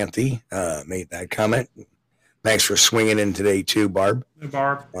 Barb Santi made that comment. Thanks for swinging in today too, Barb. Hey,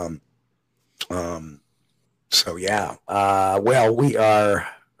 Barb. So yeah. Well, we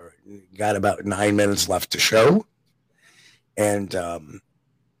got about 9 minutes left to show, and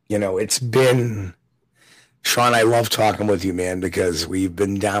it's been, Sean, I love talking with you, man, because we've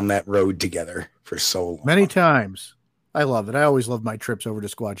been down that road together for so long. Many times. I love it. I always love my trips over to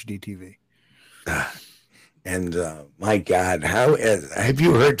Squatch DTV. And my God, have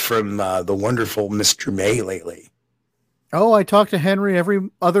you heard from the wonderful Mr. May lately? Oh, I talk to Henry every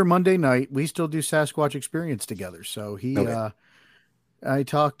other Monday night. We still do Sasquatch Experience together. So I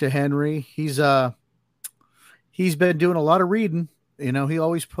talk to Henry. He's been doing a lot of reading. He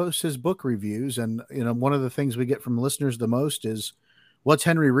always posts his book reviews, and one of the things we get from listeners the most is, what's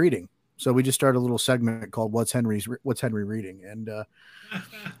Henry reading? So we just started a little segment called What's Henry Reading? And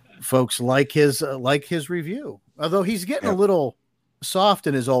folks like his review. Although he's getting a little soft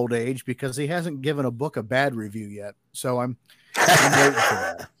in his old age, because he hasn't given a book a bad review yet. So I'm waiting for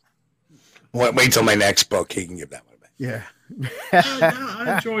that. Wait till my next book. He can give that one back. Yeah.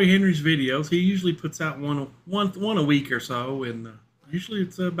 I enjoy Henry's videos. He usually puts out one a week or so, and usually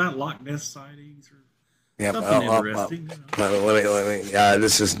it's about Loch Ness sightings or something interesting. Let me.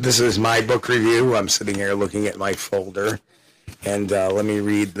 This is my book review. I'm sitting here looking at my folder, and let me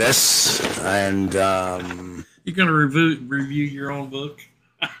read this. And you're gonna review your own book.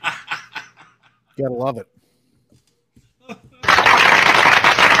 Gotta love it.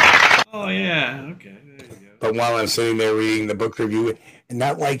 Oh yeah, okay. There you go. But while I'm sitting there reading the book review, and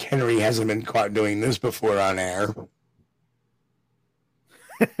not like Henry hasn't been caught doing this before on air.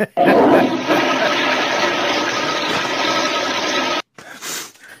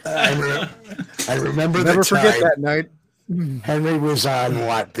 I remember Never the forget time that night. Henry was on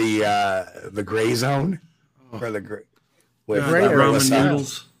the gray zone, or the gray with gray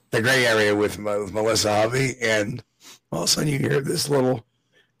noodles, the gray area with Melissa Hovey, and all of a sudden you hear this little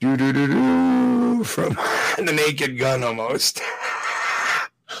do do do do from the Naked Gun almost.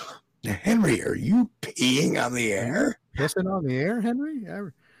 Henry, are you peeing on the air? Pissing on the air, Henry?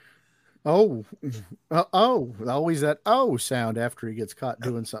 Always that sound after he gets caught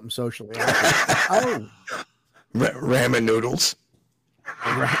doing something socially. Ramen noodles.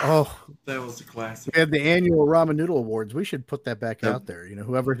 Oh, that was a classic. We had the annual ramen noodle awards. We should put that back out there.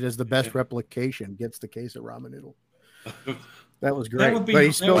 Whoever does the best replication gets the case of ramen noodle. That was great. That would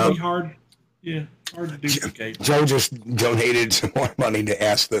be hard. Yeah, hard to duplicate. Joe just donated some more money to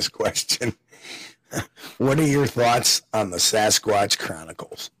ask this question. What are your thoughts on the Sasquatch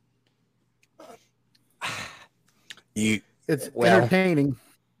Chronicles? It's entertaining.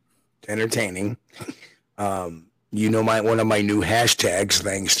 Entertaining. One of my new hashtags,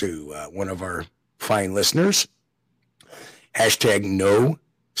 thanks to one of our fine listeners. Hashtag no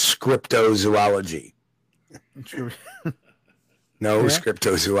scriptozoology. No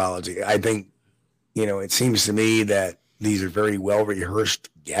scriptozoology. I think, it seems to me that these are very well-rehearsed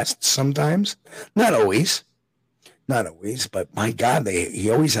guests sometimes. Not always, but my God, he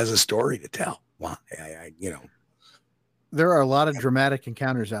always has a story to tell. Why? There are a lot of dramatic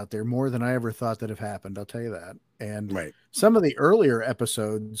encounters out there, more than I ever thought that have happened. I'll tell you that. And some of the earlier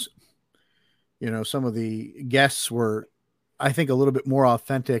episodes, some of the guests were, I think, a little bit more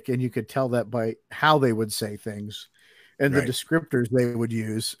authentic, and you could tell that by how they would say things and the descriptors they would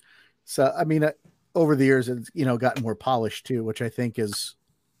use. So, I mean, over the years, it's, gotten more polished too, which I think is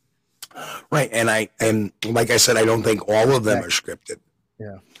right. And like I said, I don't think all of them are scripted.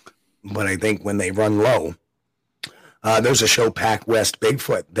 Yeah. But I think when they run low, there's a show, Pac West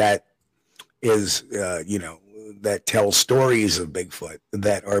Bigfoot, that is, that tells stories of Bigfoot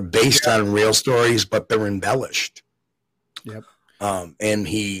that are based on real stories, but they're embellished. Yep. And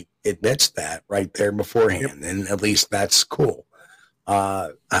he admits that right there beforehand, and at least that's cool. I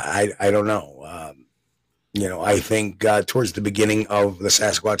don't know. I think towards the beginning of the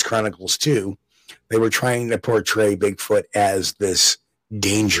Sasquatch Chronicles too, they were trying to portray Bigfoot as this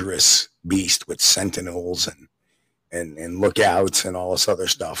dangerous beast with sentinels and lookouts and all this other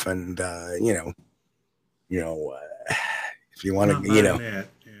stuff. And if you want to,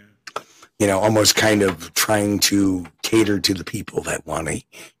 almost kind of trying to cater to the people that want a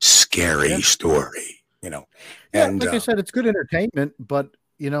scary story, And like I said, it's good entertainment, but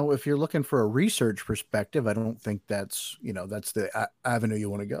if you're looking for a research perspective, I don't think that's the avenue you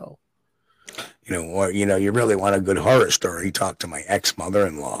want to go. Or you really want a good horror story, talk to my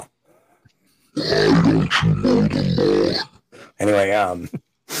ex-mother-in-law. Anyway,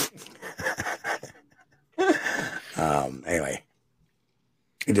 anyway,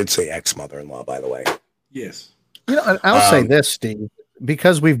 he did say ex-mother-in-law, by the way. Yes. I'll say this, Steve,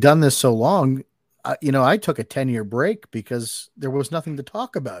 because we've done this so long, I took a 10-year break because there was nothing to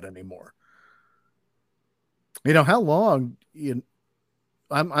talk about anymore. How long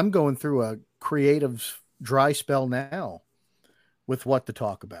I'm going through a creative dry spell now with what to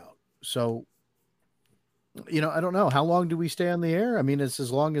talk about. So, I don't know. How long do we stay on the air? I mean, it's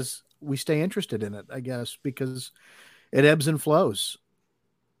as long as we stay interested in it, I guess, because it ebbs and flows.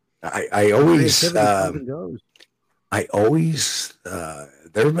 I always, there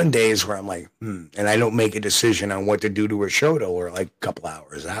have been days where I'm like, and I don't make a decision on what to do to a show till we're like a couple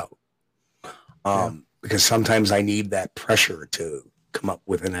hours out. Because sometimes I need that pressure to come up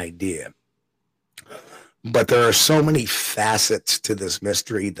with an idea. But there are so many facets to this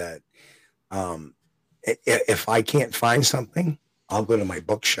mystery that if I can't find something, I'll go to my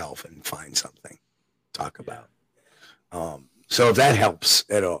bookshelf and find something to talk about. So if that helps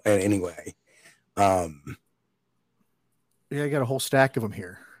at all, in any way. I got a whole stack of them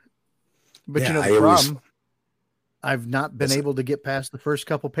here. But the problem, I've not been able to get past the first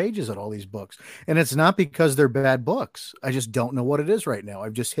couple pages of all these books. And it's not because they're bad books. I just don't know what it is right now.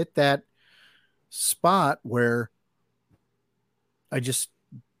 I've just hit that spot where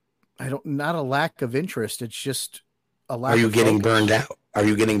not a lack of interest. It's just a lack of focus. Burned out? Are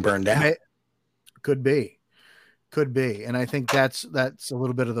you getting burned out? Could be. And I think that's a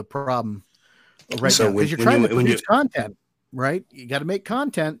little bit of the problem right now. Because you're trying to produce content, right? You got to make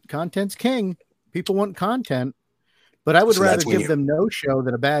content. Content's king. People want content. But I would rather give them no show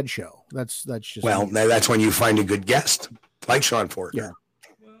than a bad show. That's just that's when you find a good guest, like Sean Forker. Yeah.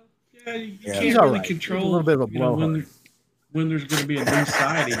 Well, you can't really control a little bit of a blowhard when there's going to be a new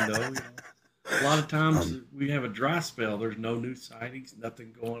sighting, though. A lot of times we have a dry spell. There's no new sightings,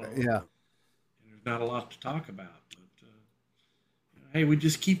 nothing going on. Yeah. And there's not a lot to talk about. But hey, we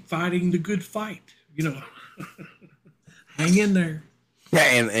just keep fighting the good fight. Hang in there. Yeah,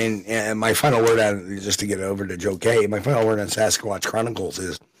 and my final word on, just to get over to Joe K, my final word on Sasquatch Chronicles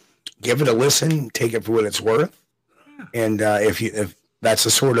is give it a listen, take it for what it's worth. Yeah. And if that's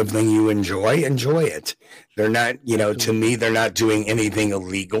the sort of thing you enjoy it. They're not, to me, they're not doing anything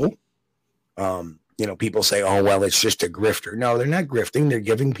illegal. People say, oh, well, it's just a grifter. No, they're not grifting. They're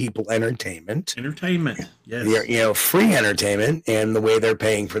giving people entertainment. Yes. Free entertainment. And the way they're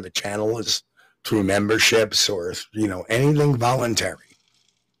paying for the channel is through memberships or, anything voluntary.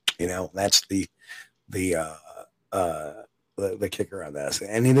 That's the kicker on this.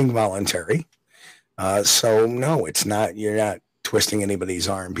 Anything voluntary. So no, it's not. You're not twisting anybody's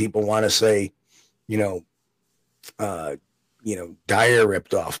arm. People want to say, Dyer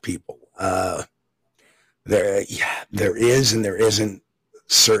ripped off people. There is and there isn't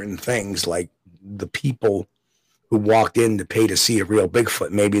certain things, like the people who walked in to pay to see a real Bigfoot.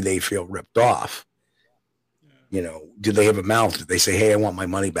 Maybe they feel ripped off. Do they have a mouth? Do they say, hey, I want my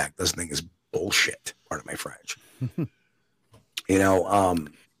money back? This thing is bullshit. Pardon my French.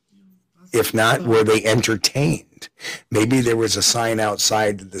 If not, were they entertained? Maybe there was a sign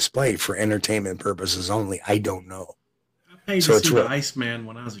outside the display for entertainment purposes only. I don't know. I paid to see the Iceman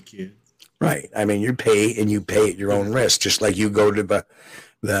when I was a kid. Right. I mean, you pay at your own risk, just like you go to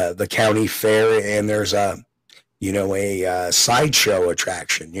the county fair and there's a sideshow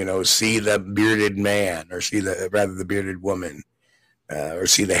attraction, see the bearded man or see the bearded woman. or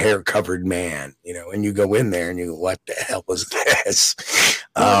see the hair covered man, and you go in there and you go, what the hell is this?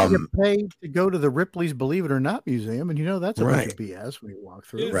 You get paid to go to the Ripley's Believe It or Not Museum, and that's a bunch of BS when you walk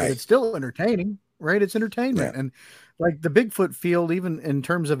through. Right. But it's still entertaining, right? It's entertainment. And like the Bigfoot field, even in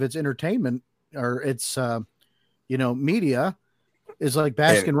terms of its entertainment or its, media, is like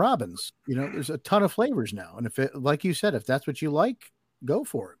Baskin Robbins. There's a ton of flavors now. And like you said, if that's what you like, go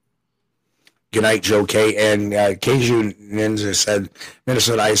for it. Good night, Joe K. And Keiju Ninja said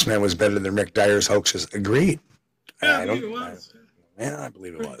Minnesota Iceman was better than Rick Dyer's hoaxes. Agreed. Yeah, I believe it was. I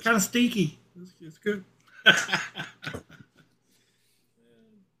believe it was. Kind of stinky. It's good.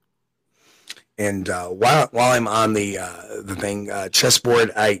 And while I'm on the thing,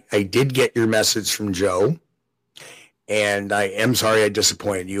 chessboard, I did get your message from Joe. And I am sorry I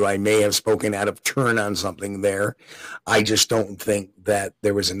disappointed you. I may have spoken out of turn on something there. I just don't think that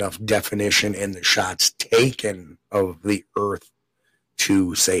there was enough definition in the shots taken of the Earth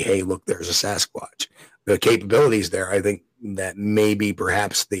to say, hey, look, there's a Sasquatch. The capabilities there, I think that maybe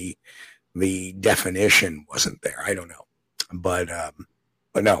perhaps the definition wasn't there. I don't know. But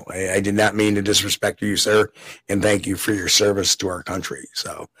no, I did not mean to disrespect you, sir. And thank you for your service to our country.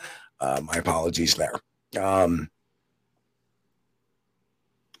 So my apologies there.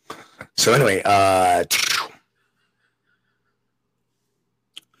 So anyway, is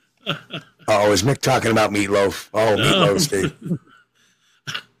Mick talking about Meatloaf? Oh, no. Meatloaf, Steve.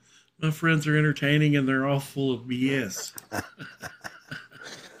 My friends are entertaining and they're all full of BS.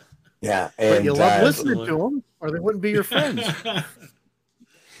 Yeah, but you love listening to them, or they wouldn't be your friends.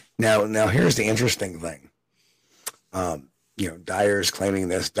 Now, here's the interesting thing. Dyer's claiming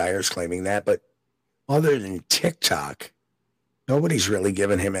this, Dyer's claiming that, but other than TikTok, nobody's really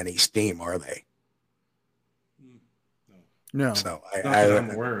given him any steam, are they? No. So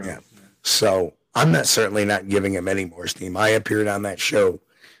I'm aware of. Yeah. So I'm certainly not giving him any more steam. I appeared on that show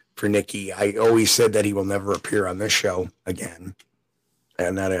for Nikki. I always said that he will never appear on this show again,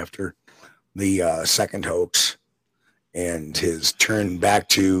 and not after the second hoax and his turn back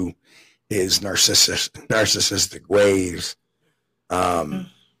to his narcissistic ways.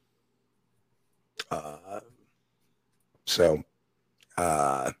 So.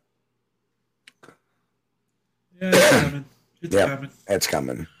 It's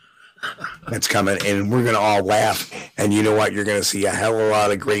coming. It's coming, and we're gonna all laugh. And you know what? You're gonna see a hell of a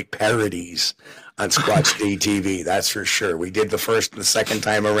lot of great parodies on Squatch D TV. That's for sure. We did the first and the second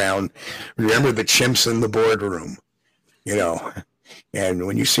time around. Remember the chimps in the boardroom, And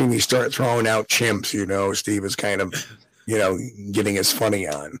when you see me start throwing out chimps, Steve is kind of, getting his funny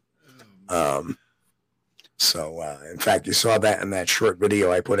on. So, in fact, you saw that in that short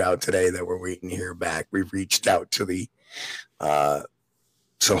video I put out today that we're waiting to hear back. We've reached out to the,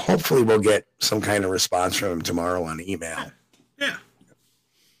 so hopefully we'll get some kind of response from him tomorrow on email. Yeah.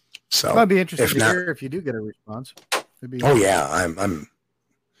 So I'd be interested to hear if you do get a response. Yeah, I'm,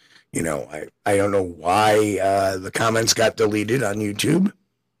 I don't know why the comments got deleted on YouTube,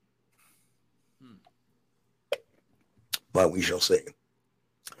 but we shall see.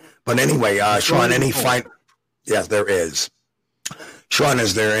 But anyway, Sean, any final? Yes, there is. Sean,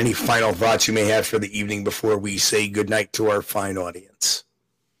 is there any final thoughts you may have for the evening before we say goodnight to our fine audience?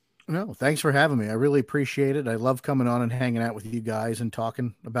 No, thanks for having me. I really appreciate it. I love coming on and hanging out with you guys and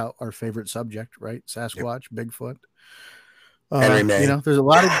talking about our favorite subject, right? Sasquatch, Bigfoot. Henry May. There's a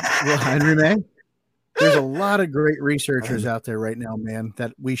lot of Henry May. There's a lot of great researchers out there right now, man,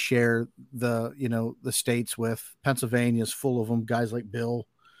 that we share the states with. Pennsylvania's full of them. Guys like Bill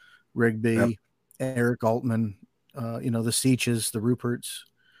Rigby, Eric Altman, the Seaches, the Ruperts,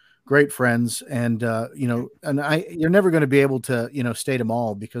 great friends. And, you're never going to be able to, state them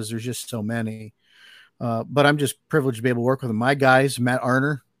all because there's just so many. But I'm just privileged to be able to work with them. My guys, Matt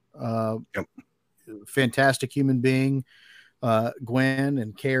Arner, fantastic human being. Gwen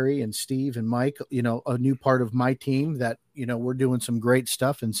and Carrie and Steve and Mike, a new part of my team that, we're doing some great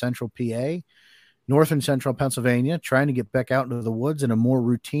stuff in central PA, north and central Pennsylvania, trying to get back out into the woods in a more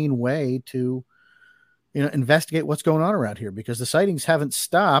routine way to, investigate what's going on around here because the sightings haven't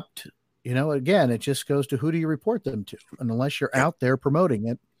stopped. Again, it just goes to who do you report them to? And unless you're out there promoting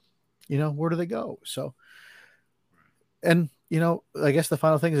it, where do they go? So, and, I guess the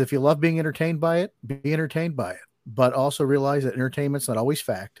final thing is if you love being entertained by it, be entertained by it. But also realize that entertainment's not always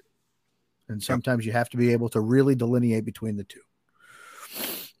fact. And sometimes you have to be able to really delineate between the two.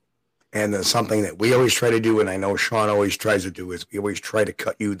 And something that we always try to do, and I know Sean always tries to do, is we always try to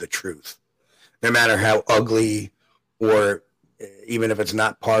cut you the truth. No matter how ugly or even if it's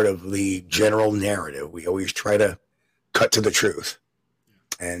not part of the general narrative, we always try to cut to the truth.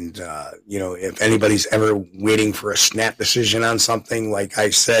 And, if anybody's ever waiting for a snap decision on something, like I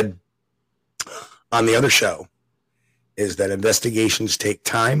said on the other show, is that investigations take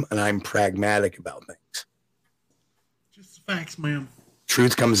time, and I'm pragmatic about things. Just the facts, ma'am.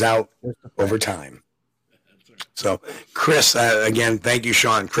 Truth comes out over time. So, Chris, again, thank you,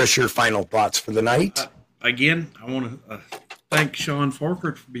 Sean. Chris, your final thoughts for the night? Again, I want to thank Sean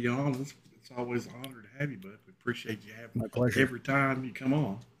Forkert for being on. It's always an honor to have you, bud. We appreciate you having me every time you come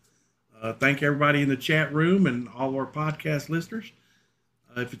on. Thank everybody in the chat room and all of our podcast listeners.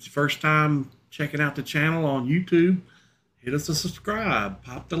 If it's your first time checking out the channel on YouTube, hit us a subscribe,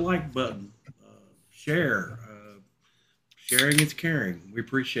 pop the like button, share. Sharing is caring. We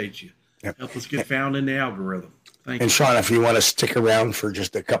appreciate you. Yep. Help us get found in the algorithm. Thank you. And Sean, if you want to stick around for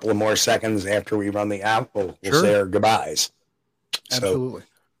just a couple of more seconds after we run the app, we'll say our goodbyes. Absolutely.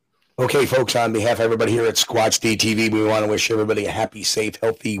 So, okay, folks, on behalf of everybody here at Squatch DTV, we want to wish everybody a happy, safe,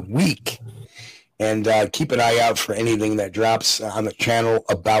 healthy week. And keep an eye out for anything that drops on the channel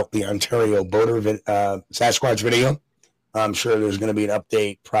about the Ontario Boater Sasquatch video. I'm sure there's going to be an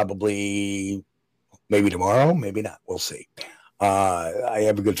update probably maybe tomorrow, maybe not. We'll see. I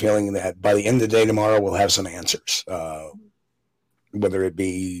have a good feeling that by the end of the day tomorrow, we'll have some answers. Whether it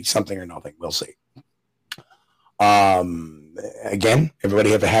be something or nothing, we'll see. Again,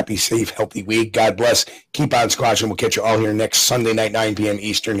 everybody have a happy, safe, healthy week. God bless. Keep on squatching. We'll catch you all here next Sunday night, 9 p.m.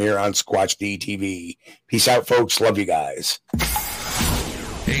 Eastern here on Squatch DTV. Peace out, folks. Love you guys.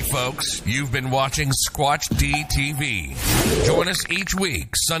 Hey, folks, you've been watching Squatch DTV. Join us each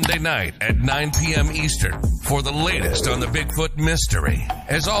week, Sunday night at 9 p.m. Eastern, for the latest on the Bigfoot mystery.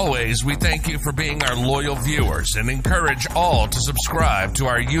 As always, we thank you for being our loyal viewers and encourage all to subscribe to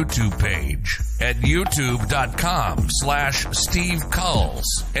our YouTube page at youtube.com/Steve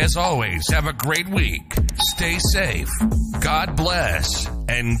Culls. As always, have a great week. Stay safe. God bless.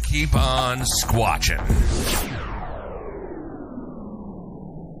 And keep on squatching.